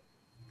gotta,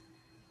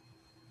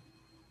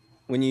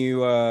 when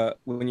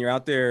you're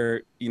out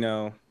there,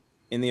 in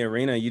the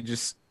arena,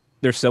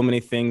 there's so many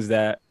things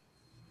that,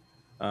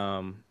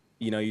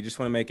 you just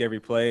want to make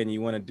every play, and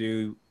you want to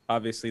do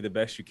obviously the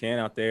best you can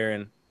out there.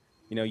 And,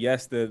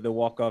 yes, the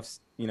walk-offs,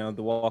 the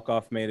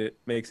walk-off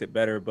makes it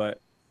better, but,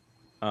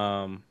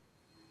 I'm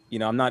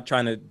not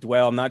trying to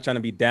dwell. I'm not trying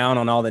to be down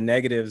on all the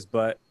negatives,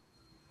 but,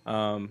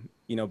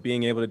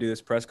 being able to do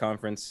this press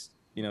conference,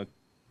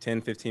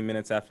 10, 15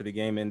 minutes after the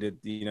game ended,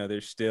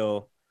 there's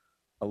still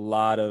a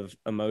lot of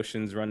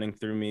emotions running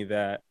through me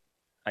that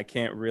I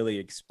can't really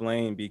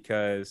explain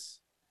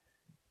because,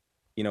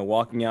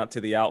 walking out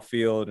to the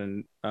outfield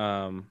and,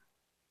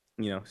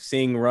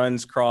 seeing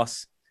runs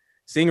cross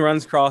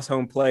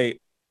home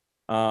plate,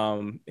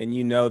 and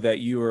that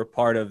you were a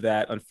part of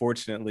that,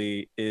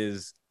 unfortunately,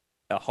 is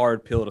a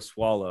hard pill to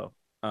swallow.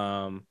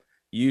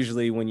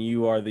 Usually when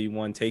you are the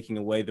one taking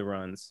away the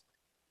runs,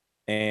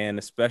 and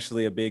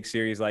especially a big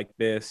series like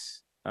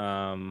this,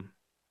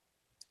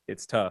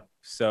 it's tough.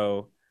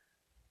 So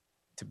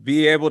to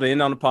be able to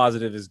end on a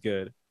positive is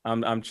good.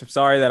 I'm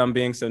sorry that I'm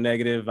being so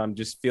negative. I'm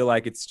just feel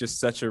like it's just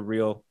such a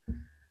real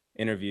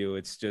interview.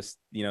 It's just,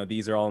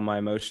 these are all my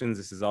emotions.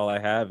 This is all I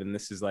have. And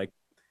this is like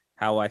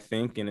how I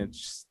think. And it's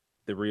just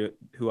the real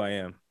who I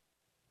am.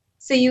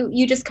 So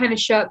you just kind of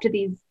show up to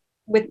these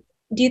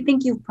do you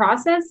think you've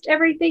processed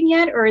everything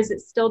yet, or is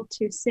it still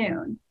too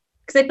soon?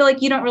 Because I feel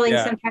like you don't really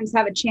sometimes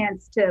have a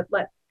chance to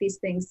let these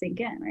things sink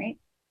in, right?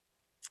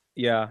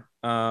 Yeah.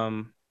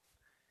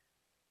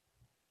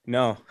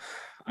 No,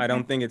 I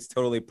don't think it's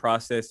totally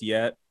processed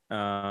yet.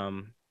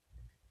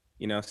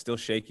 Still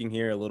shaking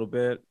here a little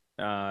bit.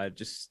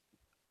 Just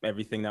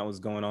everything that was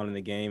going on in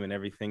the game and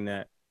everything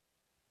that,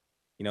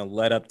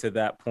 led up to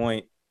that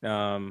point.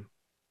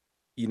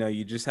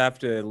 You just have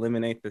to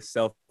eliminate the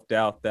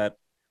self-doubt that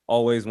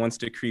always wants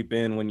to creep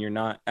in when you're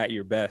not at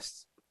your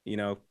best,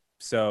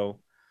 so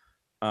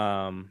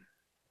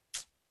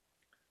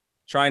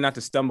try not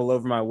to stumble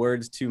over my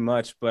words too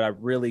much, but I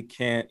really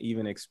can't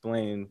even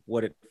explain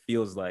what it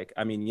feels like.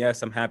 I mean,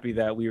 yes, I'm happy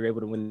that we were able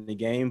to win the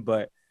game,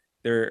 but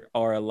there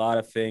are a lot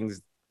of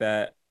things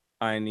that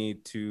I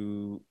need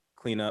to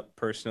clean up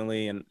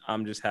personally, and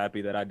I'm just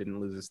happy that I didn't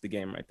lose the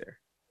game right there.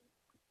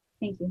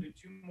 Thank you.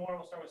 Two more.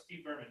 We'll start with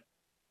Steve Berman.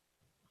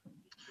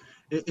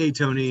 Hey,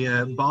 Tony.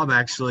 Bob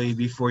actually,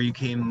 before you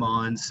came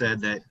on, said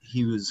that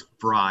he was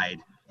fried.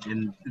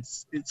 And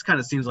it's kind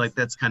of seems like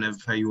that's kind of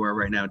how you are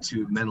right now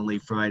too, mentally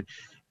fried.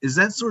 Is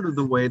that sort of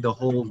the way the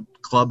whole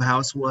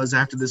clubhouse was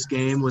after this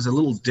game? Was a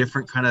little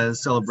different kind of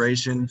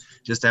celebration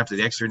just after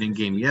the extra inning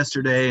game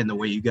yesterday, and the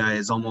way you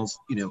guys almost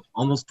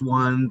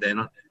won,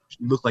 then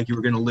looked like you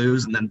were going to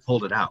lose, and then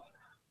pulled it out?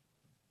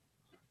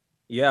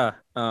 Yeah,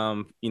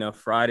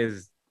 fried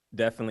is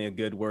definitely a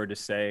good word to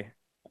say.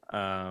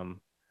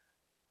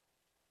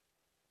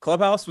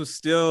 Clubhouse was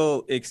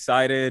still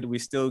excited. We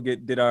still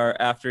did our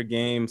after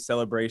game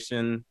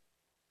celebration,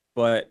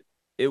 but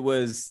it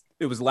was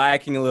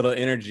lacking a little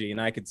energy.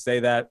 And I could say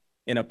that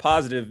in a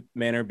positive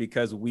manner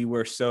because we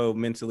were so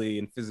mentally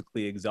and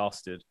physically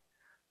exhausted,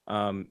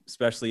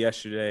 especially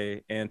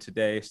yesterday and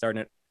today. I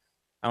don't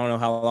know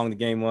how long the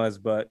game was,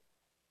 but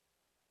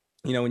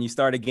when you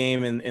start a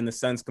game and the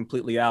sun's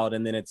completely out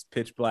and then it's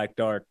pitch black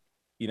dark,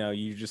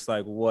 you're just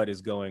like, what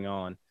is going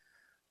on?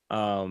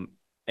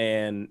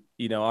 And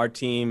our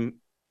team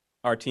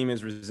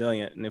is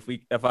resilient, and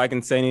if I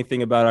can say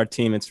anything about our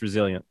team, it's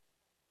resilient.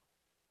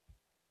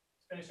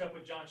 Let's finish up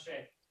with John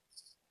Shea.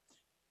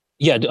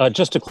 Yeah,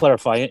 just to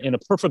clarify, in a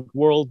perfect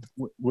world,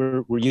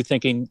 were you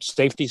thinking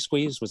safety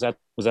squeeze? Was that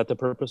the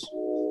purpose?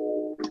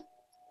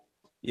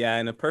 Yeah,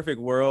 in a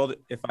perfect world,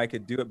 if I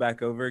could do it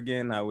back over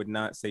again, I would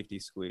not safety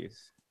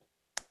squeeze.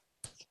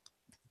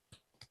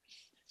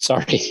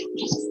 Sorry.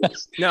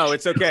 No,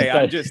 it's okay.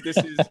 I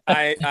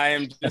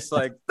am just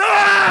like,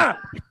 ah!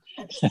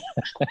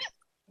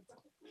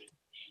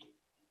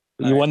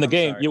 You won the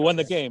game. You won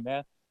the game,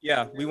 man.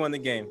 Yeah, we won the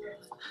game.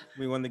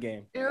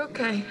 You're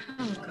okay.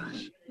 Oh,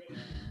 gosh.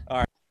 All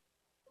right.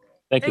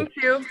 Thank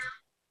you.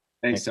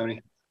 Thanks,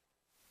 Tony.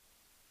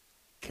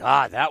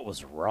 God, that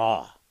was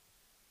raw.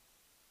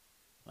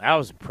 That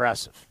was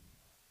impressive,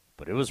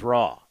 but it was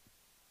raw.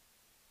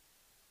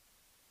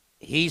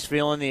 He's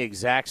feeling the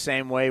exact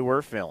same way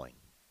we're feeling.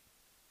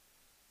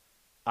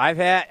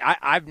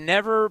 I've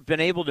never been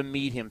able to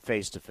meet him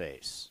face to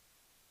face,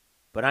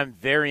 but I'm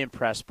very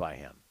impressed by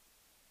him.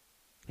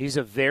 He's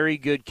a very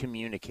good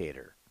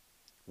communicator.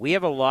 We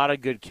have a lot of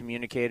good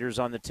communicators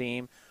on the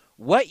team.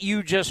 What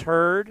you just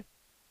heard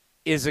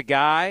is a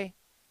guy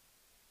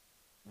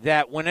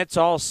that when it's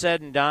all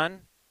said and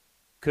done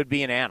could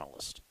be an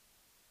analyst.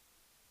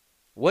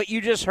 What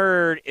you just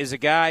heard is a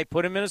guy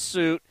put him in a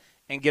suit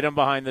and get him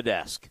behind the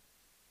desk.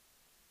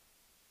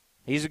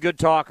 He's a good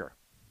talker.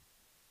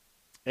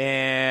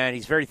 And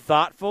he's very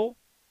thoughtful.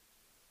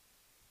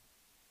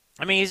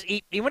 I mean,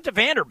 he went to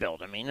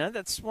Vanderbilt. I mean,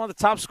 that's one of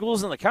the top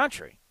schools in the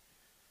country.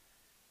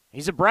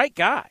 He's a bright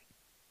guy.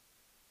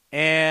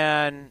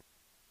 And,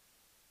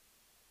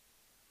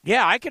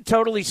 yeah, I could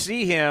totally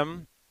see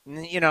him,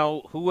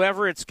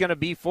 whoever it's going to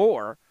be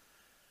for,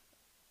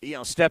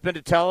 step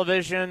into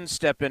television,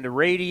 step into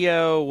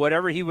radio,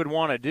 whatever he would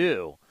want to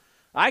do.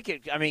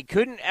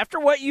 After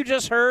what you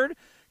just heard,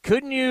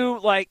 couldn't you,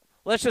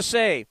 let's just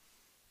say,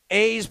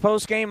 A's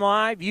post-game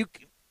live, you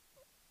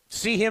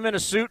see him in a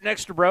suit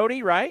next to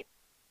Brody, right?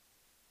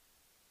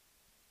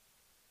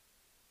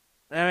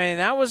 I mean,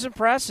 that was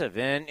impressive.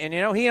 And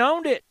he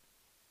owned it.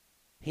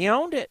 He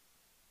owned it.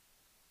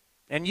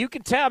 And you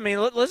can tell, I mean,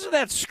 listen to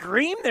that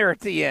scream there at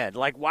the end.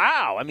 Like,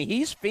 wow. I mean,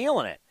 he's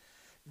feeling it.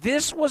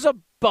 This was a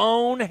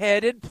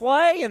boneheaded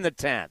play in the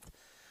 10th.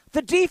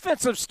 The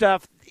defensive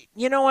stuff,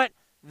 you know what?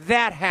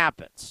 That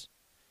happens.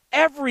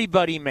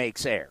 Everybody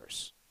makes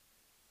errors,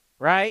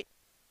 right?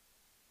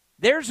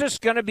 There's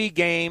just going to be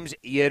games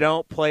you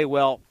don't play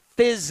well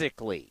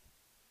physically.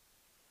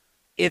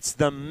 It's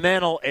the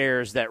mental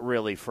errors that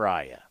really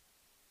fry you.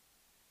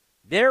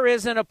 There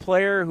isn't a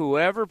player who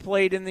ever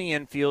played in the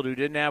infield who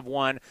didn't have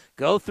one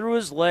go through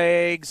his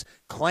legs,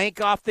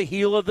 clank off the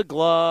heel of the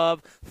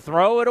glove,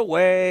 throw it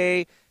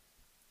away.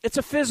 It's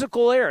a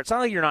physical error. It's not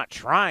like you're not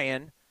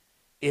trying.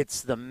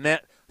 It's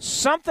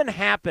something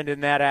happened in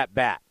that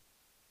at-bat.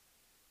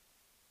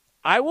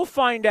 I will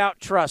find out,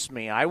 trust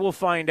me, I will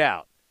find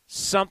out.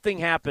 Something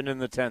happened in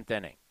the 10th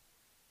inning.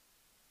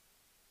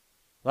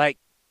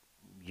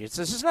 This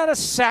is not a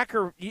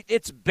sacker.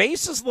 It's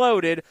bases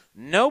loaded,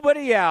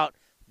 nobody out.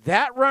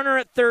 That runner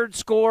at third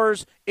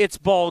scores, it's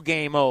ball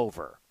game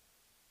over.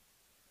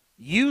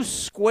 You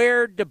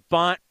squared to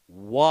bunt.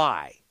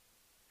 Why?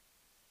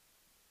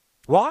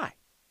 Why?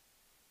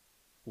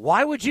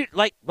 Why would you,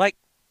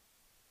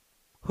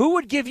 who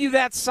would give you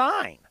that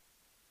sign?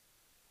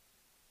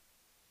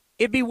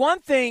 It'd be one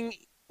thing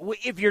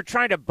if you're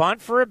trying to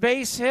bunt for a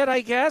base hit,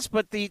 I guess,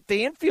 but the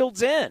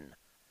infield's in.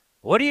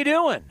 What are you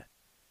doing?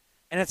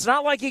 And it's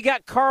not like you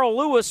got Carl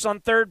Lewis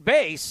on third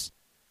base.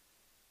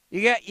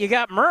 You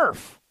got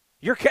Murph,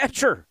 your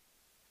catcher.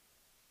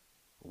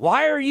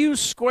 Why are you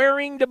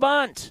squaring to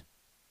bunt?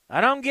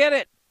 I don't get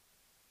it.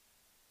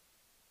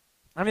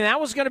 I mean, that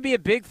was going to be a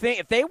big thing.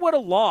 If they would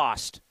have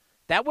lost,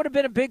 that would have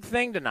been a big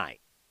thing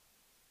tonight.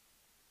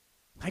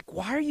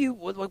 Why are you,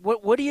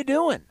 what are you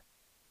doing?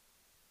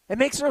 It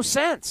makes no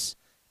sense.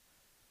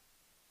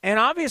 And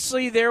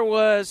obviously there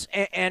was,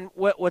 and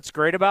what's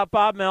great about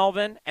Bob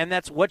Melvin, and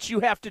that's what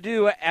you have to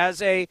do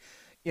as a,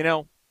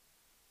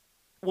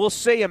 we'll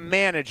say a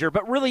manager,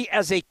 but really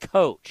as a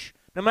coach.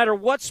 No matter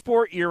what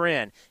sport you're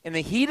in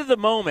the heat of the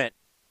moment,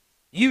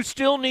 you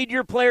still need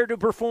your player to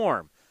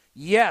perform.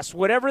 Yes,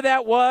 whatever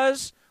that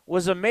was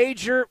a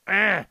major,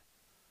 but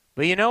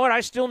you know what?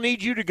 I still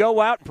need you to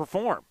go out and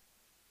perform.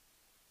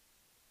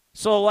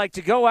 So,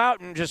 to go out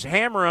and just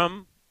hammer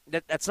them,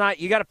 that's not,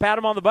 you got to pat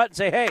them on the butt and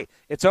say, hey,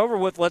 it's over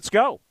with, let's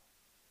go.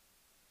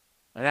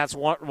 And that's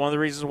one of the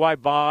reasons why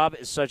Bob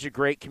is such a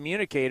great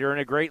communicator and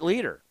a great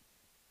leader.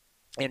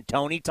 And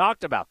Tony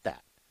talked about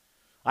that.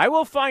 I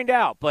will find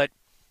out, but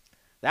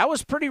that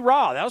was pretty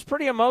raw. That was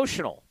pretty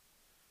emotional.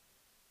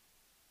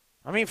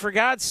 I mean, for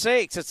God's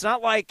sakes, it's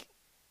not like,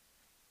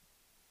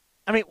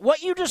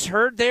 what you just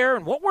heard there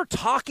and what we're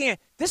talking,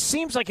 this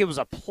seems like it was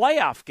a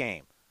playoff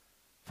game.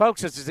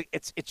 Folks,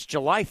 it's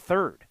July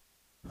 3rd.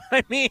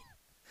 I mean,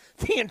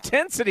 the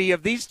intensity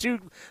of these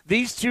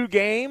two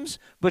games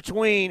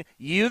between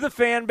you, the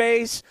fan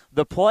base,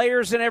 the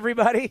players, and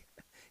everybody,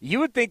 you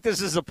would think this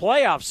is a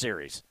playoff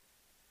series.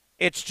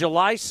 It's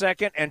July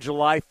 2nd and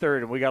July 3rd,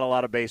 and we got a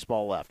lot of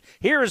baseball left.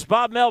 Here is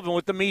Bob Melvin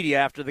with the media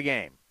after the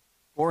game.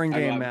 Boring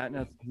game, Matt.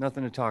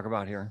 Nothing to talk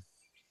about here.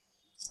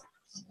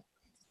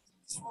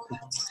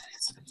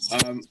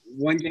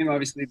 One game,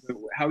 obviously, but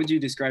how would you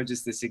describe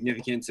just the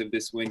significance of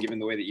this win, given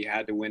the way that you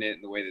had to win it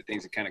and the way that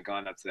things have kind of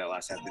gone up to that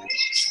last half inning?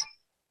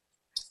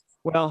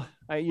 Well,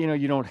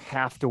 you don't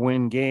have to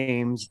win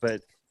games,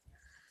 but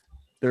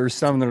there's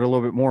some that are a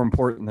little bit more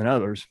important than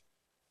others.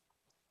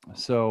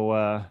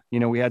 So,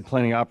 we had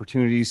plenty of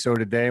opportunities. So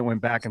today it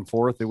went back and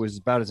forth. It was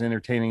about as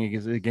entertaining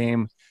as the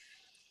game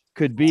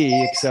could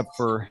be, except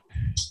for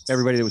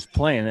everybody that was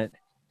playing it.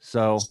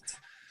 So,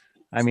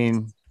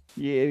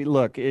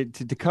 look,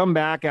 to come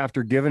back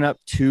after giving up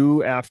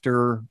two,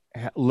 after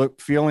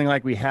feeling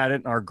like we had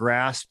it in our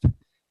grasp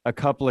a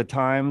couple of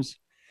times,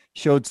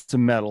 showed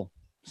some mettle.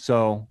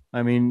 So,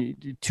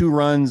 2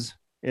 runs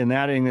in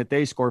that inning that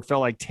they scored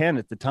felt like 10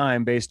 at the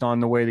time based on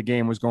the way the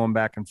game was going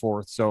back and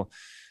forth. So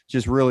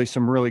just really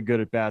some really good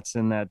at-bats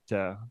in that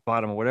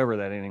bottom of whatever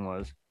that inning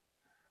was.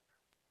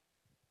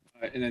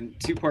 And then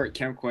 2-part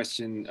Kemp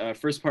question.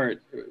 First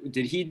part,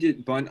 did he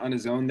bunt on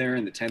his own there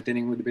in the 10th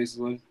inning with the bases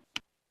loaded?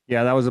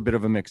 Yeah, that was a bit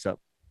of a mix-up.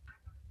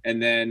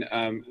 And then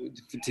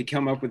to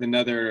come up with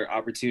another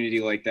opportunity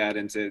like that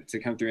and to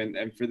come through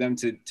and for them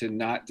to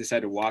not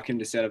decide to walk him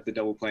to set up the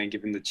double play and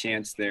give him the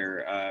chance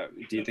there,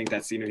 do you think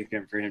that's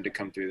significant for him to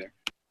come through there?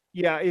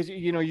 Yeah,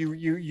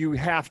 you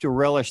have to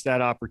relish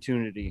that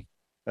opportunity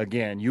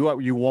again.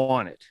 You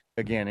want it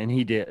again, and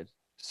he did.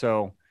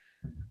 So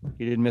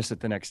he didn't miss it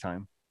the next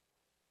time.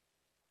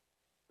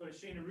 Go to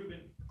Shayna Rubin.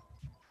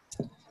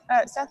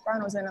 Seth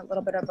Brown was in a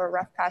little bit of a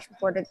rough patch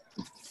before. Can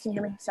you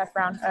hear me? Seth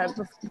Brown,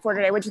 before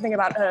today. What did you think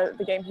about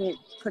the game he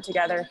put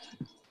together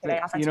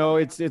today?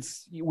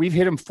 It's we've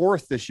hit him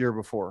fourth this year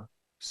before.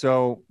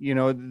 So,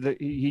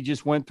 he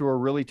just went through a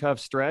really tough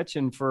stretch.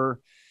 And for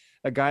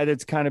a guy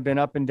that's kind of been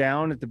up and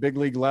down at the big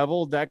league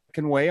level, that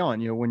can weigh on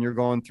you when you're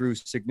going through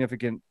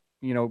significant,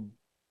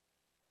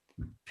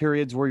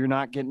 periods where you're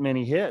not getting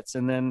many hits.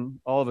 And then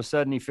all of a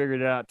sudden he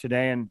figured it out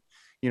today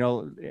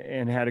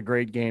and had a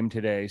great game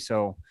today.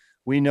 So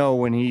we know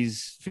when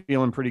he's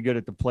feeling pretty good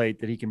at the plate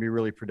that he can be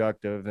really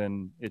productive,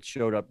 and it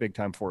showed up big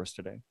time for us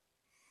today.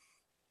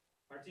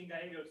 Martin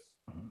Gallegos.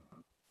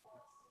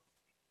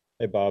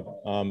 Hey, Bob.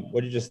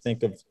 What did you just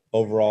think of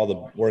overall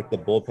the work the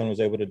bullpen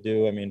was able to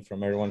do? I mean,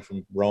 from everyone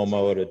from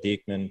Romo to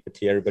Diekman,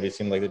 Petit, everybody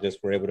seemed like they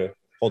just were able to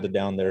hold it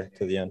down there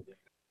to the end.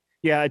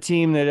 Yeah, a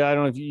team that I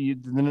don't know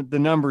if the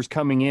numbers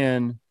coming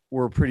in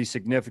were pretty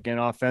significant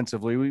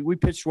offensively. We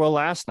pitched well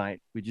last night.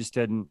 We just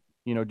didn't,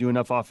 do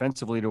enough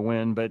offensively to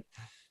win. But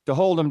to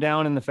hold them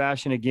down in the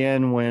fashion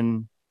again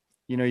when,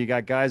 you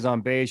got guys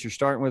on base, you're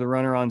starting with a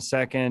runner on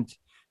second,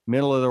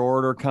 middle of the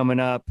order coming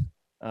up.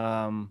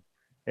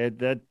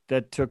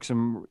 That took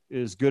some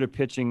as good a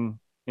pitching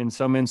in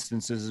some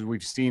instances as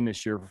we've seen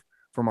this year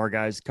from our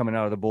guys coming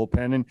out of the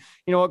bullpen. And,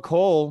 at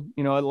Cole,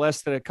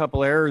 less than a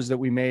couple errors that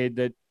we made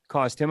that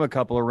cost him a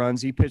couple of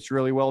runs, he pitched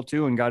really well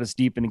too and got us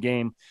deep in the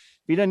game.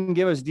 If he doesn't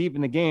give us deep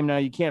in the game, now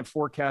you can't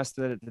forecast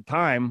that at the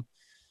time.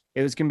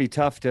 It was going to be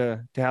tough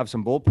to have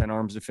some bullpen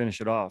arms to finish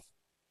it off.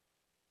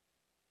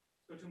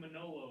 Go to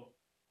Manolo.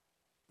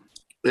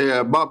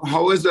 Yeah, Bob,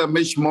 how is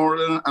Mitch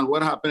Moreland and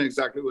what happened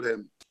exactly with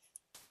him?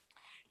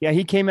 Yeah,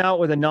 he came out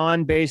with a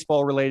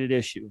non-baseball related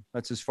issue.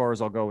 That's as far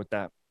as I'll go with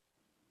that.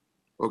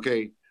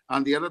 Okay.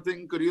 And the other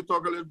thing, could you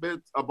talk a little bit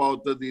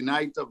about the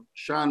night of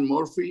Sean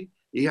Murphy?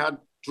 He had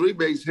 3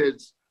 base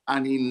hits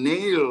and he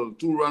nailed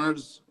 2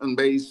 runners on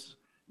base,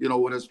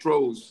 with his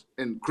throws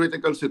in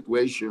critical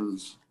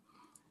situations.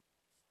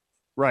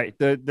 Right.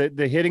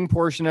 The hitting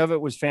portion of it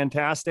was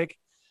fantastic.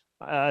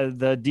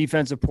 The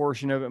defensive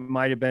portion of it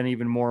might have been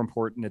even more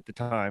important at the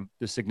time,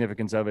 the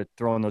significance of it,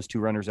 throwing those 2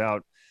 runners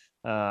out,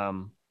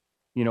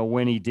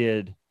 when he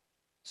did.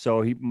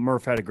 So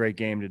Murph had a great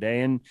game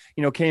today and,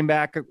 came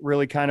back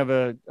really kind of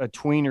a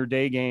tweener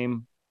day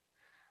game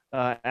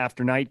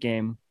after night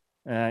game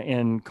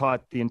and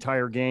caught the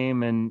entire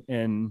game.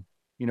 And,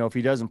 if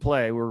he doesn't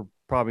play, we're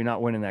probably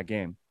not winning that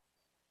game.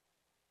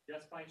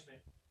 Yes, Feinstein.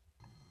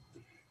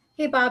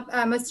 Hey, Bob,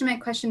 most of my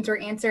questions were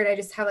answered. I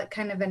just have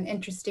kind of an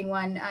interesting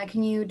one.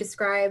 Can you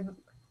describe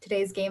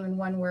today's game in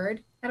one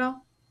word at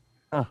all?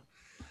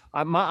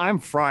 I'm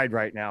fried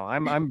right now.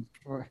 I'm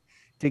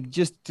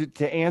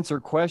to answer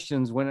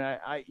questions when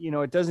I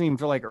it doesn't even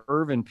feel like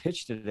Irvin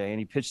pitched today and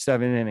he pitched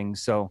 7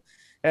 innings. So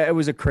it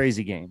was a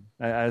crazy game.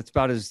 It's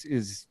about as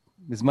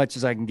much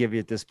as I can give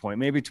you at this point.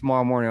 Maybe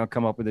tomorrow morning I'll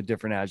come up with a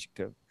different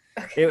adjective.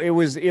 Okay. It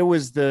was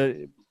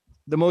the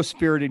most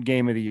spirited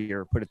game of the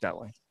year, put it that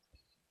way.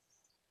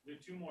 Do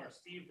 2 more.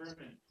 Steve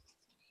Berman.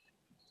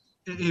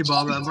 Hey,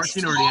 Bob.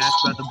 Martin already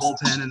asked about the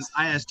bullpen, and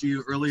I asked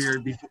you earlier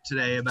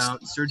today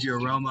about Sergio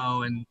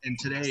Romo, and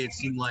today it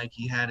seemed like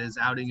he had his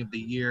outing of the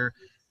year.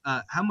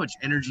 How much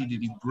energy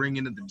did he bring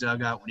into the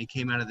dugout when he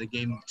came out of the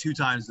game 2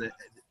 times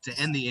to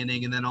end the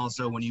inning, and then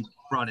also when you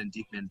brought in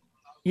Diekman?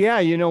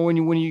 Yeah,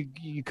 when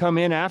you come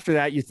in after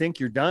that, you think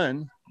you're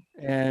done,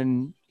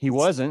 and he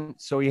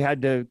wasn't. So he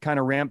had to kind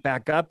of ramp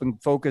back up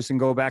and focus and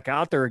go back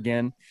out there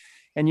again.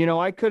 And,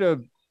 I could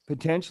have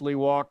potentially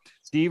walked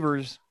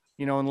Devers,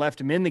 and left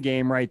him in the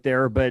game right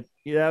there. But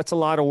that's a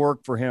lot of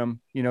work for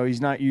him.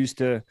 He's not used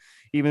to,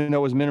 even though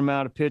it was minimum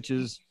amount of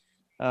pitches,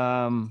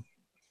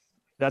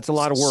 that's a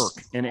lot of work.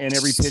 And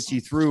every pitch he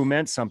threw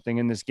meant something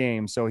in this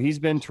game. So he's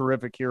been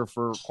terrific here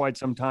for quite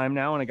some time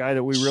now, and a guy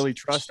that we really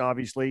trust,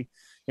 obviously,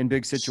 in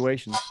big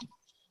situations.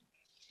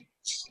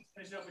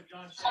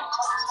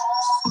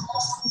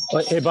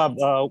 Hey, Bob,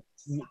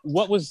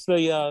 what was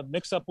the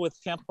mix-up with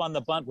Kemp on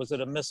the bunt? Was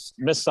it a miss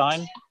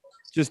sign?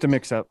 Just a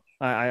mix-up.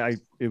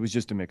 It was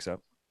just a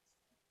mix-up.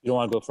 You don't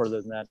want to go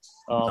further than that.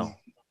 No.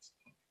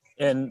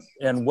 And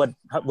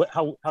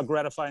how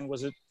gratifying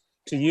was it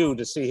to you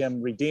to see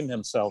him redeem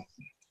himself?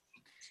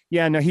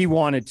 Yeah, no, he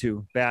wanted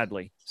to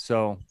badly.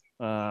 So,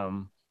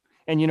 and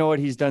you know what?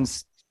 He's done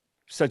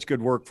such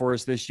good work for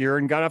us this year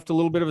and got off to a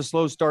little bit of a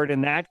slow start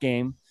in that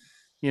game,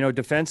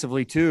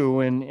 defensively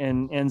too,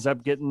 and ends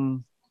up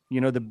getting,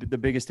 the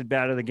biggest at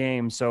bat of the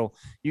game. So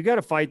you got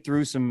to fight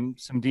through some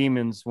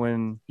demons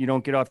when you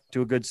don't get off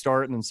to a good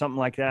start, and then something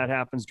like that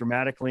happens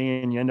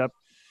dramatically and you end up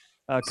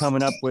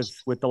coming up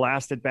with the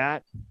last at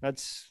bat.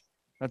 That's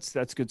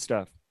good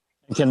stuff.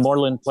 Can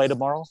Moreland play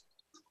tomorrow?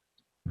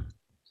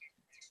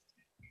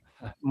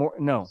 More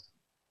no.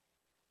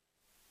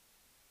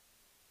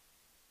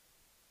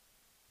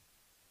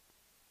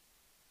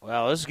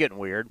 Well, this is getting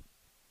weird.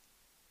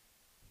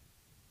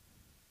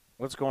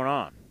 What's going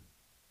on?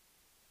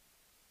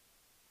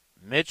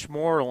 Mitch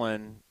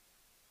Moreland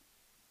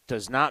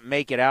does not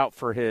make it out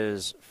for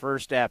his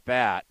first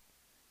at-bat.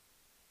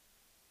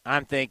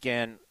 I'm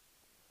thinking,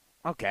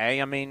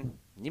 okay, I mean,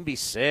 you can be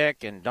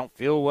sick and don't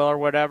feel well or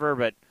whatever,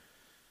 but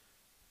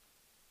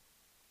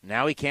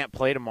now he can't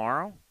play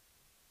tomorrow?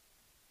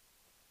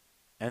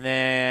 And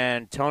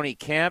then Tony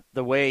Kemp,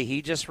 the way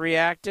he just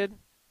reacted.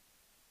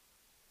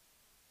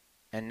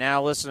 And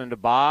now listening to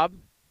Bob,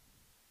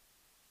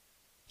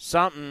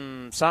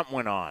 something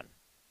went on.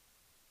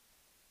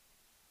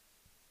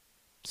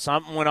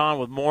 Something went on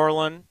with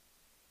Moreland.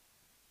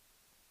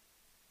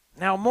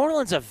 Now,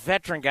 Moreland's a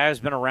veteran guy who's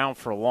been around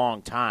for a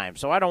long time,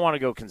 so I don't want to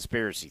go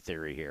conspiracy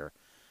theory here.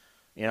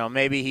 You know,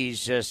 maybe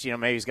he's just,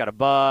 maybe he's got a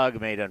bug,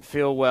 maybe he doesn't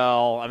feel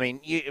well. I mean,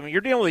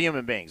 you're dealing with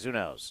human beings. Who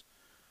knows?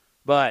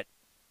 But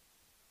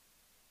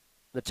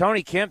the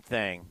Tony Kemp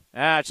thing,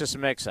 it's just a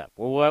mix-up.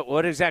 Well,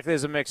 what exactly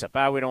is a mix-up?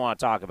 We don't want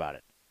to talk about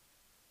it.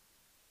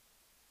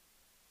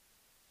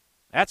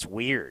 That's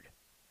weird.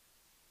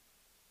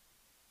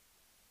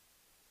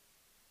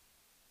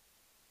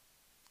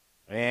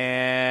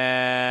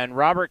 And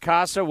Robert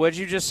Costa, what'd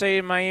you just say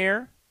in my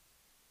ear?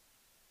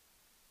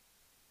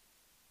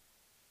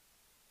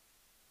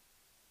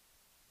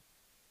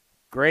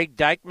 Greg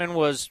Deichmann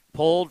was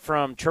pulled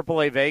from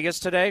AAA Vegas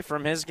today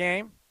from his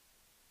game?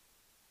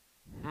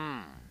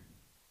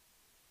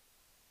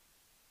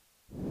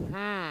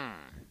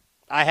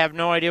 I have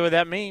no idea what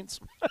that means.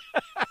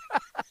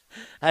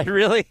 I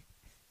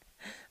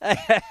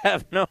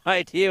have no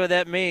idea what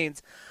that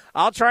means.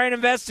 I'll try and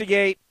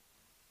investigate.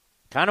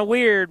 Kind of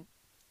weird.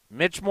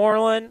 Mitch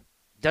Moreland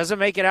doesn't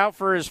make it out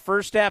for his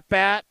first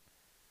at-bat,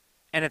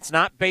 and it's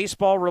not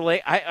baseball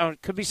related.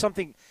 It could be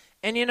something,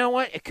 and you know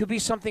what? It could be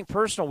something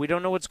personal. We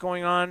don't know what's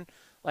going on,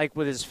 like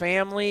with his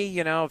family.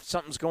 If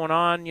something's going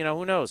on,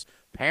 who knows?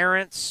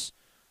 Parents.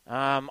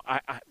 I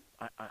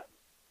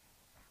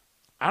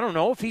don't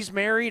know if he's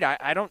married.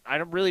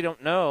 I really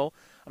don't know.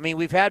 I mean,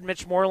 we've had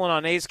Mitch Moreland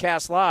on A's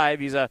Cast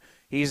Live.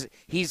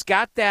 He's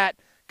got that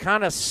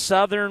kind of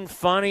southern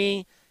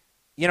funny.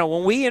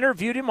 When we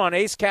interviewed him on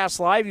A's Cast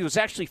Live, he was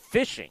actually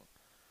fishing.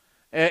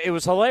 It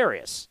was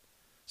hilarious.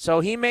 So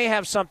he may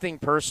have something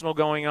personal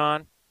going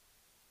on.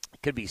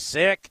 Could be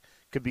sick.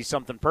 Could be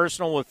something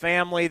personal with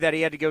family that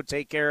he had to go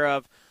take care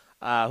of.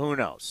 Who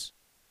knows?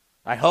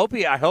 I hope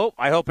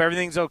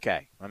everything's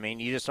okay. I mean,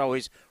 you just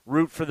always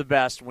root for the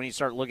best when you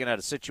start looking at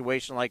a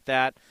situation like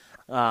that.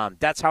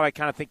 That's how I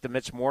kind of think the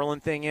Mitch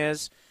Moreland thing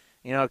is.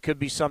 It could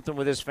be something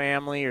with his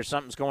family or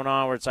something's going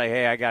on where it's like,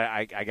 hey,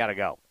 I gotta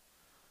go.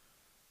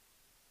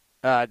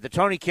 The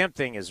Tony Kemp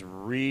thing is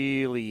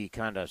really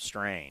kind of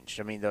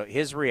strange. I mean,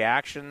 his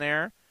reaction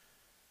there.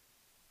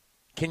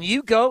 Can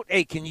you go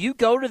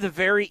to the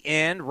very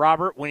end,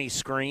 Robert, when he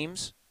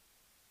screams?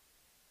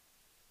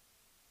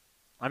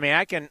 I mean,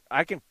 I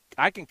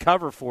can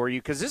cover for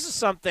you because this is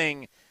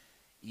something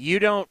you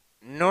don't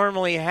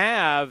normally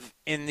have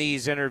in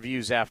these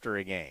interviews after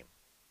a game.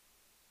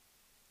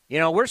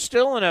 We're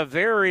still in a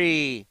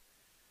very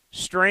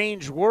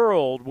strange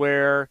world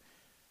where,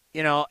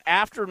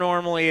 after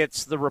normally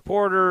it's the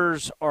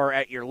reporters or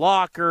at your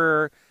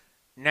locker,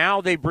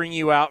 now they bring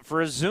you out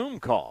for a Zoom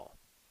call.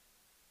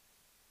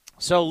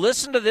 So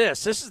listen to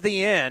this. This is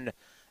the end.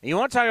 You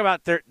want to talk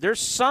about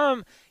there's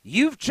some –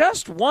 you've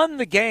just won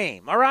the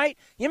game, all right?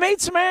 You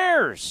made some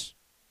errors.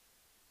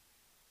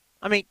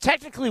 I mean,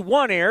 technically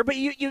one error, but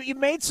you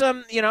made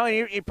some –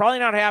 you're probably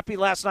not happy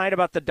last night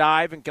about the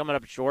dive and coming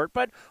up short,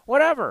 but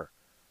whatever.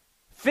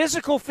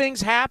 Physical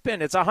things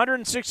happen. It's a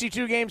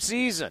 162-game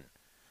season.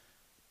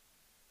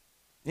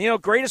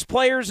 Greatest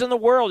players in the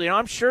world.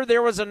 I'm sure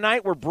there was a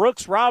night where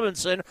Brooks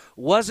Robinson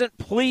wasn't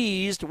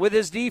pleased with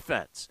his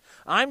defense.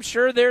 I'm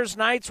sure there's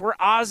nights where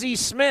Ozzie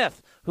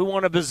Smith, who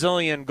won a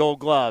bazillion Gold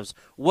Gloves,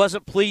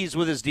 wasn't pleased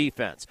with his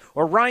defense.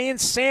 Or Ryan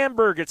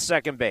Sandberg at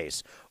second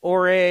base.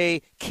 Or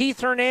a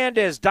Keith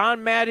Hernandez,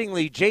 Don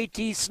Mattingly,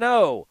 JT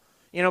Snow.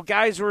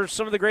 Guys who are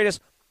some of the greatest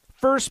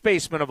first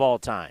basemen of all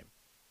time.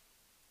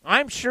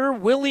 I'm sure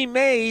Willie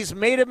Mays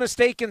made a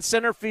mistake in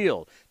center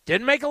field.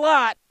 Didn't make a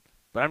lot.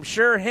 But I'm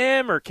sure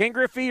him or Ken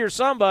Griffey or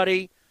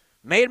somebody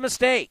made a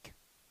mistake.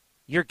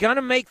 You're going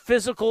to make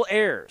physical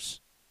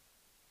errors.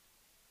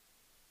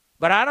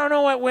 But I don't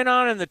know what went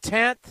on in the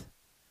 10th,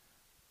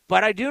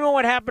 but I do know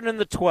what happened in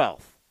the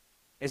 12th,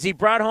 is he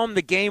brought home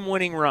the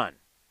game-winning run.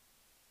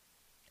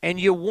 And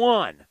you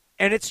won.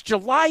 And it's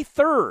July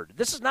 3rd.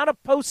 This is not a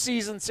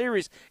postseason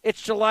series.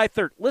 It's July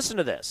 3rd. Listen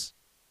to this.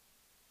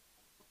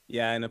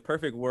 Yeah, in a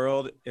perfect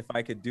world, if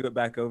I could do it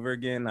back over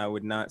again, I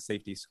would not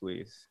safety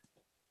squeeze.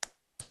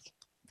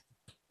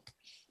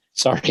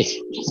 Sorry.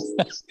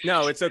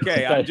 No, it's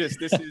okay.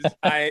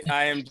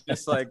 I am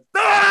just like,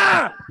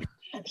 ah!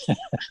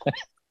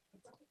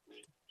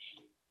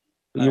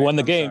 You won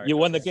the game. Sorry. You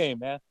won the game,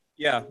 man.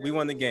 Yeah, we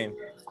won the game.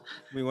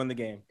 We won the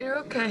game. You're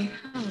okay.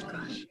 Oh,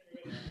 gosh.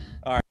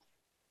 All right.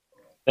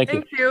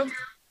 Thank you.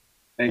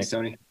 Thanks,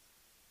 Tony.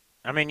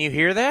 I mean, you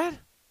hear that?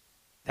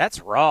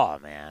 That's raw,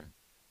 man.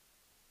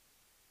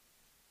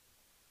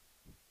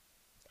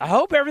 I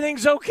hope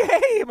everything's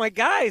okay. My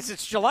guys,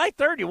 it's July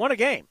 3rd. You won a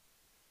game.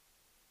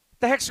 What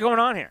the heck's going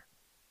on here?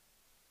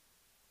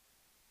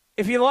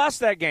 If you lost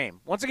that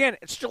game, once again,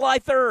 it's July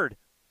 3rd.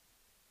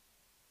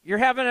 You're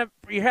having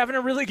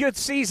a really good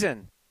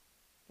season.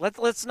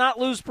 Let's not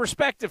lose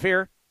perspective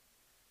here.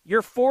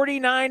 You're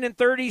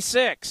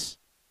 49-36.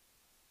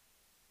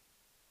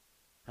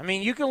 I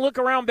mean, you can look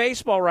around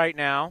baseball right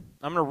now.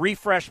 I'm going to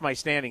refresh my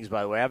standings,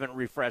 by the way. I haven't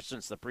refreshed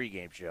since the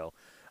pregame show.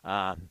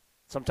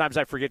 Sometimes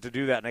I forget to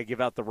do that, and I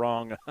give out the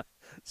wrong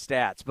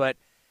stats. But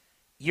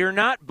you're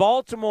not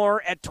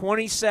Baltimore at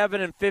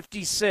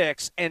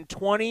 27-56 and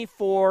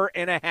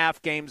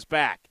 24.5 games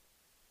back.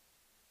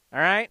 All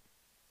right?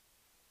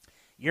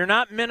 You're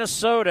not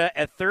Minnesota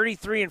at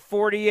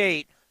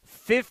 33-48,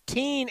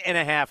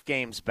 15.5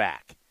 games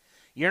back.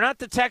 You're not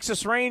the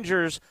Texas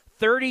Rangers,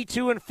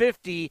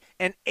 32-50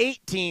 and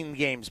 18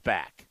 games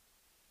back.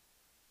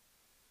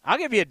 I'll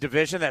give you a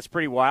division that's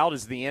pretty wild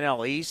is the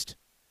NL East.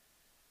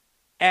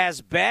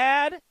 As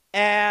bad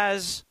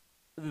as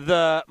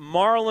the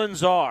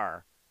Marlins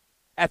are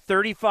at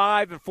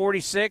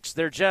 35-46,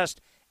 they're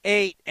just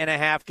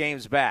 8.5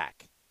 games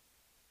back.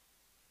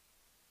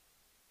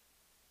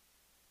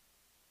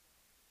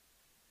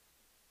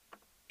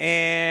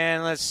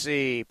 And let's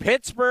see,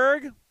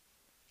 Pittsburgh,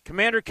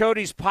 Commander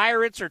Cody's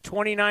Pirates are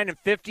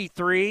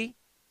 29-53.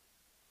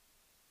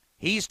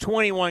 He's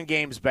 21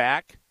 games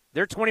back.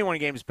 They're 21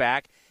 games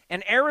back.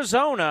 And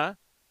Arizona,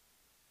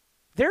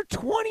 they're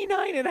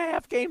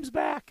 29.5 games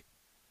back.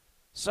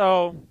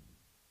 So,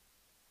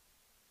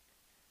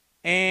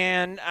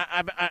 and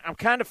I'm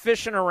kind of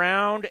fishing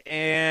around,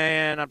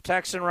 and I'm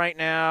texting right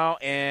now,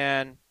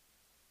 and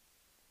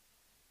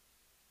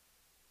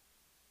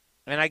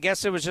I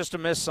guess it was just a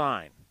missed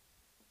sign.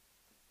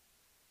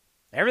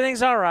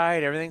 Everything's all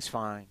right. Everything's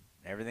fine.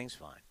 Everything's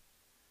fine.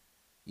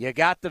 You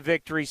got the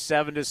victory,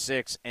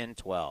 7-6 and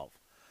 12.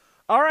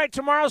 All right,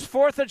 tomorrow's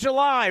 4th of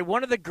July,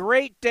 one of the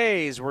great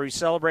days where we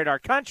celebrate our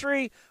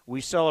country.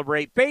 We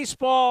celebrate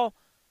baseball.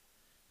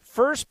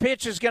 First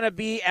pitch is going to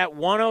be at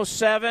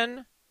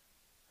 1:07,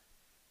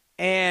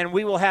 and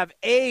we will have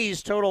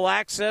A's Total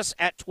Access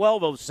at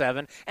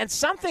 12:07, and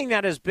something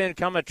that has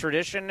become a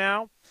tradition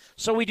now.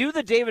 So we do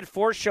the David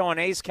Force Show on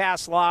A's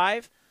Cast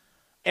Live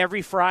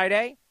every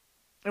Friday.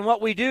 And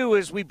what we do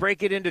is we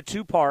break it into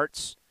two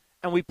parts,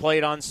 and we play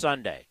it on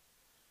Sunday.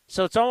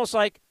 So it's almost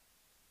like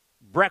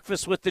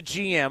breakfast with the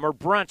GM or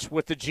brunch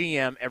with the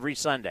GM every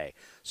Sunday.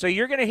 So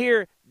you're going to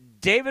hear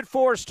David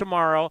Force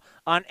tomorrow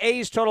on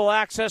A's Total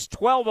Access,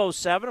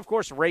 12:07. Of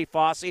course, Ray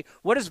Fosse.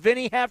 What does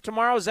Vinny have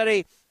tomorrow? Is that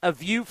a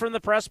view from the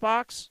press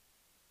box?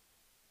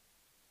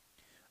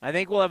 I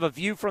think we'll have a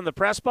view from the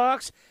press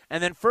box,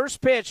 and then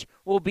first pitch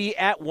will be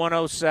at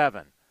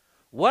 1:07.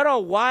 What a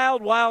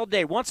wild, wild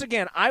day. Once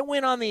again, I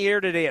went on the air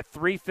today at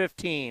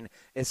 3:15.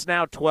 It's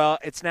now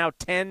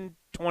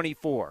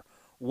 10:24.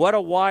 What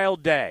a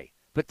wild day.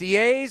 But the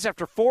A's,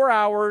 after 4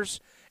 hours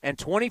and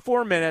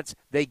 24 minutes,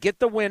 they get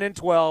the win in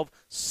 12,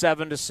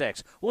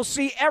 7-6. We'll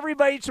see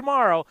everybody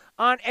tomorrow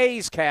on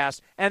A's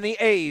Cast and the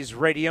A's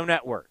Radio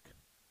Network.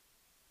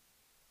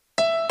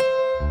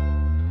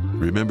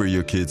 Remember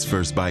your kid's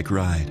first bike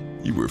ride?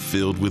 You were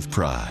filled with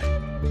pride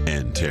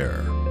and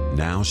terror.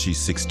 Now she's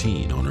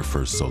 16 on her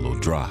first solo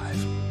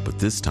drive, but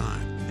this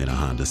time in a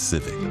Honda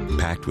Civic,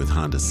 packed with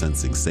Honda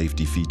Sensing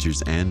safety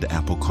features and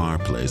Apple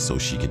CarPlay so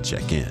she can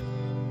check in.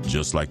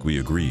 Just like we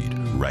agreed,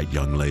 right,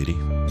 young lady?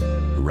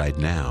 Right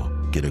now,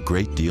 get a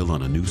great deal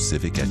on a new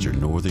Civic at your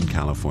Northern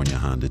California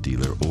Honda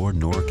dealer or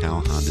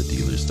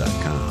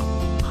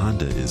NorCalHondaDealers.com.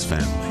 Honda is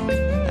family.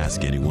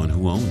 Ask anyone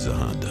who owns a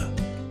Honda.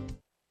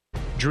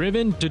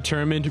 Driven,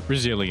 determined,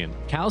 resilient.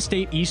 Cal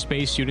State East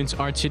Bay students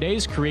are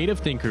today's creative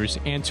thinkers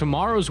and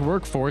tomorrow's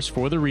workforce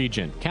for the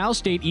region. Cal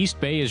State East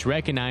Bay is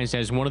recognized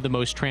as one of the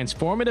most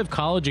transformative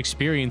college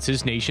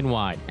experiences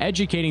nationwide,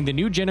 educating the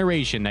new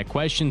generation that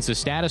questions the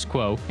status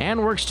quo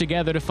and works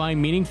together to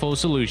find meaningful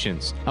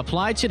solutions.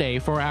 Apply today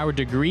for our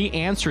degree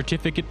and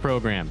certificate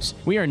programs.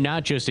 We are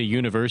not just a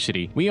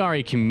university, we are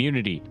a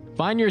community.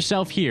 Find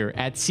yourself here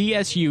at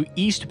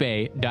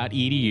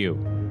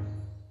csueastbay.edu.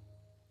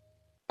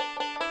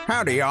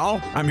 Howdy,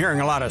 y'all. I'm hearing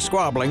a lot of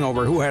squabbling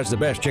over who has the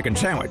best chicken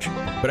sandwich.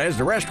 But as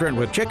the restaurant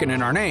with chicken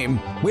in our name,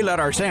 we let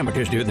our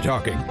sandwiches do the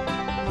talking.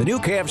 The new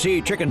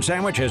KFC chicken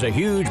sandwich has a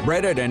huge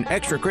breaded and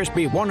extra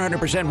crispy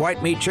 100%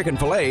 white meat chicken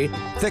filet,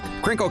 thick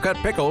crinkle-cut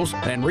pickles,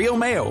 and real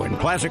mayo in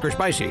classic or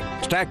spicy,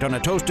 stacked on a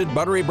toasted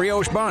buttery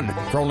brioche bun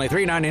for only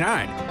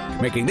 $3.99,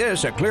 making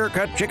this a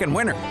clear-cut chicken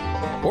winner.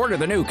 Order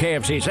the new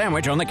KFC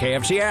sandwich on the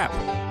KFC app.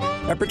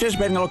 At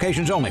participating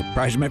locations only.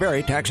 Prices may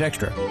vary. Tax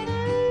extra.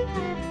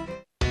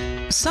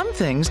 Some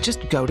things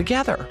just go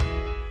together.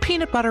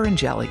 Peanut butter and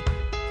jelly,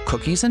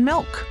 cookies and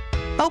milk,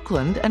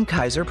 Oakland and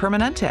Kaiser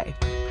Permanente,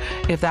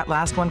 If that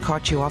last one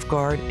caught you off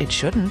guard, it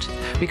shouldn't,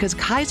 because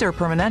Kaiser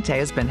Permanente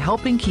has been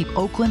helping keep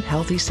Oakland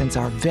healthy since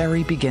our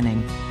very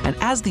beginning. And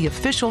as the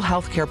official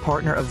healthcare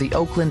partner of the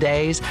Oakland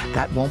A's,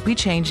 that won't be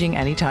changing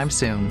anytime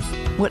soon.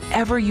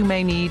 Whatever you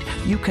may need,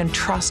 you can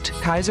trust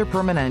Kaiser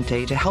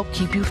Permanente to help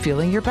keep you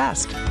feeling your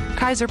best.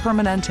 Kaiser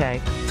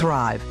Permanente.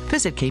 Thrive.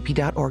 Visit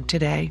kp.org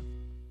today.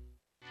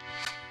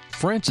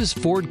 Francis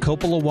Ford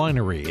Coppola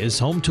Winery is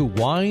home to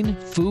wine,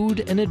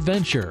 food, and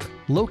adventure.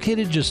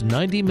 Located just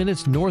 90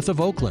 minutes north of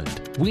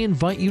Oakland, we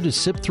invite you to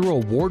sip through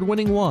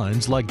award-winning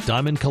wines like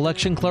Diamond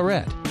Collection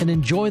Claret and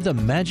enjoy the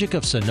magic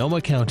of Sonoma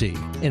County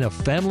in a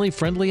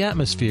family-friendly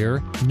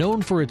atmosphere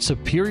known for its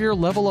superior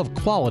level of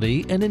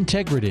quality and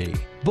integrity.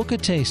 Book a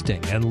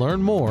tasting and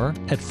learn more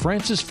at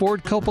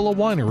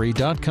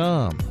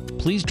francisfordcoppolawinery.com.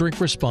 Please drink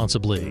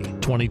responsibly.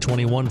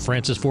 2021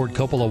 Francis Ford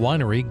Coppola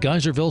Winery,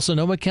 Geyserville,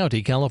 Sonoma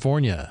County,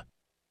 California.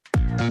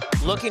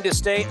 Looking to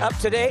stay up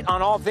to date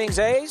on all things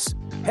A's?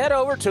 Head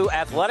over to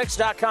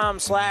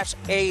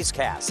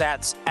athletics.com/A'sCast.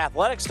 That's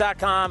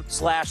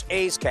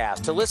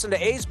athletics.com/A'sCast to listen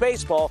to A's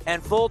baseball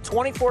and full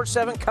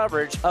 24/7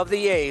 coverage of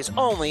the A's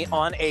only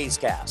on A's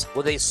Cast.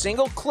 With a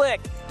single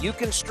click, you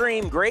can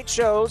stream great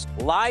shows,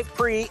 live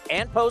pre-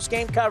 and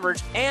post-game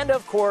coverage, and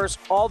of course,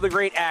 all the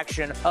great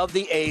action of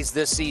the A's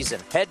this season.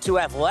 Head to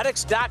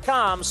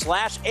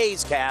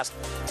athletics.com/A'sCast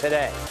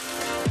today.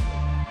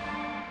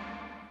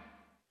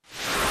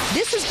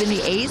 This has been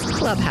the A's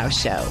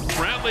Clubhouse Show.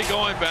 Brantley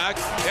going back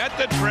at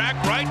the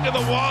track, right to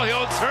the wall.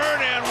 He'll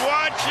turn and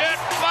watch it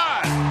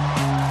fly.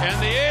 And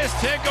the A's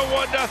take a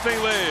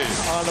 1-0 lead.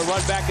 On the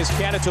run back is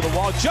Cannon to the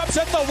wall. Jumps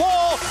at the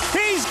wall.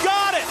 He's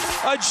got it.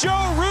 A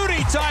Joe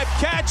Rudy type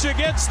catch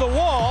against the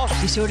wall.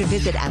 Be sure to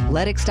visit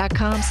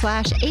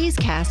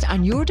athletics.com/A'sCast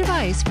on your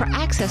device for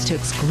access to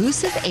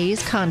exclusive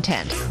A's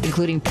content,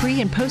 including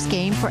pre- and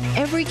post-game for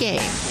every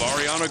game.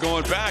 Laureano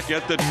going back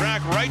at the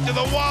track, right to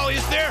the wall.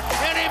 He's there,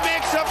 and he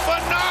makes a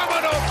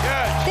phenomenal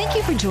catch. Thank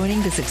you for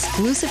joining this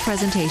exclusive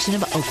presentation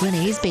of Oakland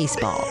A's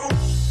baseball.